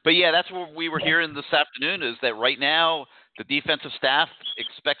 though. But, yeah, that's what we were hearing this afternoon is that right now the defensive staff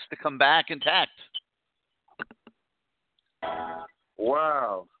expects to come back intact.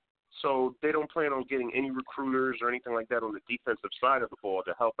 Wow. So they don't plan on getting any recruiters or anything like that on the defensive side of the ball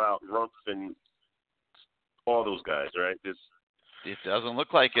to help out Rumpf and all those guys, right? It doesn't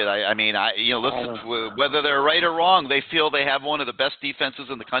look like it. Listen, whether they're right or wrong, they feel they have one of the best defenses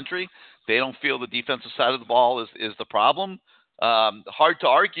in the country. They don't feel the defensive side of the ball is the problem. Hard to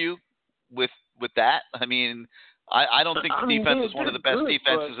argue with that. I mean, I don't think the defense is one of the best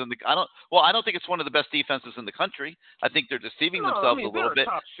defenses in the. I don't think it's one of the best defenses in the country. I think they're deceiving themselves a little bit.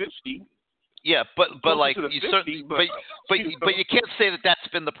 Top 50. Yeah, but like you certainly, but you can't say that that's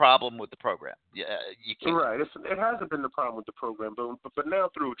been the problem with the program. Yeah, you can't. Right. It hasn't been the problem with the program, but now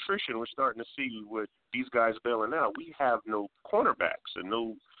through attrition, we're starting to see with these guys bailing out. We have no cornerbacks and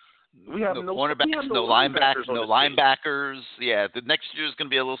no cornerbacks, no linebackers. Yeah, the next year is going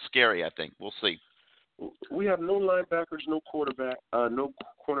to be a little scary. I think we'll see. We have no linebackers, no quarterback, no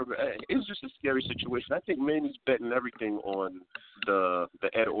cornerback. It's just a scary situation. I think Manny's betting everything on the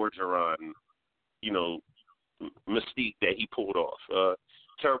Ed Orgeron, mystique that he pulled off.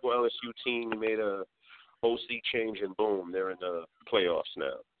 Terrible LSU team made a OC change and boom, they're in the playoffs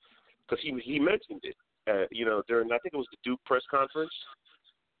now. Because he mentioned it, during I think it was the Duke press conference,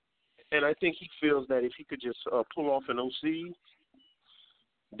 and I think he feels that if he could just pull off an OC,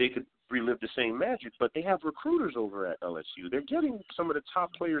 they could relive the same magic, but they have recruiters over at LSU. They're getting some of the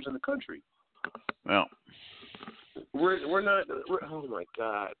top players in the country. Well, we're not. Oh my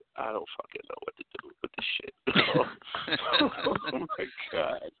God, I don't fucking know what to do with this shit.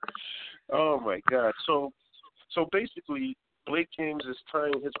 Oh my God. So basically, Blake James is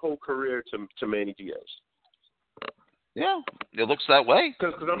tying his whole career to Manny Diaz. Yeah, it looks that way.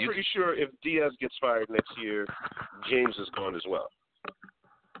 Because I'm pretty sure if Diaz gets fired next year, James is gone as well.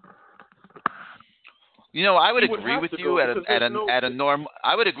 I would agree with you at a normal.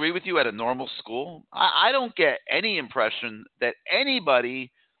 I would agree with you at a normal school. I don't get any impression that anybody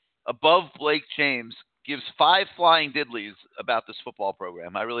above Blake James gives 5 flying diddlies about this football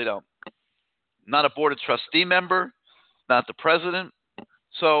program. I really don't. Not a board of trustee member, not the president.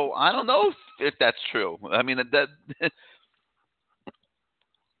 So I don't know if that's true. I mean that.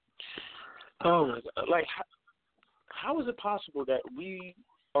 Oh my God! Like, how is it possible that we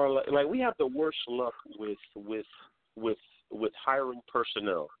are like we have the worst luck with hiring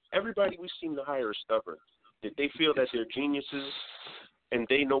personnel? Everybody we seem to hire is stubborn. They feel that they're geniuses and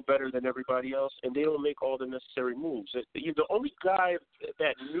they know better than everybody else, and they don't make all the necessary moves. The only guy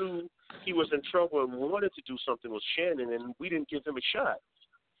that knew he was in trouble and wanted to do something was Shannon, and we didn't give him a shot.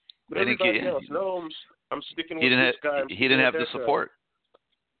 But everybody else, no, I'm sticking with this guy. He didn't have the support.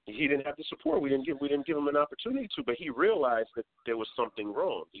 He didn't have the support. We didn't give him an opportunity to, but he realized that there was something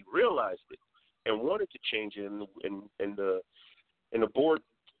wrong. He realized it and wanted to change it, and the board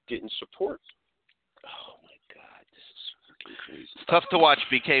didn't support. Oh my God, this is fucking crazy. It's tough to watch,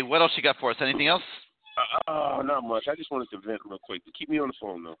 BK. What else you got for us? Anything else? Not much. I just wanted to vent real quick. Keep me on the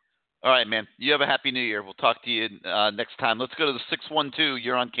phone though. All right, man. You have a happy New Year. We'll talk to you next time. Let's go to the 612.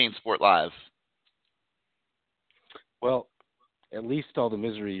 You're on CaneSport Live. Well, at least all the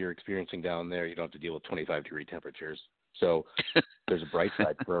misery you're experiencing down there, you don't have to deal with 25-degree temperatures. So there's a bright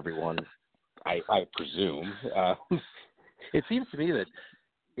side for everyone, I presume. It seems to me that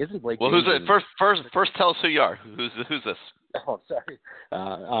Isn't Blake? Well, James who's it? First, tell us who you are. Who's this? Oh, sorry,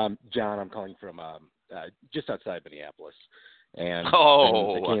 John. I'm calling from just outside Minneapolis. And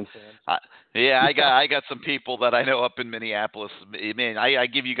yeah, I got some people that I know up in Minneapolis. Man, I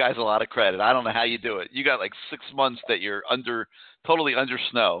give you guys a lot of credit. I don't know how you do it. You got like 6 months that you're totally under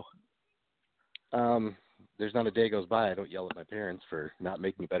snow. There's not a day goes by I don't yell at my parents for not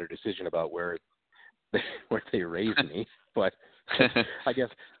making a better decision about where they raised me. But I guess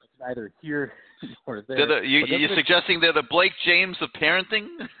it's neither here nor there. You're suggesting they're the Blake James of parenting?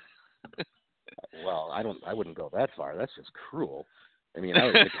 Well, I wouldn't go that far. That's just cruel. I mean,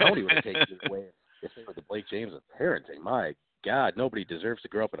 the county would take it away if they were the Blake James of parenting. My God, nobody deserves to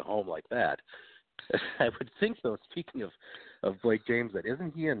grow up in a home like that. I would think, though, speaking of Blake James, that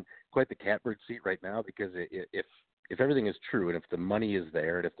isn't he in quite the catbird seat right now? Because if everything is true, and if the money is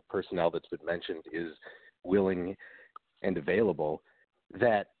there, and if the personnel that's been mentioned is willing and available,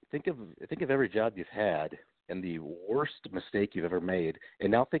 that think of every job you've had and the worst mistake you've ever made,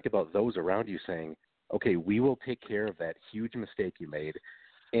 and now think about those around you saying, okay, we will take care of that huge mistake you made.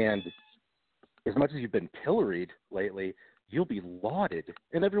 And as much as you've been pilloried lately, you'll be lauded,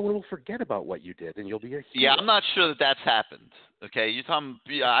 and everyone will forget about what you did, and you'll be a hero. Yeah, I'm not sure that's happened. Okay,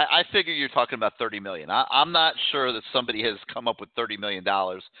 I figure you're talking about $30 million. I'm not sure that somebody has come up with $30 million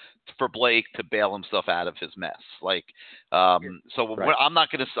for Blake to bail himself out of his mess. Like, so right. I'm not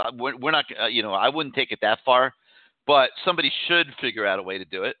going to. We're not. I wouldn't take it that far, but somebody should figure out a way to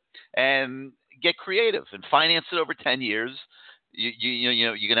do it and get creative and finance it over 10 years.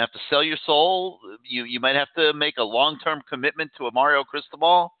 You're gonna have to sell your soul. You might have to make a long-term commitment to a Mario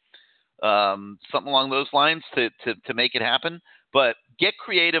Cristobal, something along those lines to make it happen. But get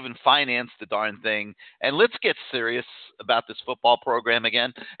creative and finance the darn thing, and let's get serious about this football program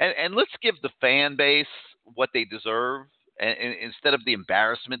again. And let's give the fan base what they deserve, and instead of the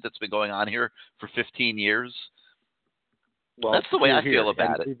embarrassment that's been going on here for 15 years. Well, that's the way I feel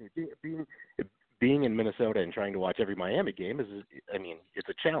about it. Being in Minnesota and trying to watch every Miami game it's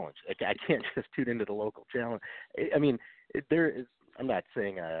a challenge. I can't just tune into the local challenge. I mean, I'm not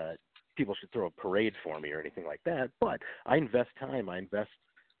saying people should throw a parade for me or anything like that, but I invest time. I invest,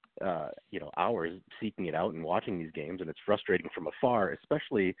 hours seeking it out and watching these games, and it's frustrating from afar,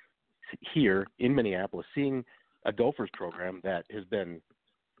 especially here in Minneapolis, seeing a Gophers program that has been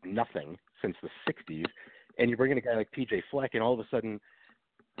nothing since the 60s, and you bring in a guy like PJ Fleck, and all of a sudden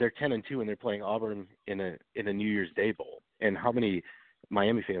they're 10-2 and they're playing Auburn in a New Year's Day bowl. And how many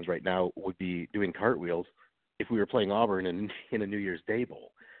Miami fans right now would be doing cartwheels if we were playing Auburn in a New Year's Day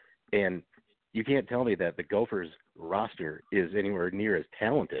bowl? And you can't tell me that the Gophers roster is anywhere near as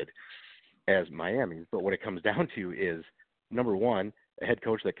talented as Miami's. But what it comes down to is, number one, a head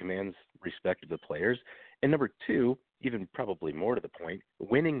coach that commands respect of the players, and number two, even probably more to the point,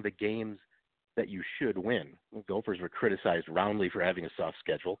 winning the games that you should win. The Gophers were criticized roundly for having a soft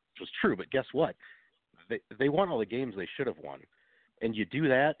schedule, which was true, but guess what? They won all the games they should have won. And you do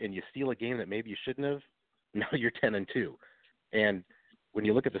that and you steal a game that maybe you shouldn't have, now you're 10-2. And when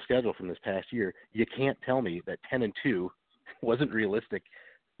you look at the schedule from this past year, you can't tell me that 10-2 wasn't realistic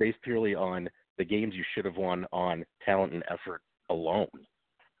based purely on the games you should have won on talent and effort alone.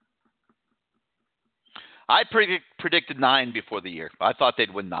 I predicted 9 before the year. I thought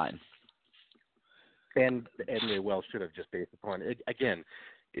they'd win 9. And they well should have, just based upon it. Again,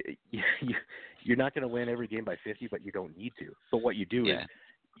 you're not going to win every game by 50, but you don't need to. But what you do is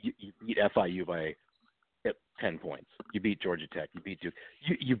you beat FIU by 10 points. You beat Georgia Tech. You beat Duke.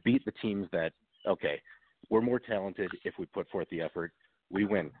 You beat the teams that, okay, we're more talented if we put forth the effort. We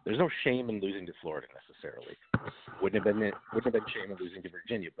win. There's no shame in losing to Florida necessarily. Wouldn't have been shame in losing to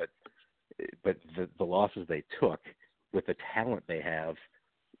Virginia, but the losses they took with the talent they have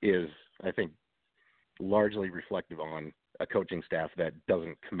is, I think, largely reflective on a coaching staff that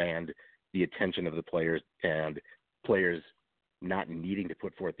doesn't command the attention of the players, and players not needing to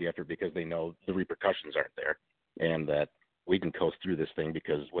put forth the effort because they know the repercussions aren't there, and that we can coast through this thing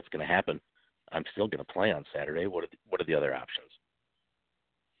because what's going to happen? I'm still going to play on Saturday. What are the other options?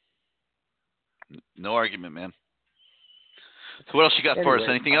 No argument, man. So what else you got for us?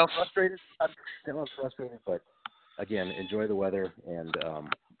 Anything else? I'm frustrated, but again, enjoy the weather, and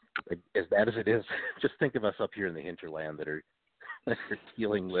as bad as it is, just think of us up here in the hinterland that are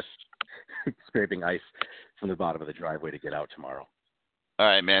dealing with scraping ice from the bottom of the driveway to get out tomorrow. All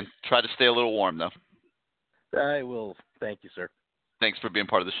right, man. Try to stay a little warm, though. I will. Thank you, sir. Thanks for being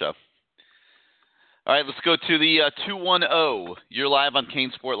part of the show. All right, let's go to the 210. You're live on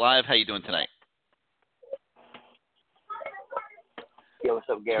CaneSport Live. How you doing tonight? Yeah, what's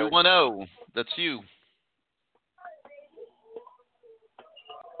up, Gary? 210. That's you.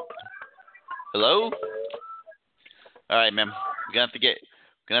 Hello? All right, man. We're gonna have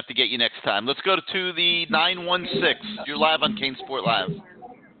to get you next time. Let's go to the 916. You're live on CaneSport Live.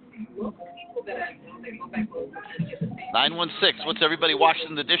 916. What's everybody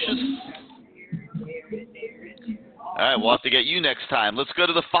washing the dishes? All right, we'll have to get you next time. Let's go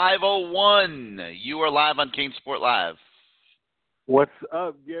to the 501. You are live on CaneSport Live. What's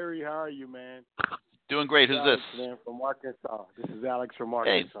up, Gary? How are you, man? Doing great. Who's Alex, this? Man, from Arkansas. This is Alex from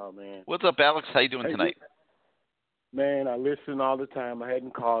Arkansas, man. What's up, Alex? How you doing tonight? Man, I listen all the time. I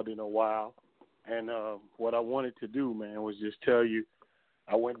hadn't called in a while. And what I wanted to do, man, was just tell you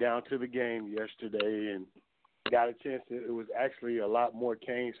I went down to the game yesterday and got a chance to, it was actually a lot more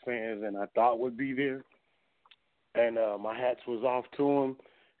Canes fans than I thought would be there. And my hats was off to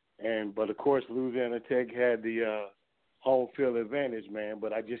them. But, of course, Louisiana Tech had the home field advantage, man.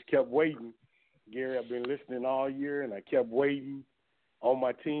 But I just kept waiting. Gary, I've been listening all year, and I kept waiting on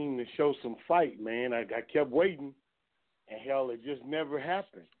my team to show some fight, man. I kept waiting, and, hell, it just never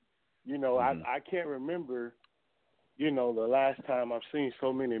happened. You know, I can't remember, you know, the last time I've seen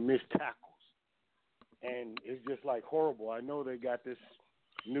so many missed tackles. And it's just, like, horrible. I know they got this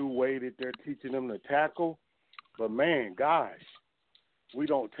new way that they're teaching them to tackle, but, man, gosh, we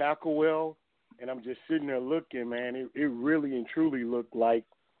don't tackle well. And I'm just sitting there looking, man. It really and truly looked like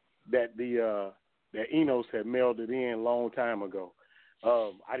that that Enos had mailed it in a long time ago.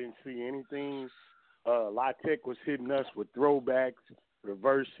 I didn't see anything. La Tech was hitting us with throwbacks,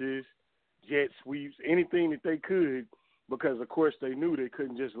 reverses, jet sweeps, anything that they could, because, of course, they knew they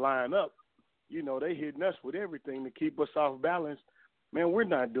couldn't just line up. You know, they hitting us with everything to keep us off balance. Man, we're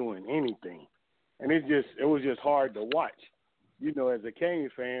not doing anything. And it was just hard to watch, you know, as a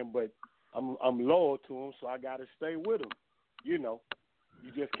Canes fan, but I'm loyal to them, so I got to stay with them, you know.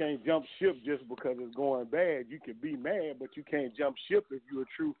 You just can't jump ship just because it's going bad. You can be mad, but you can't jump ship if you're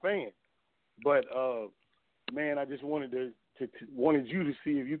a true fan. But, man, I just wanted wanted you to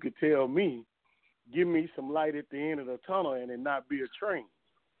see if you could tell me, give me some light at the end of the tunnel and it not be a train.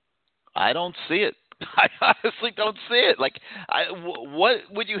 I don't see it. I honestly don't see it. Like, what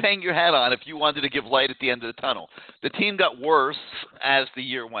would you hang your hat on if you wanted to give light at the end of the tunnel? The team got worse as the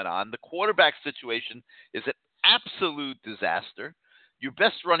year went on. The quarterback situation is an absolute disaster. Your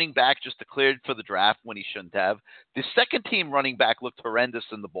best running back just declared for the draft when he shouldn't have. The second-team running back looked horrendous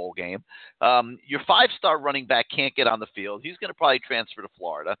in the bowl game. Your five-star running back can't get on the field. He's going to probably transfer to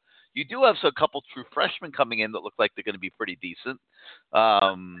Florida. You do have a couple true freshmen coming in that look like they're going to be pretty decent.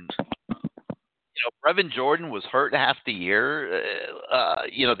 You know, Brevin Jordan was hurt half the year.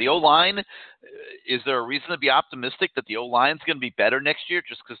 You know, the O-line, is there a reason to be optimistic that the O-line's going to be better next year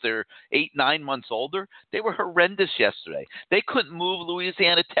just because they're 8-9 months older? They were horrendous yesterday. They couldn't move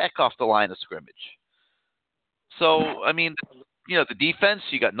Louisiana Tech off the line of scrimmage. So, I mean, you know, the defense,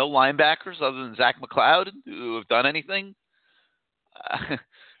 you got no linebackers other than Zach McLeod who have done anything.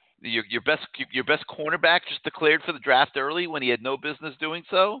 Your best cornerback just declared for the draft early when he had no business doing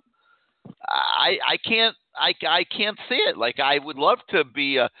so. I can't see it. Like, I would love to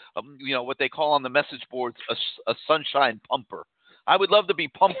be you know, what they call on the message boards a sunshine pumper. I would love to be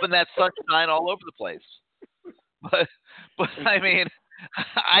pumping that sunshine all over the place. But I mean,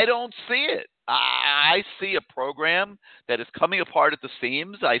 I don't see it. I see a program that is coming apart at the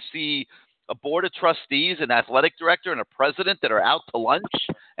seams. I see a board of trustees, an athletic director, and a president that are out to lunch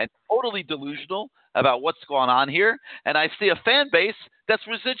and totally delusional about what's going on here. And I see a fan base that's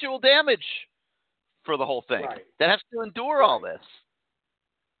residual damage for the whole thing, that has to endure all this.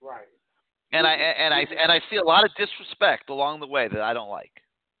 Right. And I see a lot of disrespect along the way that I don't like.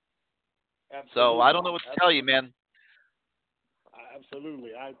 Absolutely. So I don't know what to tell you, man.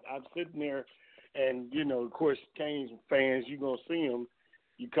 Absolutely. I'm sitting there, and, you know, of course, Canes fans, you're going to see them.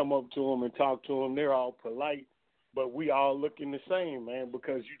 You come up to them and talk to them. They're all polite, but we all looking the same, man,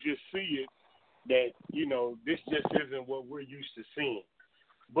 because you just see it that, you know, this just isn't what we're used to seeing.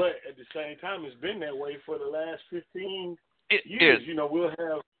 But at the same time, it's been that way for the last 15 years. You know, we'll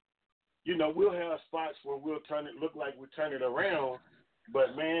have spots where we'll look like we're turning around.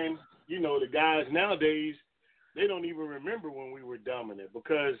 But, man, you know, the guys nowadays, they don't even remember when we were dominant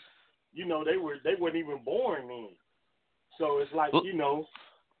because, you know, they weren't even born then. So it's like, you know.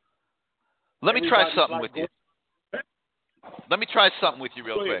 Let me try something with you. Let me try something with you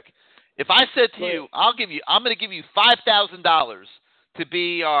real quick. If I said to you, I'm going to give you $5,000 to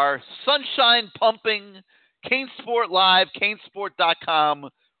be our sunshine pumping CaneSport Live, CaneSport.com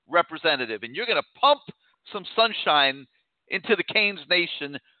representative, and you're going to pump some sunshine into the Canes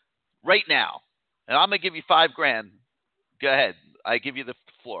Nation right now, and I'm going to give you $5,000. Go ahead. I give you the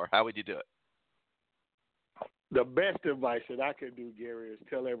floor. How would you do it? The best advice that I could do, Gary, is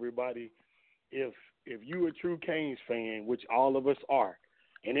tell everybody if you a true Canes fan, which all of us are,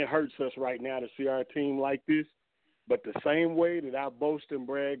 and it hurts us right now to see our team like this, but the same way that I boast and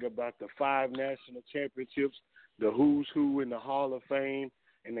brag about the 5 national championships, the who's who in the Hall of Fame,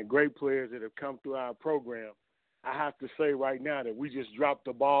 and the great players that have come through our program, I have to say right now that we just dropped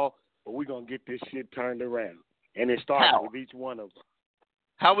the ball, but we're going to get this shit turned around. And it starts with each one of them.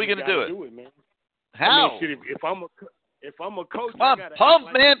 How are we going to do it? Man. How? I mean, shit, if I'm a coach, come on,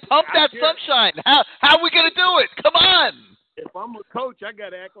 pump that sunshine. How are we going to do it? Come on. If I'm a coach, I got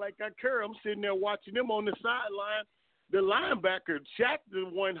to act like I care. I'm sitting there watching them on the sideline. The linebacker, Shaq, the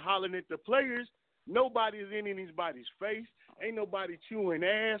one hollering at the players. Nobody's in anybody's face. Ain't nobody chewing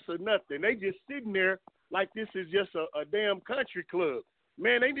ass or nothing. They just sitting there like this is just a damn country club.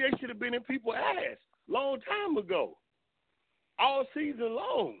 Man, they should have been in people's ass long time ago. All season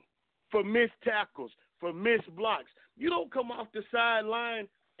long for missed tackles, for missed blocks. You don't come off the sideline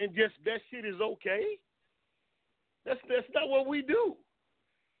and just that shit is okay. That's not what we do.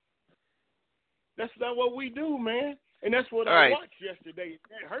 That's not what we do, man. And that's what I watched yesterday.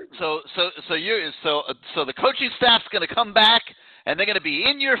 That hurt me. So the coaching staff's going to come back and they're going to be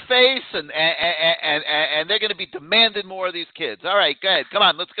in your face and they're going to be demanding more of these kids. All right, go ahead. Come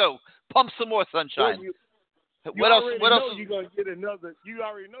on, let's go. Pump some more sunshine. What else? You already know you're going to get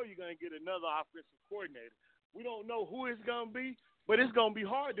another offensive coordinator. We don't know who it's going to be, but it's going to be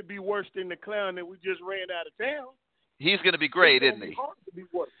hard to be worse than the clown that we just ran out of town. He's going to be great, isn't he? Hard to be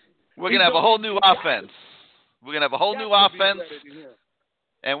worse. We're going to have a whole new offense. We're going to have a whole new offense,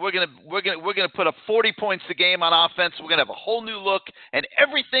 and we're going to put up 40 points a game on offense. We're going to have a whole new look, and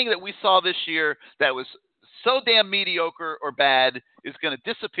everything that we saw this year that was so damn mediocre or bad is going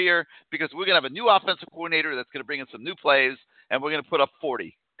to disappear because we're going to have a new offensive coordinator that's going to bring in some new plays, and we're going to put up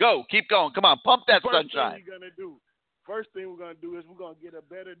 40. Go, keep going. Come on, pump that sunshine. First thing we're going to do is we're going to get a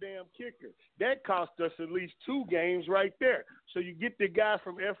better damn kicker. That cost us at least 2 games right there. So you get the guy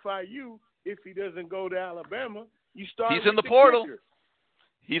from FIU. If he doesn't go to Alabama, you start. He's in the portal. Kicker.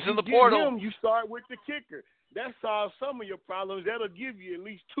 He's in the portal. Him, you start with the kicker. That solves some of your problems. That'll give you at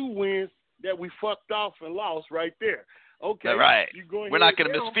least 2 wins that we fucked off and lost right there. Okay. All right. We're not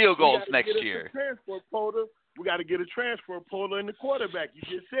going to miss field goals next year. We got to get a transfer portal in the quarterback. You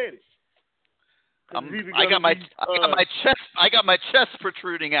just said it. I got my chest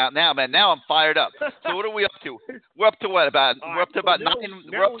protruding out now, man. Now I'm fired up. So what are we up to? We're up to what? We're up to about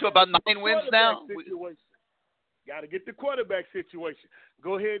 9 wins now. Got to get the quarterback situation.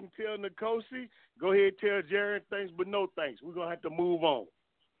 Go ahead and tell Nkosi. Go ahead and tell Jared thanks, but no thanks. We're gonna have to move on.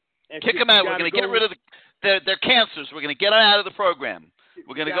 And kick them out. We're gonna get rid of their cancers. We're gonna get them out of the program.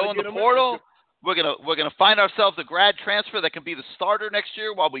 We're gonna go in the portal. We're gonna find ourselves a grad transfer that can be the starter next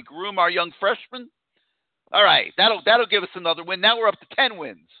year while we groom our young freshmen. All right, that'll give us another win. Now we're up to 10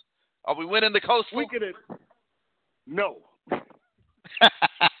 wins. Are we winning the Coastal? No.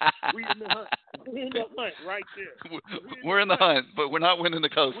 We in the hunt. We're in the hunt right there. We're in the hunt, but we're not winning the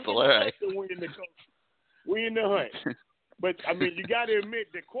Coastal. All right. We're in the hunt. But, I mean, you got to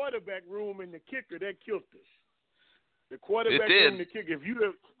admit, the quarterback room and the kicker, that killed us. The quarterback room and the kicker.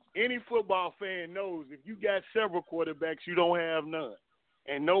 Any football fan knows if you got several quarterbacks, you don't have none.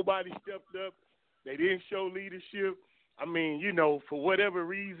 And nobody stepped up. They didn't show leadership. I mean, for whatever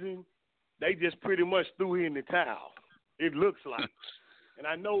reason, they just pretty much threw in the towel. It looks like. And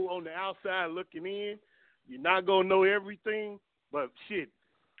I know on the outside looking in, you're not going to know everything, but shit,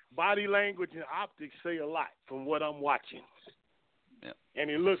 body language and optics say a lot from what I'm watching. Yep.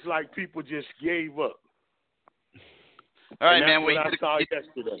 And it looks like people just gave up. All right, man.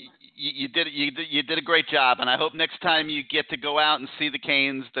 You did a great job, and I hope next time you get to go out and see the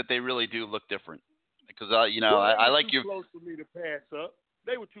Canes that they really do look different. Because I like your. Too close for me to pass up.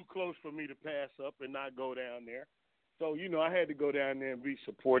 They were too close for me to pass up and not go down there. So I had to go down there and be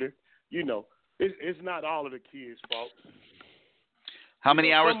supportive. It's not all of the kids' fault. How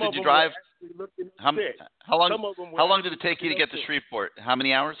many hours did you drive? How long did it take you to get to Shreveport? How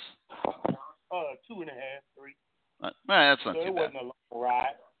many hours? 2.5, 3. That's not too bad. It wasn't a long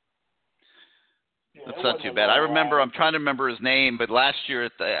ride. That's not too bad. I'm trying to remember his name, but last year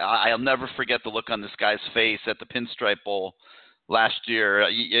I'll never forget the look on this guy's face at the Pinstripe Bowl last year.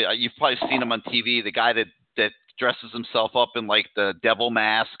 You've probably seen him on TV, the guy that dresses himself up in like the devil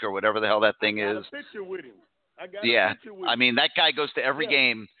mask or whatever the hell that thing is. I got a picture with him. I mean, that guy goes to every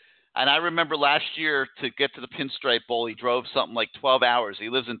game. And I remember last year to get to the Pinstripe Bowl, he drove something like 12 hours. He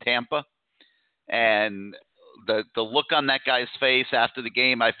lives in Tampa. And the look on that guy's face after the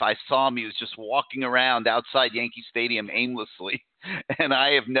game. I saw him. He was just walking around outside Yankee Stadium aimlessly, and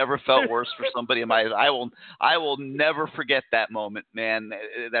I have never felt worse for somebody in my. I will never forget that moment, man.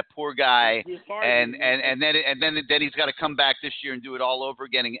 That poor guy, and then he's got to come back this year and do it all over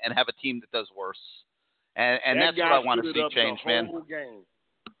again and have a team that does worse. And that's what I want to see change, man.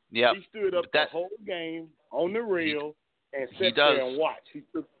 Yeah, he stood up the whole game on the rail and sat there and watched. He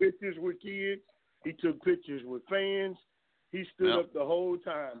took pictures with kids. He took pictures with fans. He stood up the whole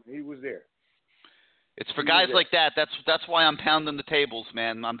time. He was there. It's for guys like that. That's why I'm pounding the tables,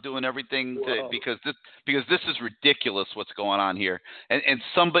 man. I'm doing everything because this is ridiculous what's going on here. And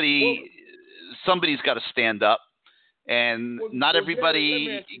somebody's got to stand up. And not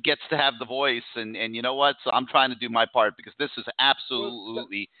everybody gets to have the voice. And you know what? So I'm trying to do my part because this is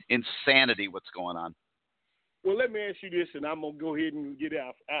absolutely insanity what's going on. Well, let me ask you this, and I'm going to go ahead and get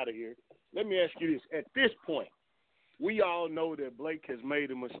out of here. Let me ask you this. At this point, we all know that Blake has made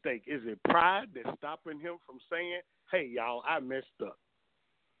a mistake. Is it pride that's stopping him from saying, hey, y'all, I messed up?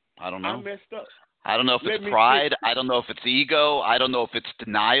 I don't know. I messed up. I don't know if it's pride. I don't know if it's ego. I don't know if it's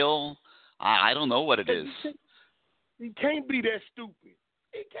denial. I don't know what it is. He can't be that stupid.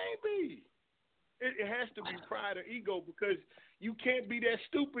 It can't be. It has to be pride or ego because you can't be that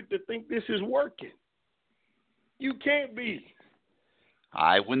stupid to think this is working. You can't be.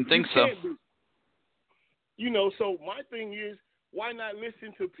 I wouldn't think so. So my thing is, why not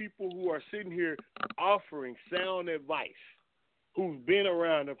listen to people who are sitting here offering sound advice, who've been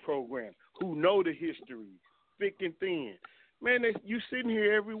around the program, who know the history, thick and thin. Man, you sitting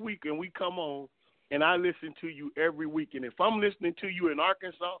here every week and we come on, and I listen to you every week. And if I'm listening to you in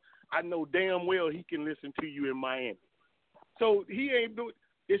Arkansas, I know damn well he can listen to you in Miami. So he ain't doing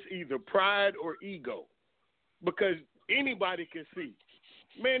it's either pride or ego. Because anybody can see.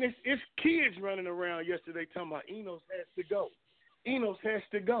 Man, it's kids running around yesterday talking about Enos has to go. Enos has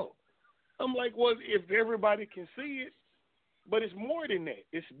to go. I'm like, well, if everybody can see it, but it's more than that.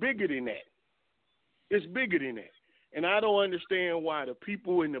 It's bigger than that. It's bigger than that. And I don't understand why the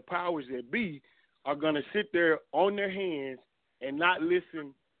people in the powers that be are going to sit there on their hands and not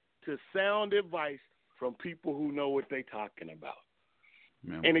listen to sound advice from people who know what they're talking about.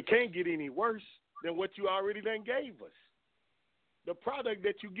 Yeah. And it can't get any worse than what you already done gave us. The product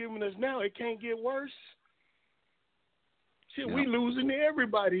that you're giving us now, it can't get worse. Shit, we losing to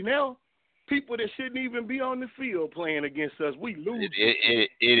everybody now. People that shouldn't even be on the field playing against us, we lose. It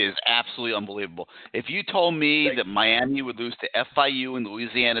is absolutely unbelievable. If you told me that Miami would lose to FIU and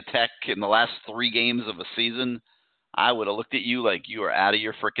Louisiana Tech in the last 3 games of a season, I would have looked at you like you are out of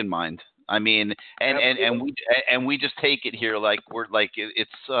your freaking mind. I mean, and we just take it here like we're like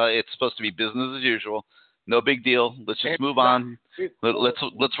it's supposed to be business as usual. No big deal. Let's just move on.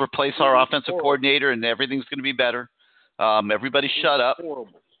 Let's replace our offensive coordinator and everything's going to be better. Everybody shut up.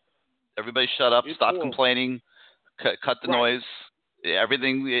 Everybody shut up. Stop complaining. Cut the noise.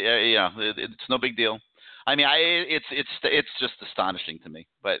 Everything. It's no big deal. I mean, it's just astonishing to me.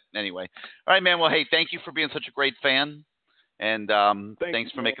 But anyway, all right, man. Well, hey, thank you for being such a great fan. And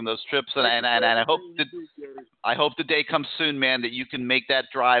thanks for making those trips. And I hope the day comes soon, man, that you can make that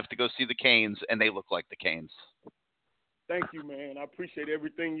drive to go see the Canes, and they look like the Canes. Thank you, man. I appreciate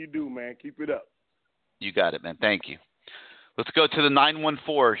everything you do, man. Keep it up. You got it, man. Thank you. Let's go to the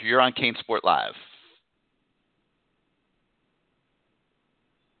 914. You're on CaneSport Live.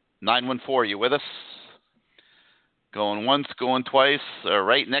 914, you with us? Going once, going twice. All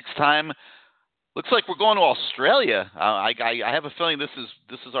right, next time. Looks like we're going to Australia. I have a feeling this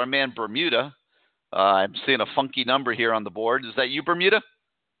is our man Bermuda. I'm seeing a funky number here on the board. Is that you, Bermuda?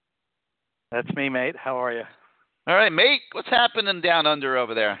 That's me, mate. How are you? All right, mate. What's happening down under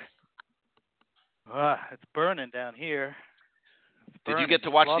over there? It's burning down here. Did you get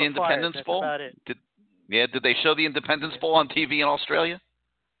to watch the Independence Bowl? That's about it. Did they show the Independence Bowl on TV in Australia?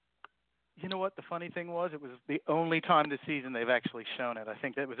 You know what the funny thing was? It was the only time this season they've actually shown it. I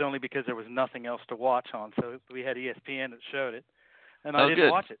think that was only because there was nothing else to watch on. So we had ESPN that showed it, and I didn't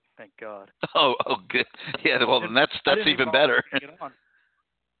watch it. Thank God. Oh, good. Yeah, well, then that's even better.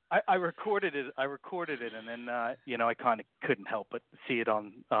 I recorded it. And then I kind of couldn't help but see it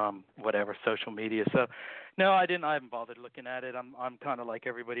on whatever social media. So no, I didn't. I haven't bothered looking at it. I'm kind of like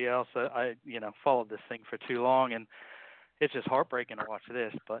everybody else. I followed this thing for too long, and it's just heartbreaking to watch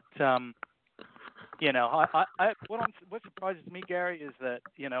this. But what surprises me, Gary, is that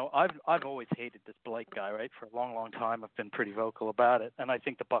I've always hated this Blake guy, right? For a long, long time, I've been pretty vocal about it, and I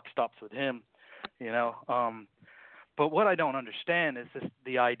think the buck stops with him. But what I don't understand is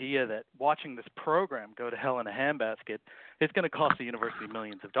the idea that watching this program go to hell in a handbasket is going to cost the university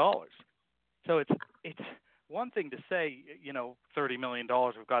millions of dollars. So it's one thing to say, $30 million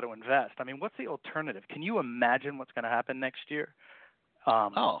we've got to invest. I mean, what's the alternative? Can you imagine what's going to happen next year?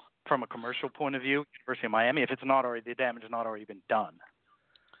 From a commercial point of view, University of Miami, if it's not already, the damage has not already been done.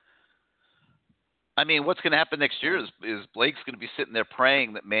 I mean, what's going to happen next year is Blake's going to be sitting there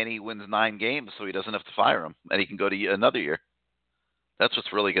praying that Manny wins 9 games so he doesn't have to fire him and he can go to another year. That's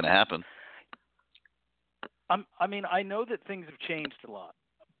what's really going to happen. I mean, I know that things have changed a lot,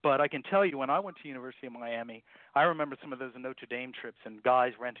 but I can tell you when I went to University of Miami, I remember some of those Notre Dame trips and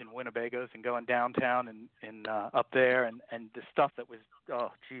guys renting Winnebagos and going downtown and up there and the stuff that was,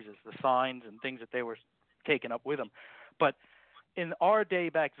 oh, Jesus, the signs and things that they were taking up with them. But in our day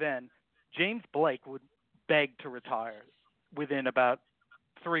back then, James Blake would beg to retire within about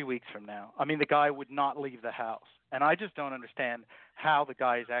 3 weeks from now. I mean, the guy would not leave the house. And I just don't understand how the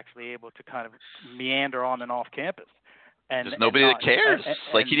guy is actually able to kind of meander on and off campus. And there's nobody that cares.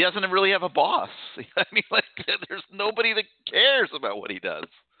 Like, he doesn't really have a boss. I mean, like, there's nobody that cares about what he does.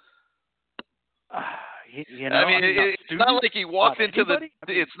 It's not like he walked into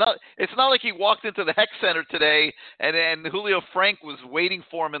it's not like he walked into the Heck Center today and then Julio Frank was waiting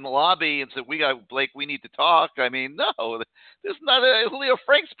for him in the lobby and said, Blake, we need to talk. I mean, no, there's not Julio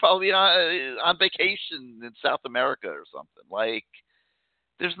Frank's probably on vacation in South America or something. Like,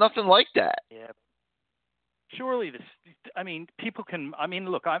 there's nothing like that. Yeah. Surely people can. I mean,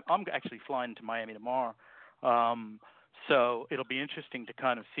 look, I'm actually flying to Miami tomorrow, so it'll be interesting to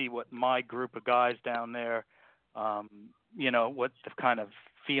kind of see what my group of guys down there, what the kind of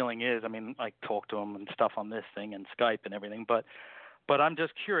feeling is. I mean, I talk to them and stuff on this thing and Skype and everything, but I'm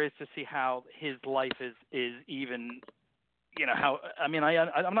just curious to see how his life is even. I'm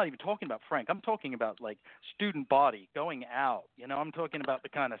not even talking about Frank. I'm talking about like student body going out. I'm talking about the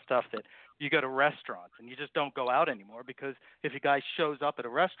kind of stuff that you go to restaurants and you just don't go out anymore because if a guy shows up at a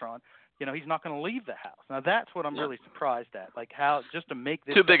restaurant, he's not going to leave the house. Now that's what I'm really surprised at. Like how just to make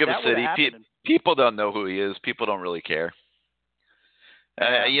this too big of a city. People don't know who he is. People don't really care.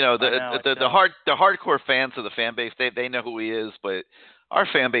 The hardcore fans of the fan base, they know who he is, but our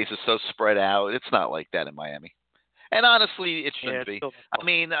fan base is so spread out. It's not like that in Miami. And honestly, it shouldn't be. I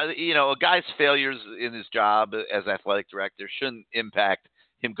mean, a guy's failures in his job as athletic director shouldn't impact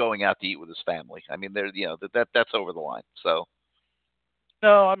him going out to eat with his family. I mean, that's over the line. So.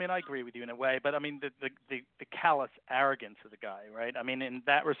 No, I mean, I agree with you in a way, but I mean, the callous arrogance of the guy, right? I mean, in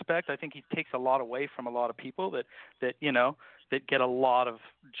that respect, I think he takes a lot away from a lot of people that get a lot of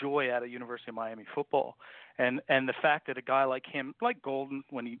joy out of University of Miami football. And the fact that a guy like him, like Golden,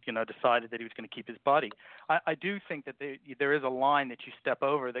 when he decided that he was going to keep his buddy, I do think that there is a line that you step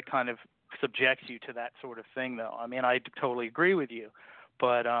over that kind of subjects you to that sort of thing, though. I mean, I totally agree with you,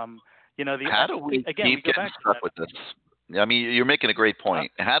 but how do we keep getting stuck with this? I mean, you're making a great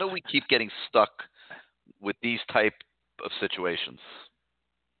point. How do we keep getting stuck with these type of situations?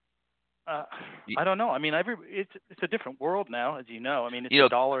 I don't know. I mean, it's a different world now, as you know. I mean, it's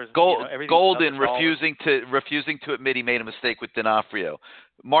dollars. Golden refusing to admit he made a mistake with D'Onofrio.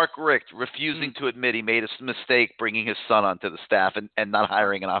 Mark Richt refusing to admit he made a mistake bringing his son onto the staff and not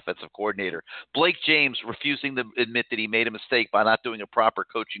hiring an offensive coordinator. Blake James refusing to admit that he made a mistake by not doing a proper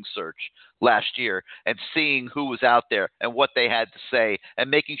coaching search last year and seeing who was out there and what they had to say and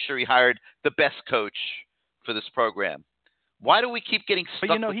making sure he hired the best coach for this program. Why do we keep getting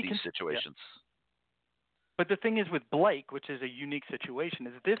stuck with these situations? Yeah. But the thing is with Blake, which is a unique situation,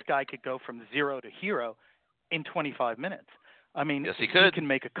 is this guy could go from zero to hero in 25 minutes. I mean, yes, he could. He can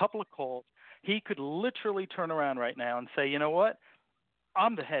make a couple of calls. He could literally turn around right now and say, you know what?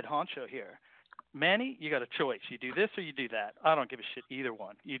 I'm the head honcho here. Manny, you got a choice. You do this or you do that. I don't give a shit either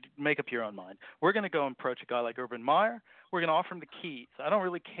one. You make up your own mind. We're going to go approach a guy like Urban Meyer. We're going to offer him the keys. I don't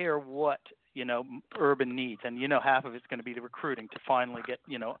really care what Urban needs, and half of it's going to be the recruiting to finally get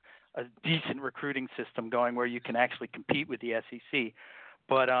a decent recruiting system going where you can actually compete with the SEC.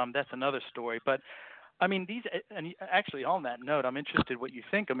 But that's another story. But I mean, and actually on that note, I'm interested what you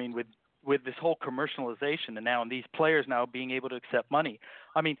think. I mean, with this whole commercialization and these players now being able to accept money.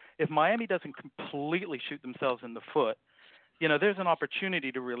 I mean, if Miami doesn't completely shoot themselves in the foot, there's an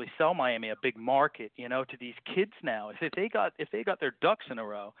opportunity to really sell Miami a big market, to these kids now. If they got their ducks in a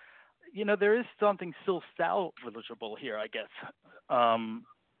row, there is something still salvageable here, I guess.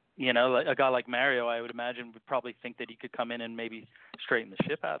 Like a guy like Mario, I would imagine, would probably think that he could come in and maybe straighten the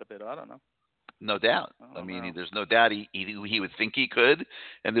ship out a bit. I don't know. No doubt. I mean, there's no doubt he would think he could,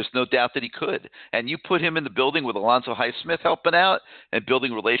 and there's no doubt that he could. And you put him in the building with Alonzo Highsmith helping out and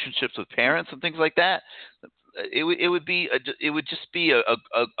building relationships with parents and things like that. It would just be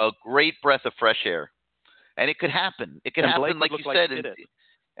a great breath of fresh air, and it could happen. It could happen, like you said.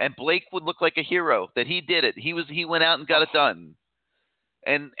 and Blake would look like a hero that he did it. He went out and got it done.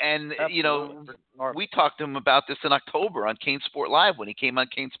 And you know, we talked to him about this in October on CaneSport Live when he came on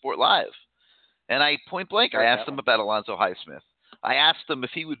CaneSport Live. And I point blank, I asked him about Alonzo Highsmith. I asked him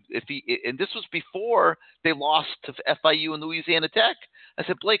and this was before they lost to FIU and Louisiana Tech. I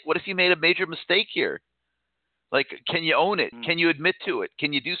said, Blake, what if you made a major mistake here? Like, can you own it? Can you admit to it?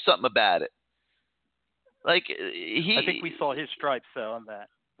 Can you do something about it? Like, I think we saw his stripes though on that.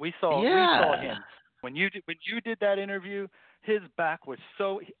 We saw him when you did that interview. His back was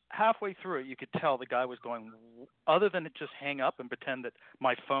so halfway through it, you could tell the guy was going. Other than to just hang up and pretend that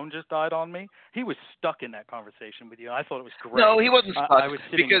my phone just died on me, he was stuck in that conversation with you. I thought it was great. No, he wasn't stuck I was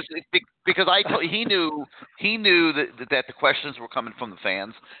because he knew that the questions were coming from the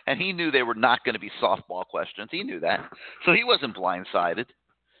fans, and he knew they were not going to be softball questions. He knew that, so he wasn't blindsided.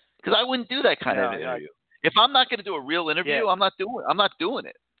 Because I wouldn't do that kind of interview. If I'm not going to do a real interview, I'm not doing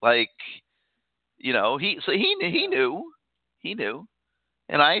it. Like, you know, he knew. He knew,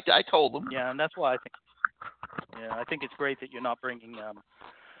 and I told him. Yeah, and that's why I think it's great that you're not bringing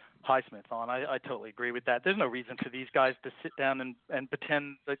Highsmith on. I totally agree with that. There's no reason for these guys to sit down and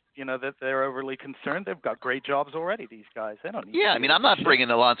pretend that that they're overly concerned. They've got great jobs already. These guys, they don't need. Yeah, I mean, I'm not bringing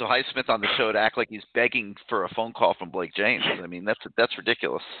Alonzo Highsmith on the show to act like he's begging for a phone call from Blake James. I mean, that's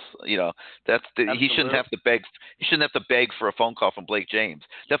ridiculous. You know, he shouldn't have to beg. He shouldn't have to beg for a phone call from Blake James.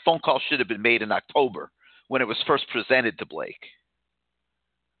 That phone call should have been made in October, when it was first presented to Blake.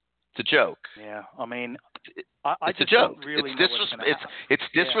 It's a joke. Yeah, I mean, it's a joke. It's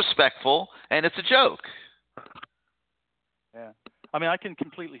disrespectful, and it's a joke. Yeah, I mean, I can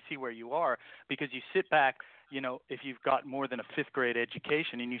completely see where you are, because you sit back, if you've got more than a fifth grade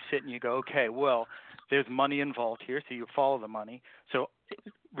education, and you sit and you go, okay, well, there's money involved here, so you follow the money. So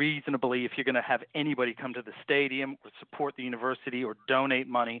reasonably, if you're going to have anybody come to the stadium or support the university or donate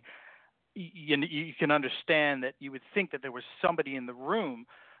money, you can understand that you would think that there was somebody in the room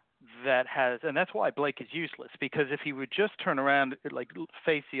that has, and that's why Blake is useless, because if he would just turn around, like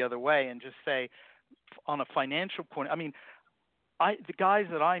face the other way and just say, on a financial point, I mean, the guys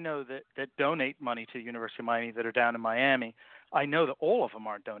that I know that donate money to the University of Miami that are down in Miami, I know that all of them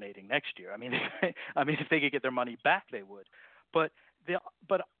aren't donating next year. I mean, if they could get their money back, they would. But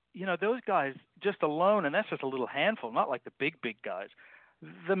those guys just alone, and that's just a little handful, not like the big guys.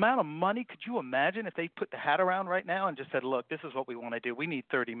 The amount of money, could you imagine if they put the hat around right now and just said, look, this is what we want to do. We need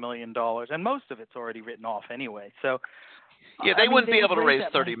 $30 million. And most of it's already written off anyway. So yeah, they wouldn't be able to raise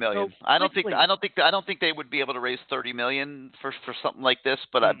 $30 million. So I don't think they would be able to raise $30 million for something like this,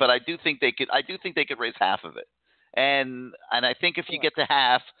 but I do think they could raise half of it. And I think if you get to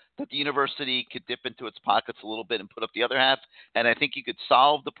half, that the university could dip into its pockets a little bit and put up the other half, and I think you could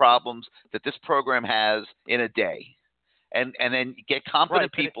solve the problems that this program has in a day. And then get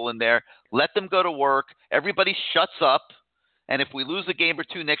competent people in there, let them go to work, everybody shuts up, and if we lose a game or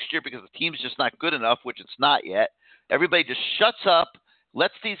two next year because the team's just not good enough, which it's not yet, everybody just shuts up,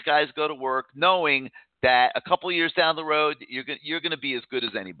 lets these guys go to work, knowing that a couple of years down the road, you're going to be as good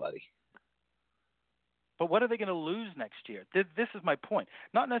as anybody. But what are they going to lose next year? This is my point.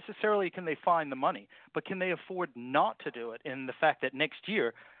 Not necessarily can they find the money, but can they afford not to do it in the fact that next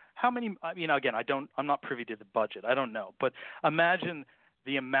year – how many? Again, I'm not privy to the budget. I don't know, but imagine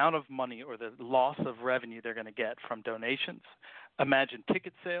the amount of money or the loss of revenue they're going to get from donations. Imagine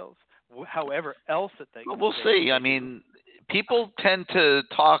ticket sales. However else that they. Well, we'll see. I mean, people tend to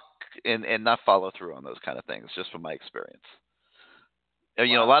talk and not follow through on those kind of things, just from my experience. A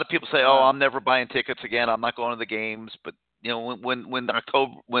lot of people say, "Oh, I'm never buying tickets again. I'm not going to the games." But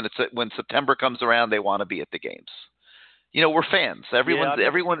when September comes around, they want to be at the games. We're fans. Everyone.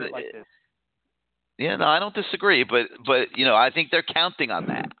 Like this. Yeah, no, I don't disagree, but I think they're counting on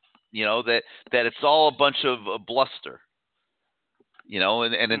that. That it's all a bunch of bluster.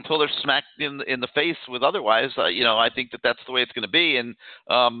 And until they're smacked in the face with otherwise, I think that's the way it's going to be. And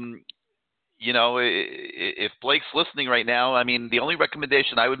if Blake's listening right now, I mean, the only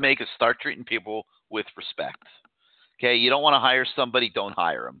recommendation I would make is start treating people with respect. Okay, you don't want to hire somebody, don't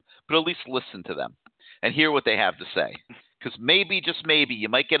hire them, but at least listen to them and hear what they have to say. Because maybe, just maybe, you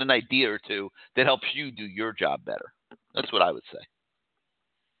might get an idea or two that helps you do your job better. That's what I would say.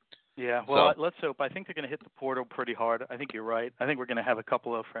 Yeah, well, let's hope. I think they're going to hit the portal pretty hard. I think you're right. I think we're going to have a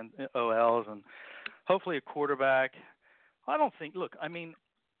couple of OLs and hopefully a quarterback. I don't think – look, I mean,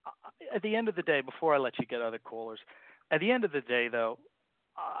 at the end of the day, before I let you get other callers, at the end of the day, though,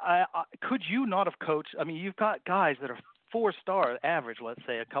 could you not have coached – I mean, you've got guys that are 4-star average, let's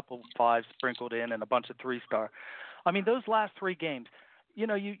say, a couple 5s sprinkled in and a bunch of 3-star. I mean, those last 3 games,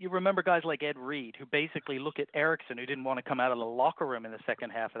 you remember guys like Ed Reed, who basically look at Erickson, who didn't want to come out of the locker room in the second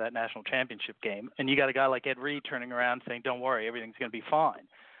half of that national championship game, and you got a guy like Ed Reed turning around saying, "Don't worry, everything's going to be fine."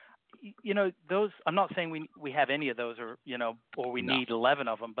 Those. I'm not saying we have any of those, or we need 11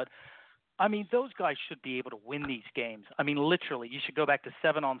 of them, but I mean, those guys should be able to win these games. I mean, literally, you should go back to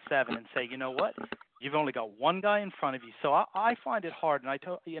 7-on-7 and say, you know what? You've only got one guy in front of you. So I find it hard, and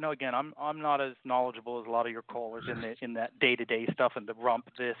again, I'm not as knowledgeable as a lot of your callers in that day-to-day stuff and the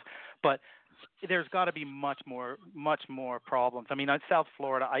rump this, but there's got to be much more problems. I mean, in South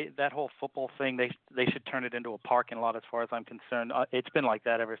Florida, that whole football thing, they should turn it into a parking lot as far as I'm concerned. It's been like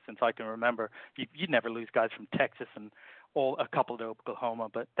that ever since I can remember. You'd never lose guys from Texas and a couple to Oklahoma,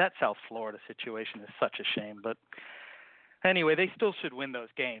 but that South Florida situation is such a shame. But anyway, they still should win those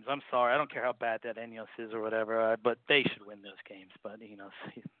games. I'm sorry. I don't care how bad that Enyos is or whatever, but they should win those games. But,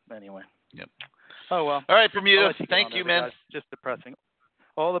 anyway. Yep. Oh, well. All right, Bermuda. Thank you, man. Guys. Just depressing.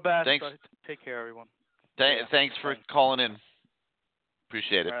 All the best. Thanks. Take care, everyone. Thanks for calling in.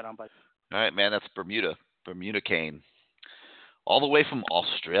 Appreciate it. All right, I'm bye. All right, man. That's Bermuda Cane. All the way from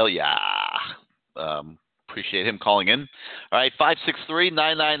Australia. Appreciate him calling in. All right,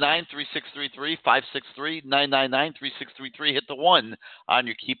 563-999-3633, 563-999-3633. Hit the 1 on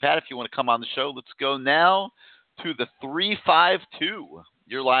your keypad if you want to come on the show. Let's go now to the 352.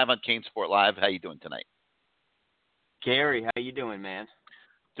 You're live on CaneSport Live. How you doing tonight? Gary, how you doing, man?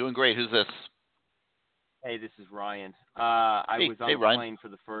 Doing great. Who's this? Hey, this is Ryan. I was on the Ryan. plane for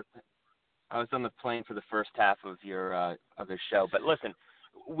the first half of your show. But listen,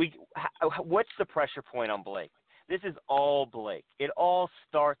 what's the pressure point on Blake? This is all Blake. It all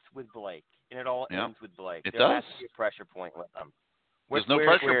starts with Blake, and it all ends with Blake. It there does. has to be a pressure point with him. There's no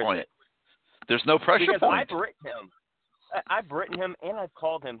pressure point. There's no pressure point. I've written him, and I've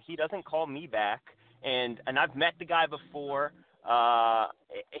called him. He doesn't call me back, and I've met the guy before.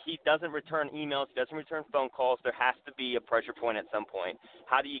 He doesn't return emails. He doesn't return phone calls. There has to be a pressure point at some point.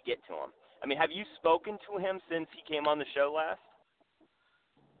 How do you get to him? I mean, have you spoken to him since he came on the show last?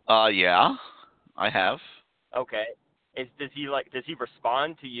 Yeah, I have. Okay. Does he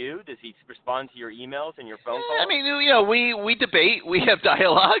respond to you? Does he respond to your emails and your phone calls? I mean, we debate. We have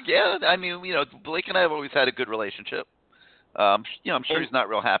dialogue. Yeah. I mean, Blake and I have always had a good relationship. I'm sure he's not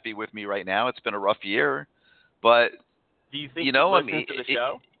real happy with me right now. It's been a rough year, but do you think he listens to the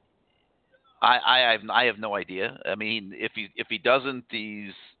show? I have no idea. I mean, if he doesn't,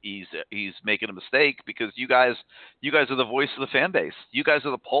 he's making a mistake, because you guys are the voice of the fan base. You guys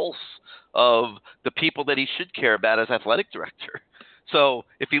are the pulse of the people that he should care about as athletic director. So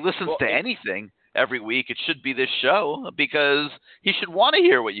if he listens to anything every week, it should be this show, because he should want to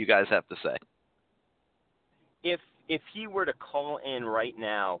hear what you guys have to say. If he were to call in right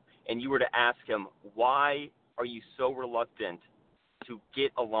now and you were to ask him, why are you so reluctant to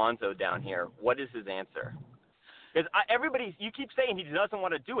get Alonso down here, what is his answer? Because you keep saying he doesn't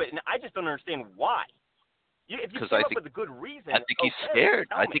want to do it, and I just don't understand why. If you came up with a good reason, I think he's scared.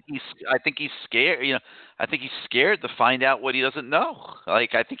 I think he's scared. I think he's scared to find out what he doesn't know. I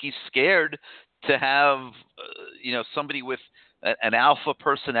think he's scared to have somebody with an alpha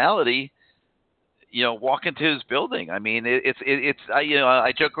personality walk into his building. I mean,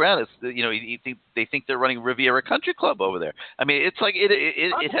 I joke around. They think they're running Riviera Country Club over there. I mean, it's like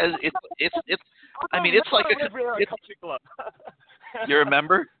I mean, it's like Riviera Country Club. You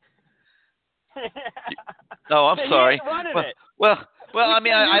remember? No, I'm sorry. Well, I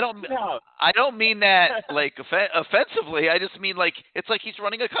mean, I don't mean that like offensively. I just mean like it's like he's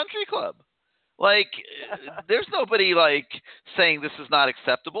running a country club. Like, there's nobody like saying this is not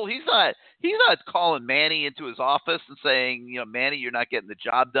acceptable. He's not calling Manny into his office and saying, Manny, you're not getting the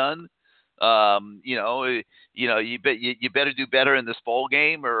job done. You better do better in this bowl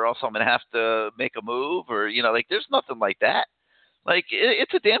game, or else I'm gonna have to make a move. Or there's nothing like that. Like,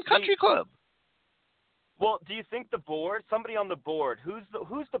 it's a damn country club. Well, do you think the board, somebody on the board, who's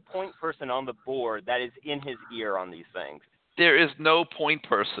the point person on the board that is in his ear on these things? There is no point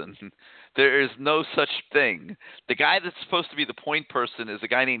person. There is no such thing. The guy that's supposed to be the point person is a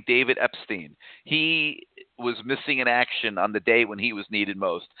guy named David Epstein. He was missing in action on the day when he was needed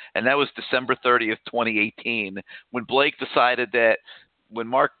most, and that was December 30th, 2018, when Blake decided that when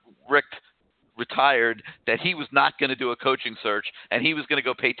Mark Richt retired, that he was not going to do a coaching search, and he was going to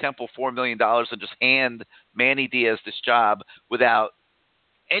go pay Temple $4 million and just hand Manny Diaz this job without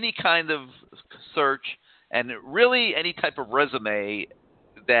any kind of search and really any type of resume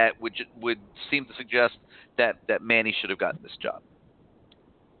that would seem to suggest that Manny should have gotten this job.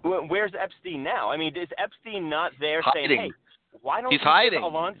 Where's Epstein now? I mean, is Epstein not there hiding. saying, hey, why don't you give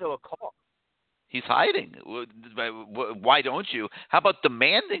Alonso a call? He's hiding. Why don't you? How about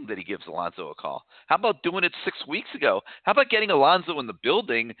demanding that he gives Alonso a call? How about doing it 6 weeks ago? How about getting Alonso in the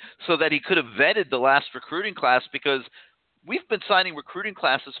building so that he could have vetted the last recruiting class? Because we've been signing recruiting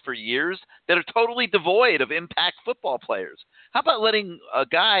classes for years that are totally devoid of impact football players. How about letting a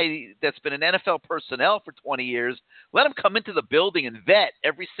guy that's been an NFL personnel for 20 years, let him come into the building and vet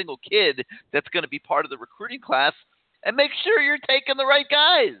every single kid that's going to be part of the recruiting class and make sure you're taking the right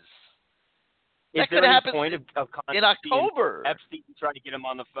guys? Is That there could any happen point of in October. Epstein try to get him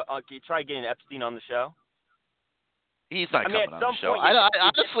on the try getting Epstein on the show? He's not coming on the show. Point,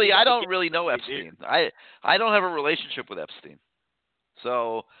 Honestly, I don't really know Epstein. I don't have a relationship with Epstein.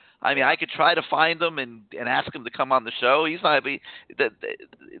 So, I mean, I could try to find him and ask him to come on the show. He's not. The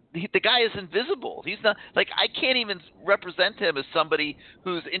guy is invisible. He's not, like, I can't even represent him as somebody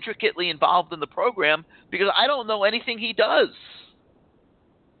who's intricately involved in the program because I don't know anything he does.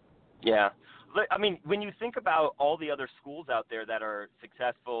 Yeah. I mean, when you think about all the other schools out there that are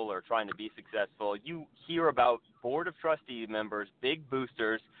successful or trying to be successful, you hear about board of trustee members, big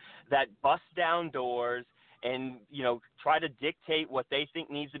boosters that bust down doors and, you know, try to dictate what they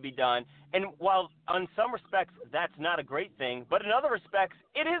think needs to be done. And while on some respects that's not a great thing, but in other respects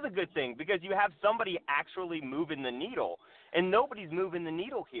it is a good thing because you have somebody actually moving the needle. And nobody's moving the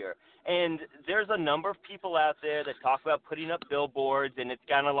needle here. And there's a number of people out there that talk about putting up billboards, and it's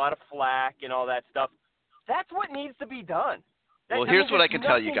gotten a lot of flack and all that stuff. That's what needs to be done. Well, here's what I can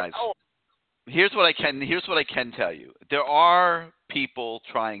tell you guys. Here's what I can tell you. There are people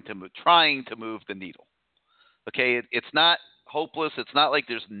trying to move the needle. Okay, it's not hopeless. It's not like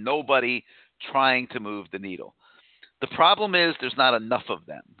there's nobody trying to move the needle. The problem is there's not enough of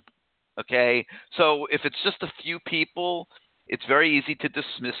them. Okay, so if it's just a few people, it's very easy to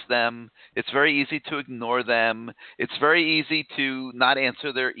dismiss them. It's very easy to ignore them. It's very easy to not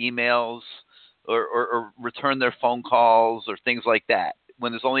answer their emails or return their phone calls or things like that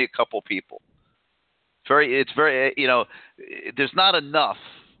when there's only a couple people. It's very, you know, there's not enough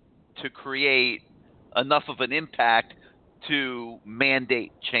to create enough of an impact to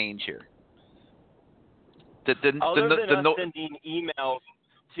mandate change here. Sending emails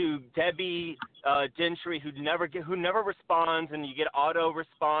to Debbie Gentry, who never responds, and you get auto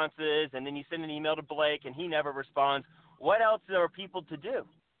responses, and then you send an email to Blake, and he never responds. What else are people to do,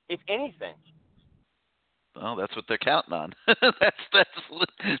 if anything? Well, that's what they're counting on. that's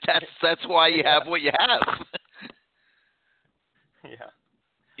why you have what you have. Yeah.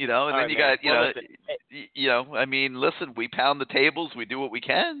 You know, and All then right, you man. got, you know, I mean, listen, we pound the tables, we do what we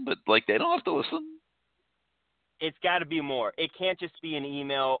can, but like they don't have to listen. It's got to be more. It can't just be an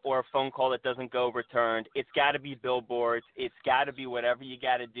email or a phone call that doesn't go returned. It's got to be billboards. It's got to be whatever you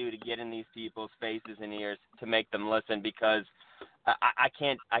got to do to get in these people's faces and ears to make them listen, because I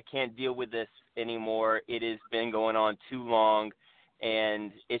can't deal with this anymore. It has been going on too long,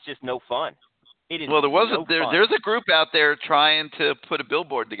 and it's just no fun. It is. Well, there's a group out there trying to put a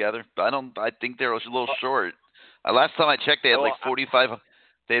billboard together. I think they're a little short. Last time I checked, they had like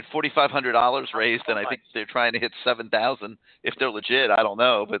 $4,500 raised, and I think they're trying to hit 7,000. If they're legit, I don't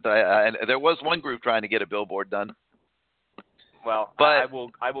know, but there was one group trying to get a billboard done. Well, but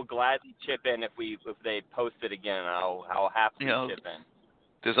I will gladly chip in if they post it again. I'll happily chip in.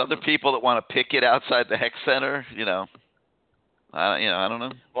 There's other people that want to pick it outside the Heck Center. I don't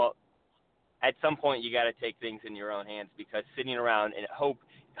know. Well, at some point you got to take things in your own hands, because sitting around and hope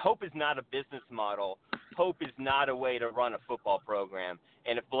is not a business model. Hope is not a way to run a football program.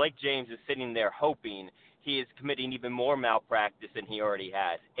 And if Blake James is sitting there hoping, he is committing even more malpractice than he already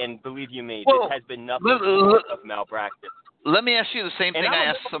has. And believe you me, this has been nothing short of malpractice. Let me ask you the same thing I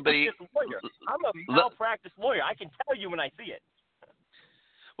asked somebody. I'm a malpractice lawyer. I can tell you when I see it.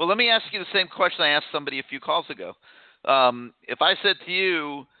 Well, let me ask you the same question I asked somebody a few calls ago. If I said to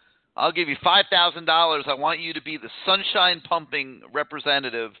you, I'll give you $5,000, I want you to be the sunshine pumping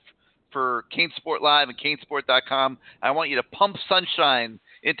representative for CaneSport Live and CaneSport.com. I want you to pump sunshine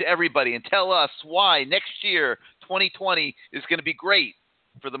into everybody and tell us why next year, 2020, is going to be great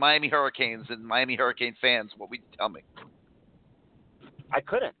for the Miami Hurricanes and Miami Hurricane fans. What would you tell me? I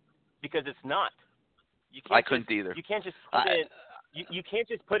couldn't, because it's not. I couldn't either. You can't just put in. You can't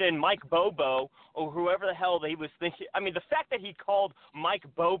just put in Mike Bobo or whoever the hell he was thinking. I mean, the fact that he called Mike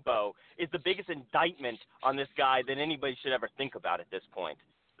Bobo is the biggest indictment on this guy that anybody should ever think about at this point.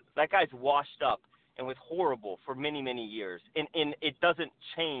 That guy's washed up and was horrible for many, many years, and it doesn't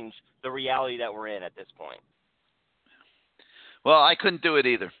change the reality that we're in at this point. Well, I couldn't do it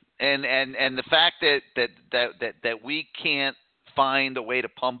either, and the fact that we can't find a way to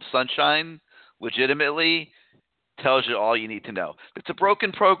pump sunshine legitimately tells you all you need to know. It's a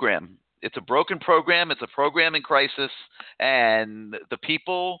broken program. It's a broken program. It's a program in crisis, and the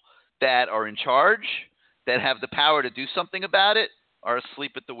people that are in charge, that have the power to do something about it, are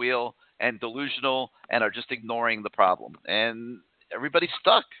asleep at the wheel and delusional and are just ignoring the problem. And everybody's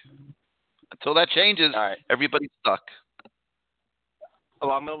stuck. Until that changes, everybody's stuck.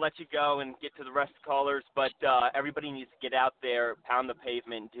 Well, I'm going to let you go and get to the rest of the callers, but everybody needs to get out there, pound the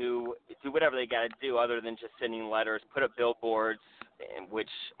pavement, do whatever they got to do other than just sending letters, put up billboards, which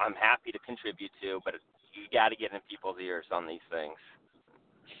I'm happy to contribute to, but you got to get in people's ears on these things.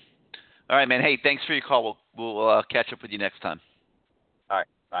 All right, man. Hey, thanks for your call. We'll catch up with you next time. All right.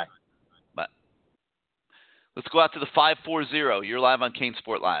 Bye. Bye. Let's go out to the 540. You're live on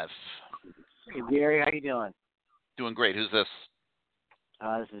CaneSport Live. Hey, Gary. How you doing? Doing great. Who's this?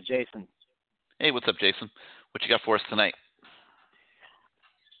 This is Jason. Hey, what's up, Jason? What you got for us tonight?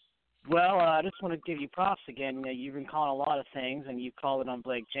 Well, I just want to give you props again. You know, you've been calling a lot of things, and you called it on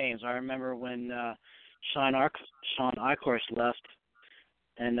Blake James. I remember when Sean Eichhorst left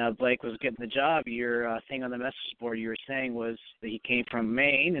and Blake was getting the job, your thing on the message board you were saying was that he came from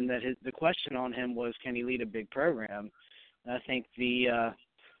Maine and that the question on him was, can he lead a big program? And I think the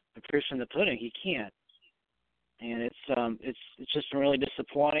proof's in the pudding. He can't. And it's just really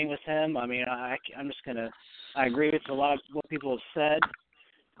disappointing with him. I mean, I agree with a lot of what people have said.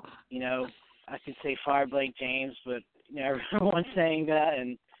 You know, I could say fire Blake James, but you know, everyone's saying that,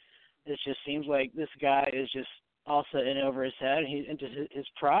 and it just seems like this guy is just also in over his head, and his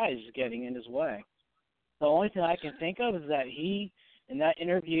pride is getting in his way. The only thing I can think of is that he, in that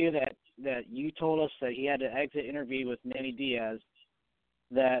interview that you told us that he had to exit interview with Manny Diaz,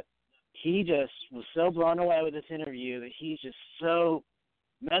 that he just was so blown away with this interview that he's just so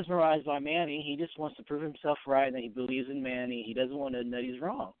mesmerized by Manny. He just wants to prove himself right and that he believes in Manny. He doesn't want to admit he's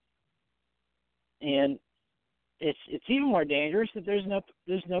wrong. And it's even more dangerous that there's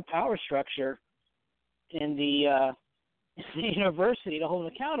no power structure in the university to hold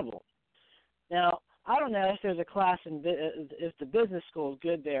him accountable. Now, I don't know if there's a class if the business school is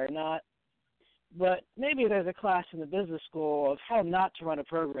good there or not, but maybe there's a class in the business school of how not to run a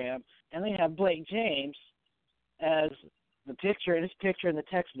program, and they have Blake James as his picture in the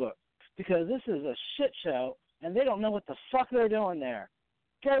textbook, because this is a shit show, and they don't know what the fuck they're doing there.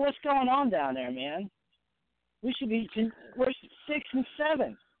 Okay, what's going on down there, man? We're 6 and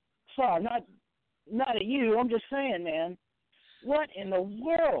 7. Sorry, not at you. I'm just saying, man. What in the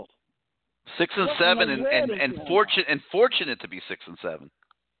world? 6 and 7, and fortunate to be 6 and 7.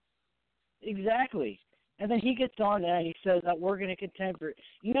 Exactly. And then he gets on there and he says that we're going to contend for.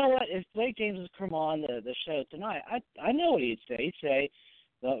 You know what? If Blake James was come on the show tonight, I know what he'd say. He'd say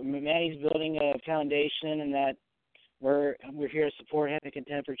that Manny's building a foundation and that we're here to support him and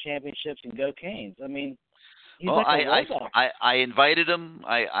contend for championships and go Canes. I mean, he's well, like I invited him.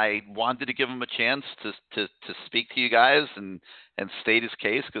 I wanted to give him a chance to speak to you guys and state his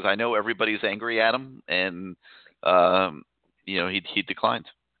case, because I know everybody's angry at him, and he declined.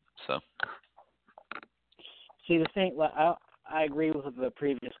 So, see, the thing, I agree with what the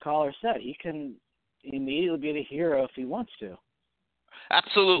previous caller said. He can immediately be the hero if he wants to.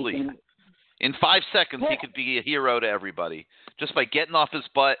 Absolutely. In 5 seconds, he could be a hero to everybody just by getting off his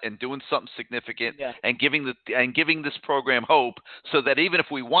butt and doing something significant and giving this program hope, so that even if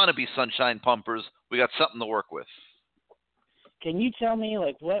we want to be sunshine pumpers, we got something to work with. Can you tell me,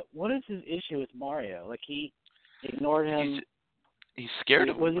 like, what is his issue with Mario? Like, he ignored him. He's scared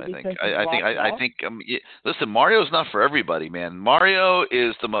of him, I think. Listen, Mario's not for everybody, man. Mario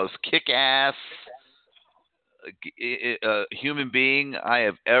is the most kick-ass human being I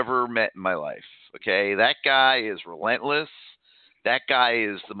have ever met in my life. Okay, that guy is relentless. That guy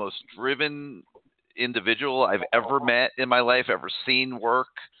is the most driven individual I've ever met in my life, ever seen work.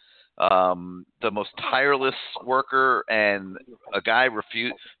 The most tireless worker, and a guy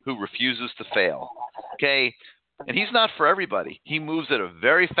who refuses to fail. Okay. And he's not for everybody. He moves at a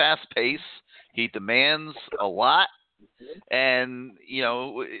very fast pace. He demands a lot. And,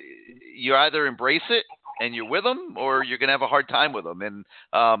 you either embrace it and you're with him, or you're going to have a hard time with him. And,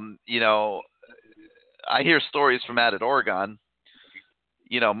 I hear stories from out at Oregon.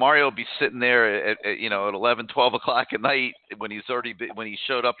 Mario will be sitting there at 11, 12 o'clock at night when he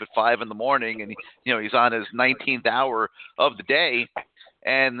showed up at 5 in the morning, and, he's on his 19th hour of the day.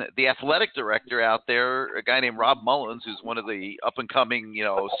 And the athletic director out there, a guy named Rob Mullins, who's one of the up-and-coming,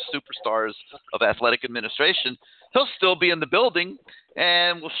 superstars of athletic administration, he'll still be in the building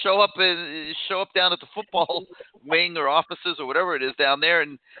and will show up down at the football wing or offices or whatever it is down there,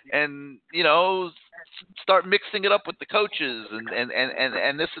 and start mixing it up with the coaches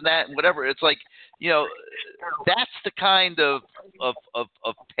and this and that and whatever. It's like, that's the kind of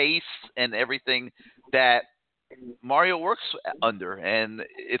pace and everything that Mario works under, and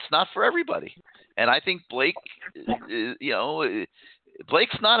it's not for everybody. And I think Blake,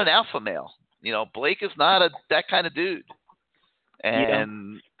 Blake's not an alpha male. Blake is not that kind of dude.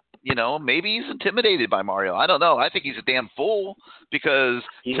 And maybe he's intimidated by Mario. I don't know. I think he's a damn fool because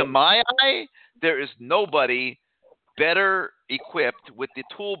to my eye, there is nobody better equipped with the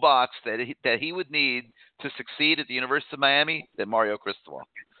toolbox that he would need to succeed at the University of Miami than Mario Cristobal.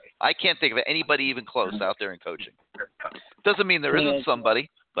 I can't think of anybody even close out there in coaching. Doesn't mean there isn't somebody,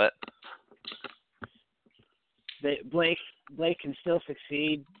 but Blake can still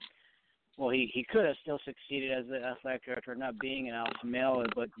succeed. Well, he could have still succeeded as the athletic director, not being an alpha male.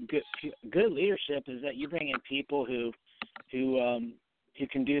 But good leadership is that you bring in people who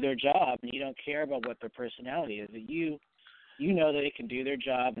can do their job, and you don't care about what their personality is. That you know that they can do their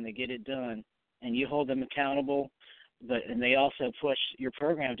job and they get it done, and you hold them accountable. And they also push your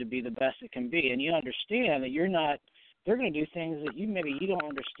program to be the best it can be, and you understand that you're not. They're going to do things that you don't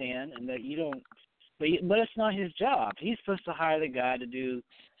understand, and that you don't. But it's not his job. He's supposed to hire the guy to do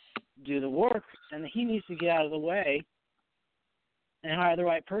the work, and he needs to get out of the way and hire the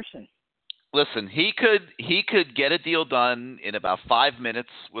right person. Listen, he could get a deal done in about 5 minutes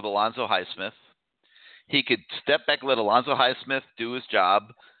with Alonzo Highsmith. He could step back, let Alonzo Highsmith do his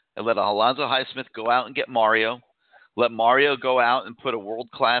job, and let Alonzo Highsmith go out and get Mario. Let Mario go out and put a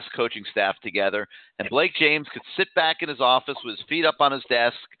world-class coaching staff together, and Blake James could sit back in his office with his feet up on his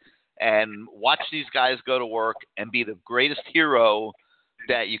desk and watch these guys go to work and be the greatest hero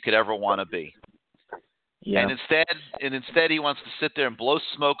that you could ever want to be. Yeah. And instead he wants to sit there and blow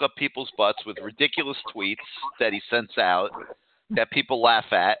smoke up people's butts with ridiculous tweets that he sends out that people laugh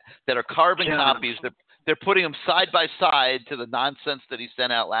at, that are carbon copies. They're putting them side by side to the nonsense that he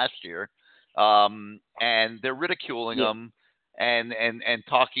sent out last year. And they're ridiculing him and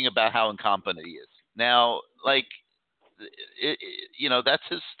talking about how incompetent he is. Now, that's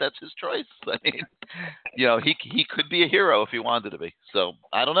his choice. I mean, he could be a hero if he wanted to be. So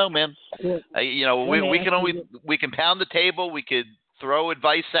I don't know, man. We can pound the table. We could throw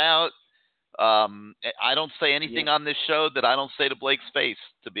advice out. I don't say anything on this show that I don't say to Blake's face,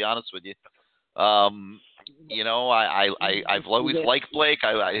 to be honest with you. I've always liked Blake.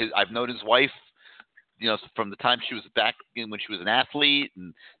 I've known his wife, from the time she was back when she was an athlete,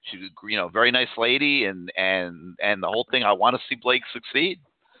 and she was, a very nice lady, and the whole thing. I want to see Blake succeed.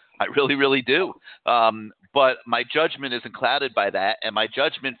 I really, really do. But my judgment isn't clouded by that, and my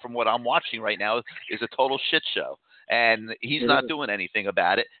judgment from what I'm watching right now is a total shit show. And he's not doing anything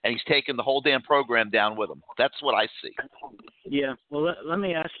about it, and he's taking the whole damn program down with him. That's what I see. Yeah. Well, let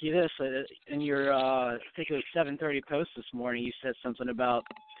me ask you this. In your, I think it was 7:30 post this morning, you said something about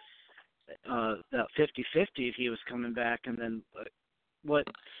 50-50 if he was coming back, and then what?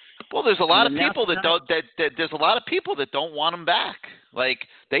 Well, there's a lot of people that don't. There's a lot of people that don't want him back. Like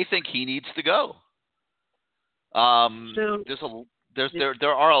they think he needs to go. There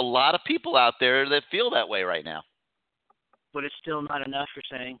are a lot of people out there that feel that way right now. But it's still not enough,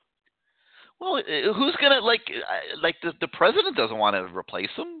 you're saying? Well, who's gonna the president doesn't want to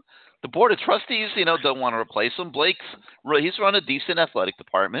replace him. The board of trustees, don't want to replace him. He's run a decent athletic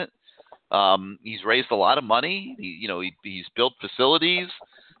department. He's raised a lot of money. He's built facilities.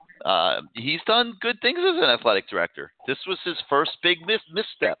 He's done good things as an athletic director. This was his first big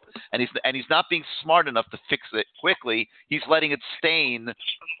misstep, and he's not being smart enough to fix it quickly. He's letting it stain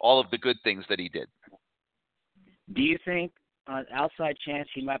all of the good things that he did. Do you think outside chance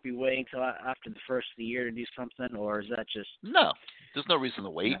he might be waiting till after the first of the year to do something, or is that just... No, there's no reason to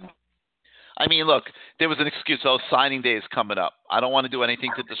wait. I mean, look, there was an excuse. Signing day is coming up. I don't want to do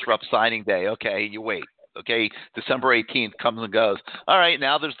anything to disrupt signing day. Okay, you wait. Okay, December 18th comes and goes. All right,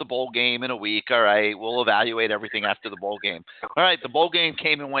 now there's the bowl game in a week. All right, we'll evaluate everything after the bowl game. All right, the bowl game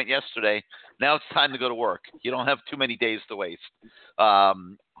came and went yesterday. Now it's time to go to work. You don't have too many days to waste. All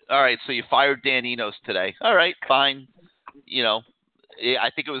right, so you fired Dan Enos today. All right, fine. I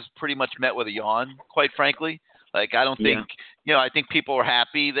think it was pretty much met with a yawn, quite frankly. I don't think, I think people were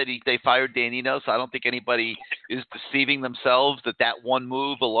happy that they fired Dan Enos. I don't think anybody is deceiving themselves that one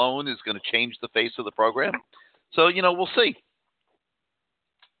move alone is going to change the face of the program. So, we'll see.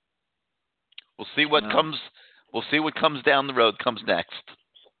 We'll see what comes. We'll see what comes down the road comes next.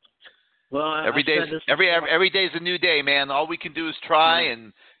 Well, every day's a new day, man. All we can do is try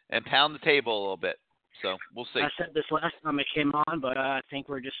and pound the table a little bit. So we'll see. I said this last time I came on, but I think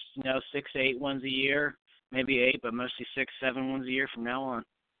we're just 6 to 8 wins a year. Maybe 8, but mostly 6, 7 wins a year from now on.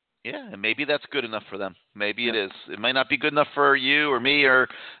 Yeah, and maybe that's good enough for them. Maybe it is. It might not be good enough for you or me or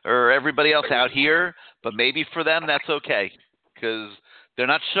everybody else out here, but maybe for them that's okay. Because they're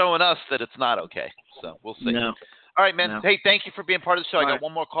not showing us that it's not okay. So we'll see. No. All right, man. No. Hey, thank you for being part of the show. All I got right.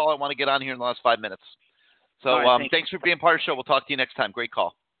 one more call I want to get on here in the last 5 minutes. So All right, thanks for being part of the show. We'll talk to you next time. Great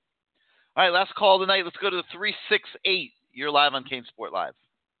call. All right, last call tonight. Let's go to the 368. You're live on CaneSport Live.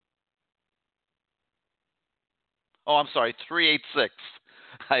 Oh, I'm sorry, 386.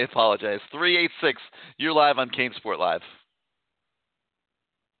 I apologize. 386. You're live on CaneSport Live.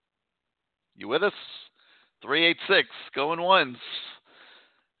 You with us? 386. Going once.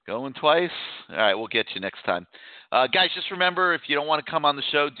 Going twice. All right, we'll get you next time. Guys, just remember, if you don't want to come on the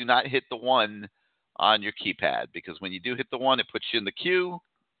show, do not hit the 1 on your keypad, because when you do hit the 1, it puts you in the queue.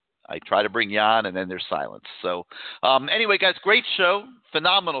 I try to bring you on, and then there's silence. So anyway, guys, great show.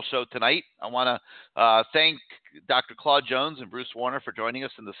 Phenomenal show tonight. I want to thank Dr. Claude Jones and Bruce Warner for joining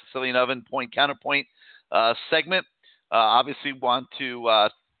us in the Sicilian Oven Point Counterpoint segment. Obviously want to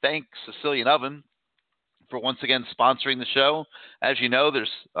thank Sicilian Oven for once again sponsoring the show. As you know,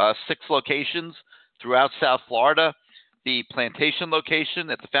 there's 6 locations throughout South Florida. The Plantation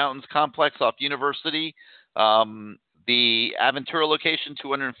location at the Fountains Complex off University, the Aventura location,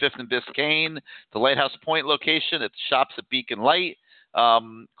 205th and Biscayne, the Lighthouse Point location at the shops at Beacon Light,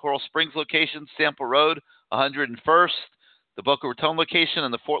 Coral Springs location, Sample Road, 101st, the Boca Raton location,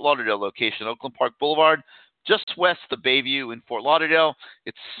 and the Fort Lauderdale location, Oakland Park Boulevard, just west of Bayview in Fort Lauderdale.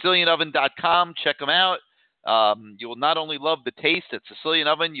 It's SicilianOven.com. Check them out. You will not only love the taste at Sicilian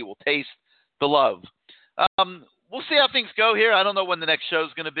Oven, you will taste the love. We'll see how things go here. I don't know when the next show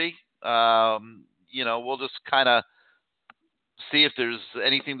is going to be. We'll just kind of see if there's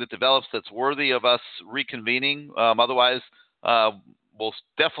anything that develops that's worthy of us reconvening. Otherwise, we'll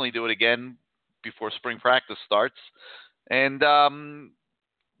definitely do it again before spring practice starts. And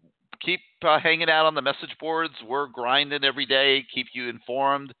keep hanging out on the message boards. We're grinding every day, keep you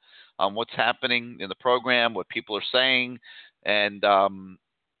informed on what's happening in the program, what people are saying. And,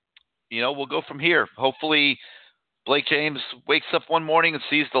 we'll go from here. Hopefully Blake James wakes up one morning and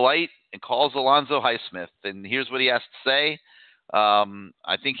sees the light and calls Alonzo Highsmith. And here's what he has to say.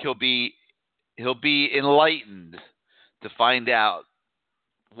 I think he'll be enlightened to find out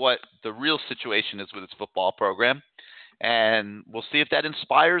what the real situation is with his football program. And we'll see if that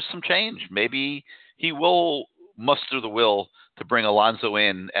inspires some change. Maybe he will muster the will to bring Alonzo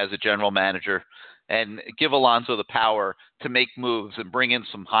in as a general manager and give Alonzo the power to make moves and bring in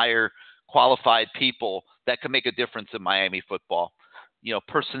some higher qualified people that can make a difference in Miami football.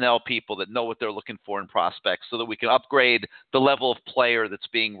 Personnel people that know what they're looking for in prospects, so that we can upgrade the level of player that's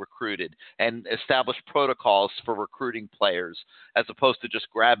being recruited and establish protocols for recruiting players, as opposed to just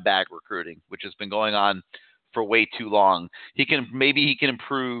grab bag recruiting, which has been going on for way too long. Maybe he can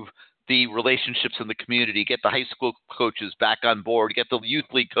improve the relationships in the community, get the high school coaches back on board, get the youth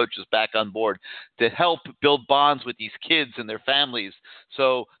league coaches back on board to help build bonds with these kids and their families,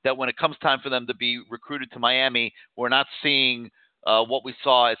 so that when it comes time for them to be recruited to Miami, we're not seeing what we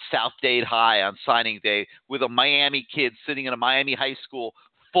saw at South Dade High on signing day, with a Miami kid sitting in a Miami high school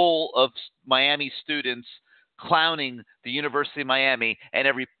full of Miami students clowning the University of Miami and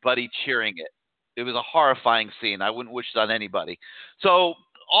everybody cheering it. It was a horrifying scene. I wouldn't wish it on anybody. So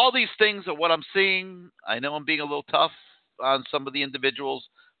all these things are what I'm seeing. I know I'm being a little tough on some of the individuals,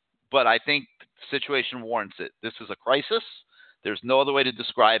 but I think the situation warrants it. This is a crisis. There's no other way to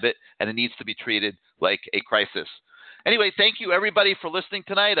describe it, and it needs to be treated like a crisis. Anyway, thank you, everybody, for listening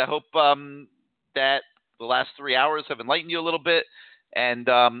tonight. I hope that the last 3 hours have enlightened you a little bit. And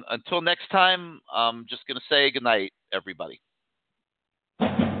until next time, I'm just going to say good night, everybody.